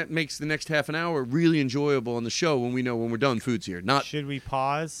 And then that makes the next half an hour really enjoyable on the show when we know when we're done, food's here. Not. Should we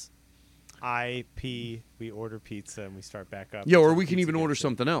pause? I pee, we order pizza, and we start back up. Yeah, or we can even order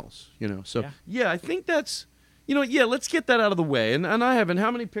something else, you know. So, yeah, I think that's, you know, yeah, let's get that out of the way. And I haven't, how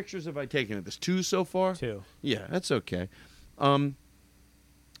many pictures have I taken of this? 2 so far? 2. Yeah, that's okay.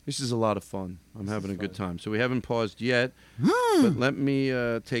 This is a lot of fun. I'm having a good time. So we haven't paused yet, but let me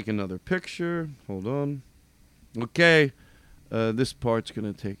take another picture. Hold on. Okay. This part's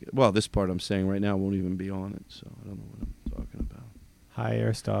going to take, well, this part I'm saying right now won't even be on it, so I don't know what I'm talking about. Hi,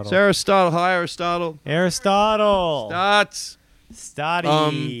 Aristotle. It's Aristotle. Hi, Aristotle. Aristotle. Stots.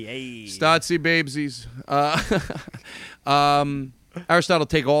 Stotty. Hey. Stotsy babesies. Aristotle,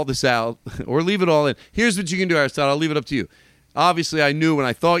 take all this out or leave it all in. Here's what you can do, Aristotle. I'll leave it up to you. Obviously, I knew when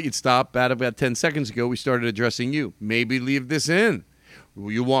I thought you'd stop, about 10 seconds ago, we started addressing you. Maybe leave this in.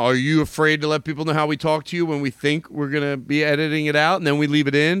 Are you afraid to let people know how we talk to you when we think we're going to be editing it out and then we leave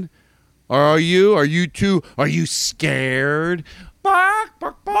it in? Or are you? Are you scared? Bark,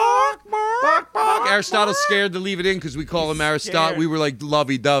 bark, bark, bark, bark. Aristotle's scared to leave it in because we call him Aristotle. We were like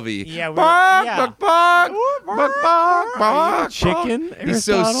lovey-dovey. Yeah, bark, bark, bark, bark, bark, bark. Chicken, He's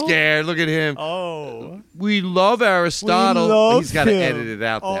so Aristotle? scared. Look at him. Oh. We love Aristotle. We love He's got to him. edit it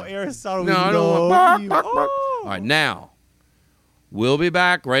out. Oh, there. Aristotle, No, we I don't want love you. bark, bark, bark. All right, now we'll be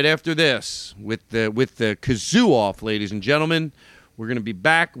back right after this with the kazoo off, ladies and gentlemen. We're going to be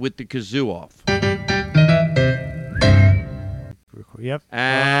back with the kazoo off. Yep.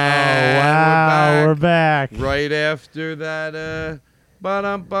 And wow, we're back. Right after that,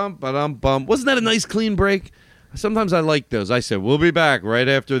 ba-dum-bum, ba-dum-bum. Wasn't that a nice clean break? Sometimes I like those. I said, we'll be back right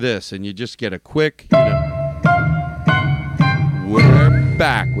after this, and you just get a quick, we're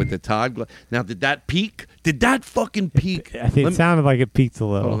back with the Todd Now, did that peak? Did that fucking peak? I think it sounded like it peaked a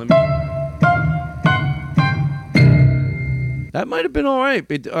little. Hold on, that might have been all right.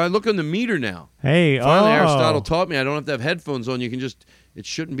 I look on the meter now. Hey, Finally, Aristotle taught me I don't have to have headphones on. You can just, it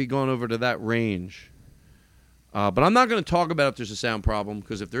shouldn't be going over to that range. But I'm not going to talk about if there's a sound problem,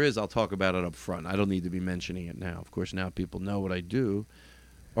 because if there is, I'll talk about it up front. I don't need to be mentioning it now. Of course, now people know what I do.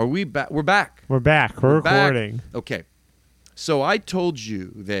 Are we back? We're back. We're back. We're recording. Back. Okay. So I told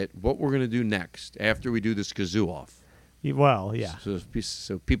you that what we're going to do next, after we do this kazoo off. Well, yeah.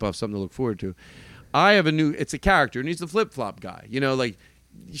 So people have something to look forward to. I have it's a character, and he's the flip-flop guy. You know, like,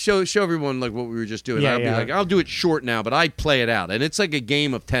 show everyone, like, what we were just doing. Yeah, I'll be like, I'll do it short now, but I play it out. And it's like a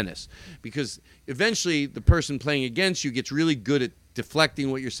game of tennis, because eventually the person playing against you gets really good at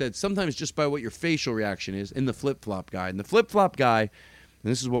deflecting what you said, sometimes just by what your facial reaction is, in the flip-flop guy. And the flip-flop guy, and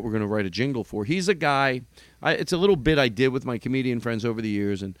this is what we're going to write a jingle for, he's a guy, it's a little bit I did with my comedian friends over the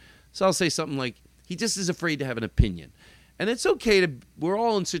years, and so I'll say something like, he just is afraid to have an opinion. And it's okay we're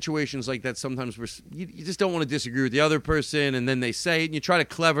all in situations like that sometimes where you just don't want to disagree with the other person, and then they say it, and you try to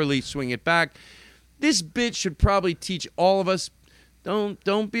cleverly swing it back. This bit should probably teach all of us,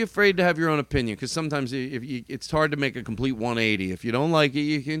 don't be afraid to have your own opinion, because sometimes it's hard to make a complete 180. If you don't like it,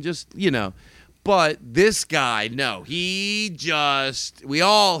 you can just, But this guy, no, we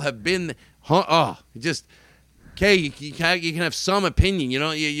all have been, okay, you can have some opinion.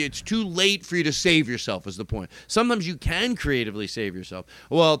 It's too late for you to save yourself is the point. Sometimes you can creatively save yourself.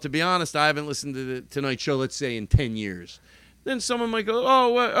 Well, to be honest, I haven't listened to the Tonight Show, let's say, in 10 years. Then someone might go,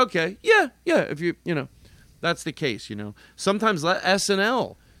 oh, well, okay, yeah, if that's the case, Sometimes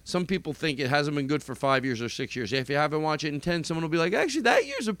SNL, some people think it hasn't been good for 5 years or 6 years. If you haven't watched it in 10, someone will be like, actually, that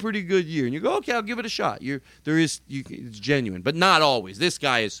year's a pretty good year. And you go, okay, I'll give it a shot. It's genuine, but not always. This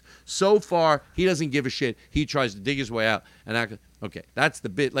guy is so far, he doesn't give a shit. He tries to dig his way out and act. Okay, that's the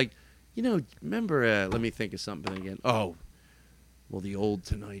bit. Like, remember, let me think of something again. Oh, well, the old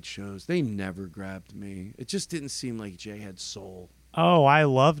Tonight shows, they never grabbed me. It just didn't seem like Jay had soul. Oh, I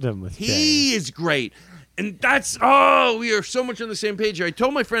loved him with Jay. He is great. And we are so much on the same page here. I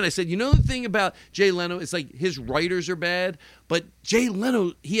told my friend, I said, the thing about Jay Leno, it's like his writers are bad, but Jay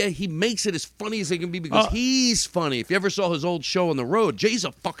Leno, he makes it as funny as they can be because he's funny. If you ever saw his old show on the road, Jay's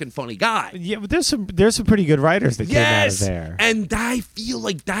a fucking funny guy. Yeah, but there's some pretty good writers that came out of there. And I feel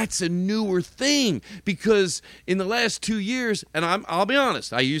like that's a newer thing because in the last 2 years, and I'll be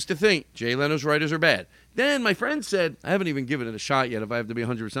honest, I used to think Jay Leno's writers are bad. Then my friend said, I haven't even given it a shot yet, if I have to be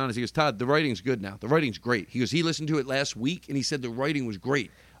 100% honest. He goes, Todd, the writing's good now. The writing's great. He goes, he listened to it last week, and he said the writing was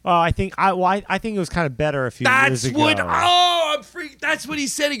great. Oh, I think it was kind of better a few years ago. I'm freaked. That's what he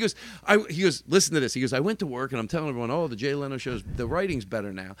said. He goes, listen to this. He goes, I went to work, and I'm telling everyone, the Jay Leno show's, the writing's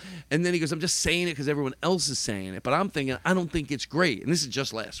better now. And then he goes, I'm just saying it because everyone else is saying it. But I'm thinking, I don't think it's great. And this is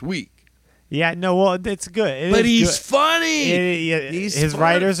just last week. Yeah, no, well, it's good. But he's funny. His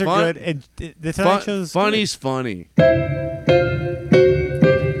writers are good. And the Tonight Show's funny's good. Funny. So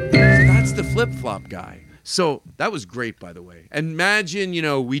that's the flip-flop guy. So that was great, by the way. And imagine,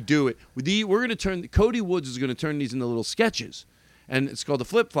 we do it. We're going to turn, Cody Woods is going to turn these into little sketches. And it's called the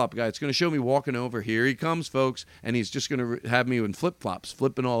flip-flop guy. It's going to show me walking over. Here he comes, folks. And he's just going to have me in flip-flops,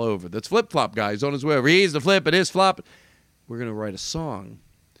 flipping all over. That's flip-flop guy. He's on his way over. He's the flip. It is flop. We're going to write a song.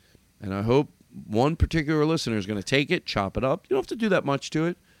 And I hope one particular listener is going to take it, chop it up. You don't have to do that much to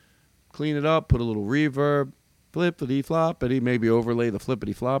it. Clean it up, put a little reverb, flippity-floppity, maybe overlay the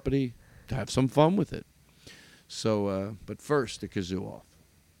flippity-floppity to have some fun with it. So, but first, the kazoo off.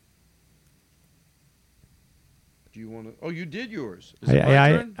 Do you want to? Oh, you did yours. Is it my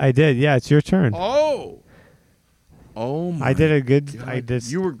turn? I did. Yeah, it's your turn. Oh my! I did a good. God.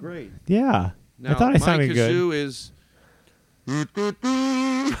 You were great. Yeah, now, I thought I sounded good. My kazoo is.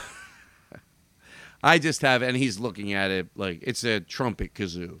 I just have, and he's looking at it like it's a trumpet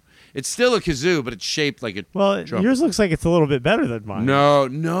kazoo. It's still a kazoo, but it's shaped like a trumpet. Yours looks like it's a little bit better than mine. No.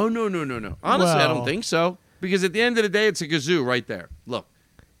 Honestly, I don't think so. Because at the end of the day, it's a kazoo right there. Look.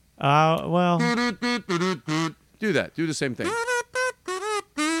 Well. Do that. Do the same thing.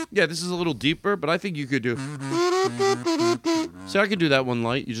 Yeah, this is a little deeper, but I think you could do. So I could do that one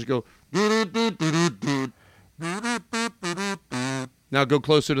light. You just go. Now go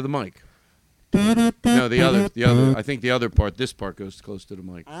closer to the mic. No, the other. I think the other part, this part goes close to the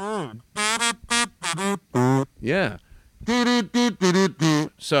mic. Yeah.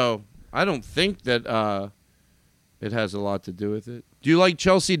 So I don't think that it has a lot to do with it. Do you like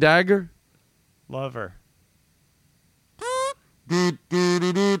Chelsea Dagger? Love her.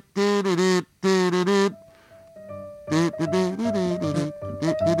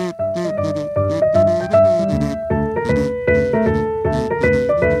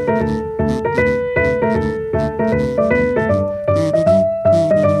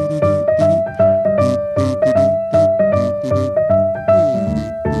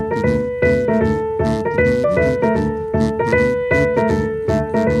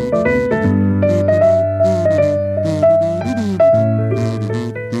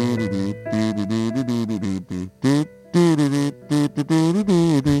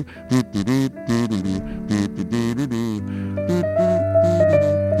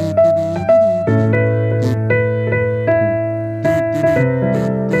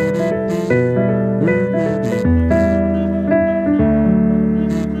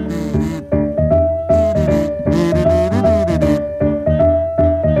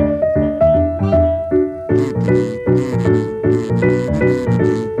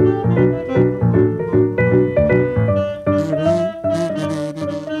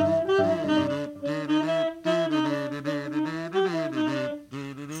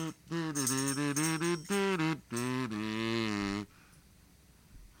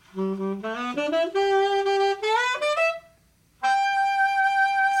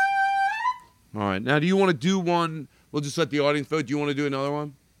 All right. Now, do you want to do one? We'll just let the audience vote. Do you want to do another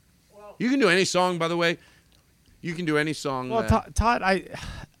one? Well, you can do any song, by the way. You can do any song. Well, Todd,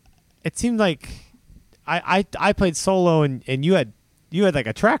 it seemed like I played solo and you had like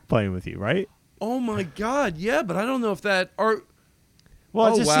a track playing with you, right? Oh my God, yeah, but I don't know if that are.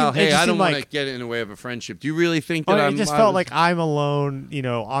 Well, wow, hey, I don't want to get in the way of a friendship. Do you really think that I just felt like I'm alone,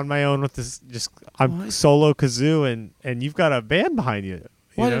 on my own with this. I'm solo kazoo, and you've got a band behind you.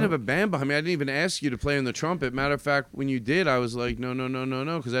 Well, I didn't have a band behind me. I didn't even ask you to play on the trumpet. Matter of fact, when you did, I was like, no,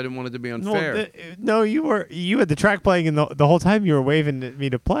 because I didn't want it to be unfair. No, you had the track playing, and the whole time you were waving at me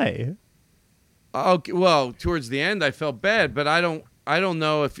to play. Okay, well, towards the end, I felt bad, but I don't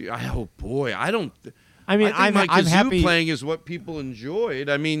know if you. Oh boy, I don't. I mean, I think I'm kazoo happy playing is what people enjoyed.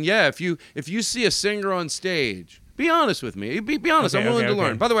 I mean, yeah, if you see a singer on stage, be honest with me. Be honest. Okay, I'm willing to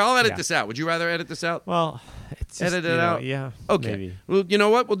learn. By the way, I'll edit Yeah. this out. Would you rather edit this out? Well, it's just, edit it out. Yeah. Okay. Maybe. Well, you know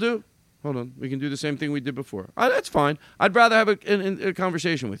what we'll do? Hold on. We can do the same thing we did before. That's fine. I'd rather have a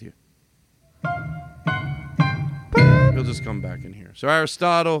conversation with you. He'll just come back in here. So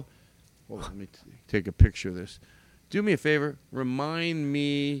Aristotle, let me take a picture of this. Do me a favor. Remind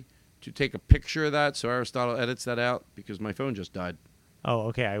me to take a picture of that so Aristotle edits that out because my phone just died. Oh,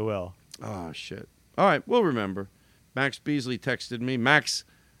 okay, I will. Oh, shit. All right, we'll remember. Max Beasley texted me. Max,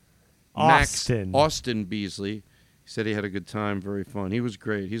 Austin Beasley. He said he had a good time, very fun. He was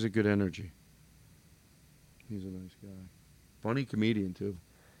great. He's a good energy. He's a nice guy. Funny comedian, too.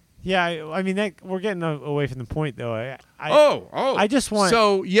 Yeah, I mean, we're getting away from the point, though. I just want.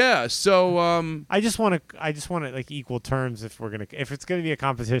 So I just want to like equal terms if it's gonna be a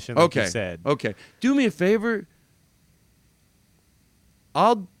competition. Like okay. You said. Okay. Do me a favor.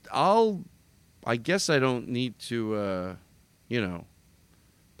 I guess I don't need to,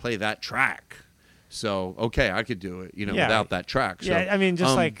 play that track. So okay, I could do it, without that track. So, yeah, I mean,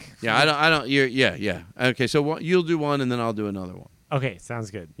 just I don't. Yeah. Okay, so you'll do one, and then I'll do another one. Okay,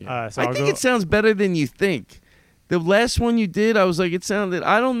 sounds good. Yeah. So I think it sounds better than you think. The last one you did, I was like, it sounded.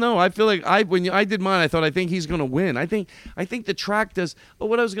 I don't know. I feel like when I did mine, I think he's gonna win. I think the track does. Oh,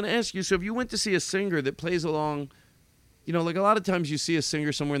 what I was gonna ask you. So if you went to see a singer that plays along, like a lot of times you see a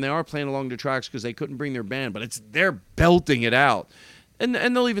singer somewhere and they are playing along the tracks because they couldn't bring their band, but they're belting it out. And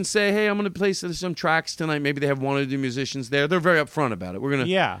they'll even say, hey, I'm going to play some tracks tonight. Maybe they have one or two musicians there. They're very upfront about it. We're going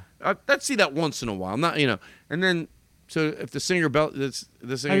to I'd see that once in a while. Not And then so if the singer the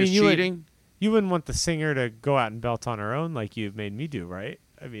singer's cheating, you wouldn't want the singer to go out and belt on her own like you've made me do, right?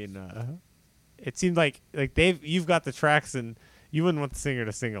 I mean, it seemed like you've got the tracks and you wouldn't want the singer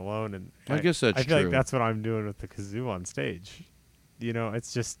to sing alone. And I guess that's true. I feel like that's what I'm doing with the kazoo on stage.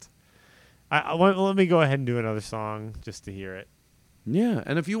 It's just let me go ahead and do another song just to hear it. Yeah,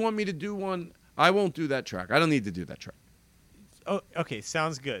 and if you want me to do one, I won't do that track. I don't need to do that track. Oh, okay.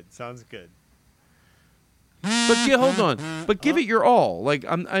 Sounds good. But hold on. But give it your all. Like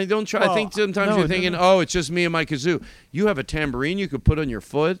I don't try. I think sometimes you're thinking, oh, it's just me and my kazoo. You have a tambourine you could put on your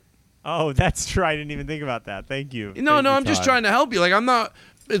foot. Oh, that's true. I didn't even think about that. Thank you. No, I'm just trying to help you. Like I'm not.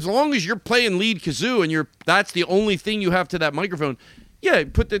 As long as you're playing lead kazoo and that's the only thing you have to that microphone. Yeah,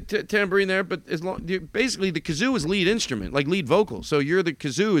 put the tambourine there, but basically the kazoo is lead instrument, like lead vocal. So the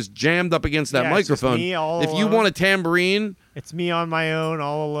kazoo is jammed up against that microphone. It's just me all if you alone. want a tambourine, it's me on my own,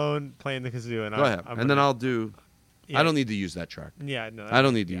 all alone, playing the kazoo. And go ahead, and then I'll do. Yeah. I don't need to use that track. Yeah, no, I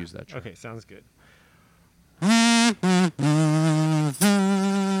don't need to use that track. Okay, sounds good.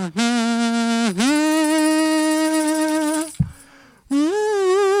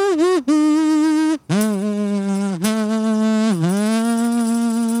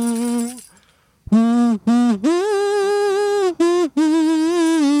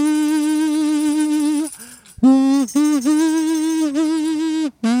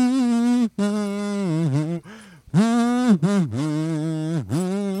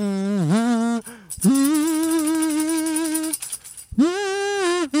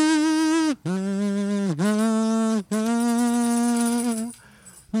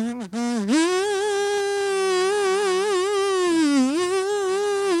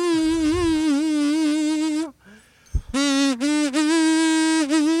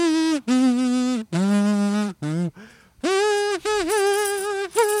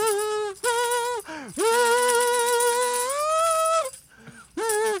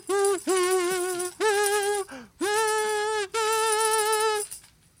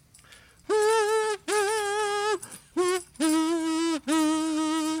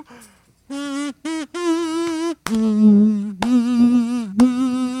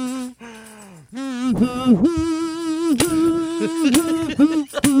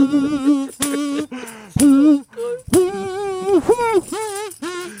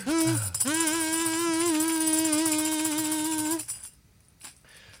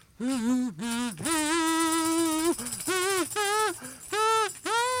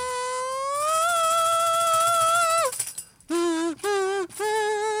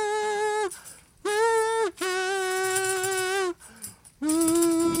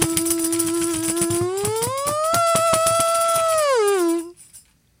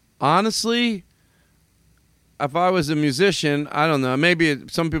 Honestly, if I was a musician, I don't know. Maybe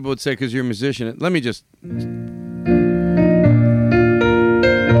some people would say because you're a musician. Let me just.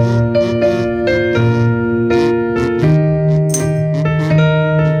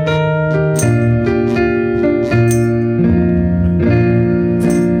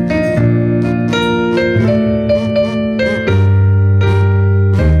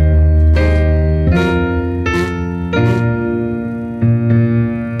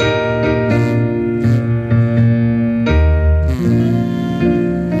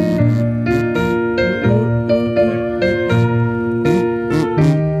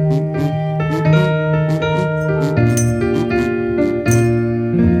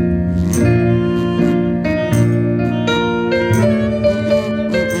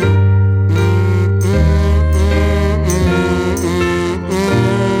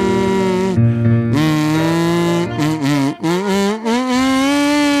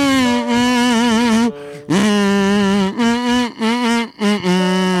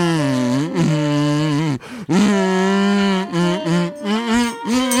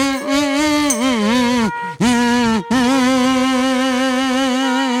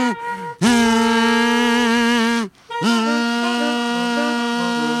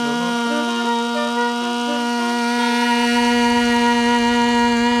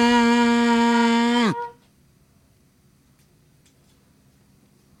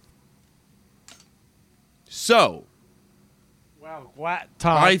 So, Well, what,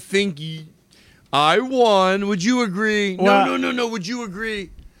 Todd? I think I won. Would you agree? Well- No. Would you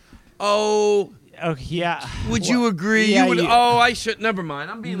agree? Oh, yeah. would you agree? Yeah, you would. you- Oh, I should. Never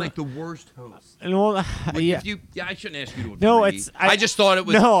mind. I'm being like the worst host. And well, yeah. If you, I shouldn't ask you to agree. No, it's- I just thought it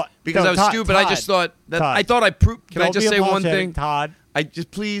was No, because no, I was Todd, stupid. I Todd, just thought that Todd. I thought I proved. Can I Don't just be say one apologetic, thing, Todd? I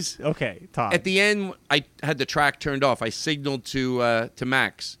just please. Okay, Todd. At the end, I had the track turned off. I signaled to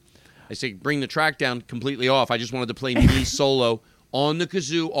Max. I said, "Bring the track down completely off." I just wanted to play me solo on the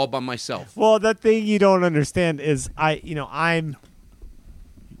kazoo all by myself. Well, the thing you don't understand is I'm.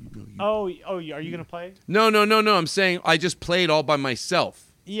 Oh, are you gonna play? No. I'm saying I just played all by myself.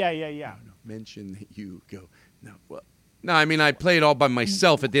 Yeah. Mention that you go. No, well, no. I mean, I played all by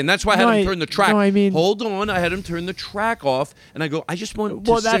myself at the end. That's why I had No, him turn the track. no, I mean- hold on. I had him turn the track off, and I go. I just want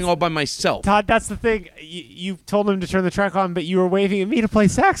Well, to sing that's- all by myself. Todd, that's the thing. You told him to turn the track on, but you were waving at me to play Oh,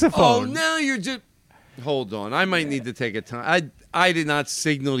 saxophone. now you're just. Hold on. I might need to take a time. I did not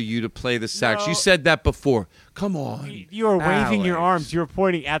signal you to play the sax. No. You said that before. Come on. You were waving your Alex. arms. You were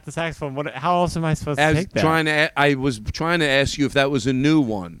pointing at the saxophone. How else am I supposed to take that? I was trying to ask you if that was a new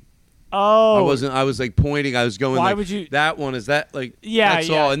one. Oh, I wasn't. I was like pointing. I was going. Why like, would you- That one is that like. Yeah, That's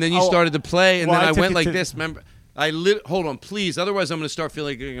yeah. all. And then you Oh, started to play, and well, then I I took went it like to- this. Remember, hold on, please. Otherwise, I'm going to start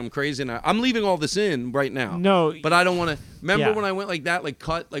feeling like I'm crazy. And I'm leaving all this in right now. No, but I don't want to. Remember Yeah. when I went like that, like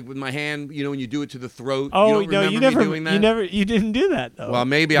cut, like with my hand. You know, when you do it to the throat. Oh you don't no, remember you never. me doing that? You didn't do that though. Well,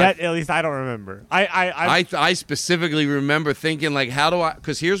 maybe that, at least I don't remember. I specifically remember thinking like, how do I?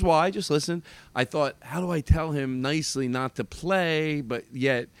 Because here's why. Just listen. I thought, how do I tell him nicely not to play, but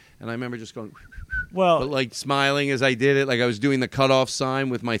yet? And I remember just going. Well, but like smiling as I did it, like I was doing the cutoff sign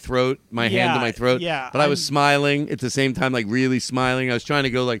with my throat, my hand Yeah, to my throat. yeah, But I was smiling at the same time, like really smiling. I was trying to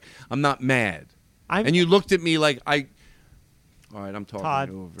go like, I'm not mad. And you looked at me like I. All right, I'm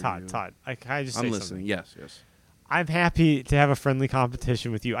talking over you. Todd. Can I just I'm say listening. something? Yes. I'm happy to have a friendly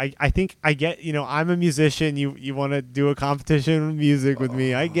competition with you. I think I get, I'm a musician. You want to do a competition with music with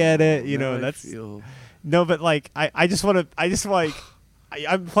me. I get it. No, but like I just want to.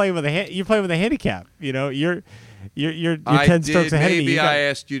 I'm playing with you're playing with a handicap. You're 10 strokes ahead of me. Maybe I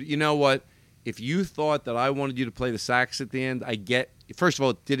asked you. You know what? If you thought that I wanted you to play the sax at the end, I get. First of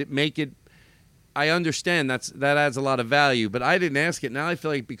all, did it make it? I understand that adds a lot of value, but I didn't ask it. Now I feel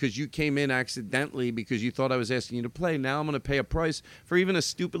like because you came in accidentally because you thought I was asking you to play, now I'm going to pay a price for even a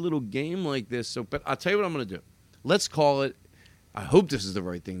stupid little game like this. So, but I'll tell you what I'm going to do. Let's call it. I hope this is the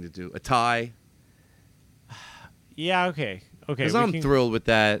right thing to do. A tie. Yeah. Okay. Because I'm thrilled with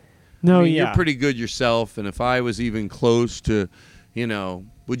that. No, You're pretty good yourself, and if I was even close to,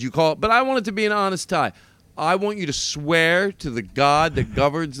 would you call it? But I want it to be an honest tie. I want you to swear to the God that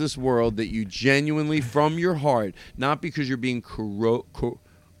governs this world that you genuinely, from your heart, not because you're being coerced,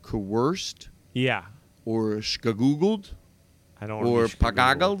 or skagoogled, I don't or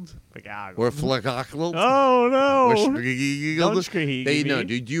pagagled, or flagagled. Oh no! Or Don't skagoogled. No,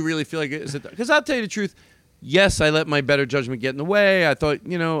 do you really feel like it? Because I'll tell you the truth. Yes, I let my better judgment get in the way. I thought,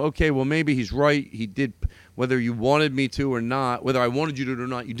 okay, well, maybe he's right. He did, whether you wanted me to or not, whether I wanted you to or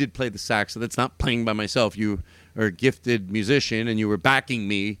not, you did play the sax. So that's not playing by myself. You are a gifted musician, and you were backing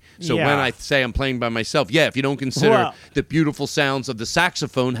me. So when I say I'm playing by myself, if you don't consider the beautiful sounds of the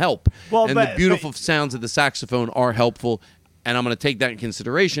saxophone help, the beautiful sounds of the saxophone are helpful, and I'm going to take that in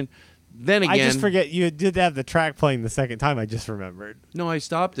consideration. Then again, I just forget you did have the track playing the second time. I just remembered. No, I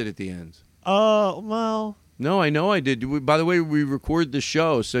stopped it at the end. Oh, well. No, I know I did. By the way, we record the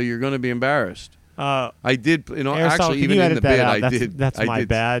show, so you're going to be embarrassed. I did, actually, even in the bit, I did. That's I my did.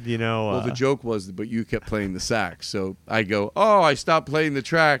 bad, Well, the joke was, but you kept playing the sax, so I go, I stopped playing the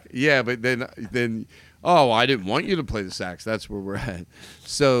track. Yeah, but then, I didn't want you to play the sax. That's where we're at.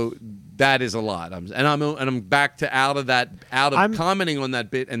 So that is a lot. I'm back to out of commenting on that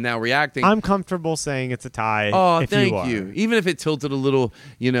bit and now reacting. I'm comfortable saying it's a tie. Oh, thank you. Even if it tilted a little,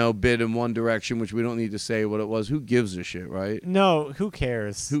 bit in one direction, which we don't need to say what it was. Who gives a shit, right? No, who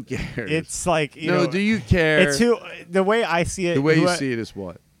cares? Who cares? It's like do you care? It's the way I see it. The way you see it is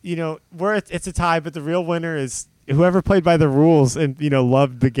what? It's a tie, but the real winner is whoever played by the rules and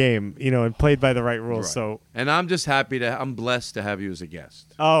loved the game, and played by the right rules. Right. So, and I'm just happy I'm blessed to have you as a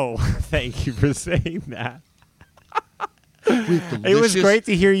guest. Oh, thank you for saying that. It was great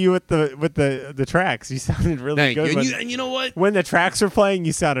to hear you with the tracks. You sounded really good. Thank you. And you know what? When the tracks were playing,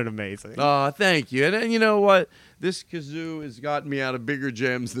 you sounded amazing. Oh, thank you. And you know what? This kazoo has gotten me out of bigger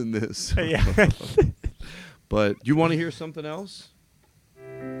jams than this. Yeah. But do you want to hear something else?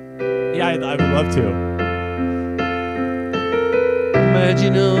 Yeah, I would love to.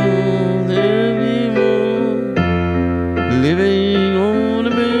 Imagine all everyone living on the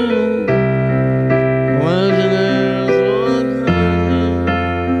moon.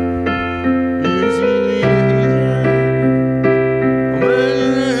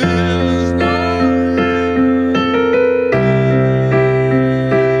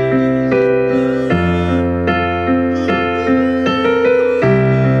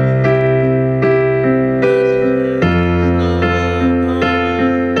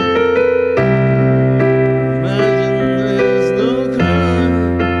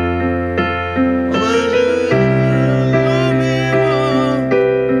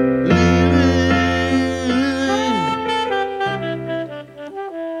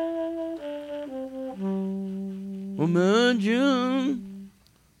 Imagine.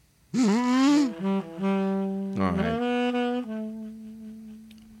 All right.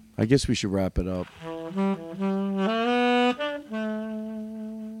 I guess we should wrap it up.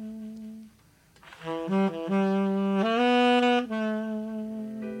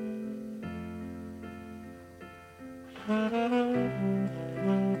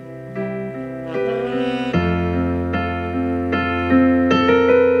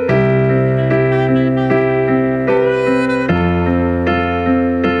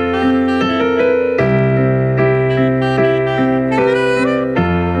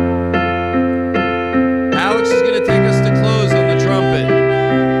 Alex is going to take us to close on the trumpet.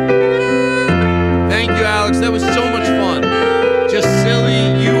 Thank you, Alex. That was so much fun. Just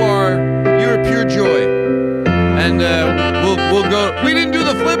silly. You're pure joy. And we'll go. We didn't do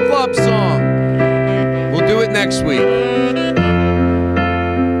the flip flop song. We'll do it next week.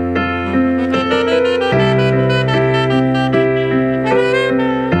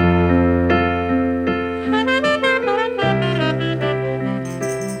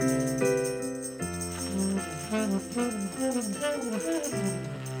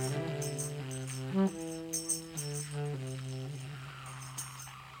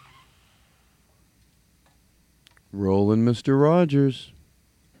 Rolling, Mr. Rogers.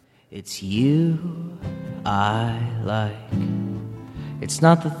 It's you I like. It's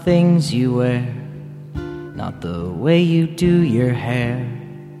not the things you wear, not the way you do your hair,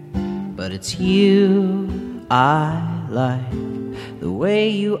 but it's you I like. The way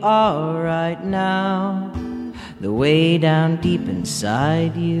you are right now, the way down deep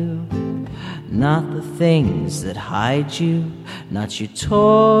inside you. Not the things that hide you, not your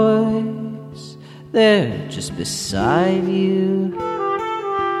toys, they're just beside you.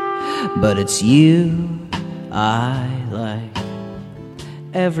 But it's you I like,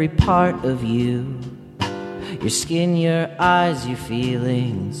 every part of you. Your skin, your eyes, your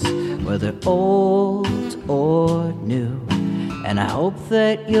feelings, whether old or new. And I hope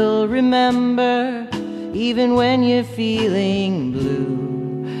that you'll remember, even when you're feeling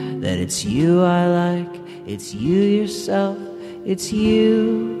blue, that it's you I like, it's you yourself, it's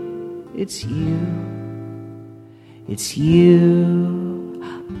you, it's you. It's you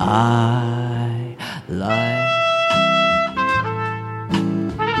I like.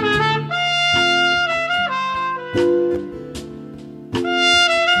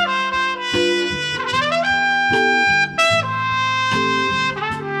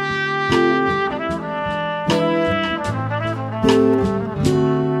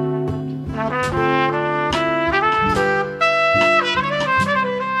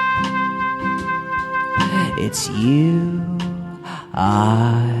 It's you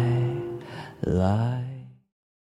I like.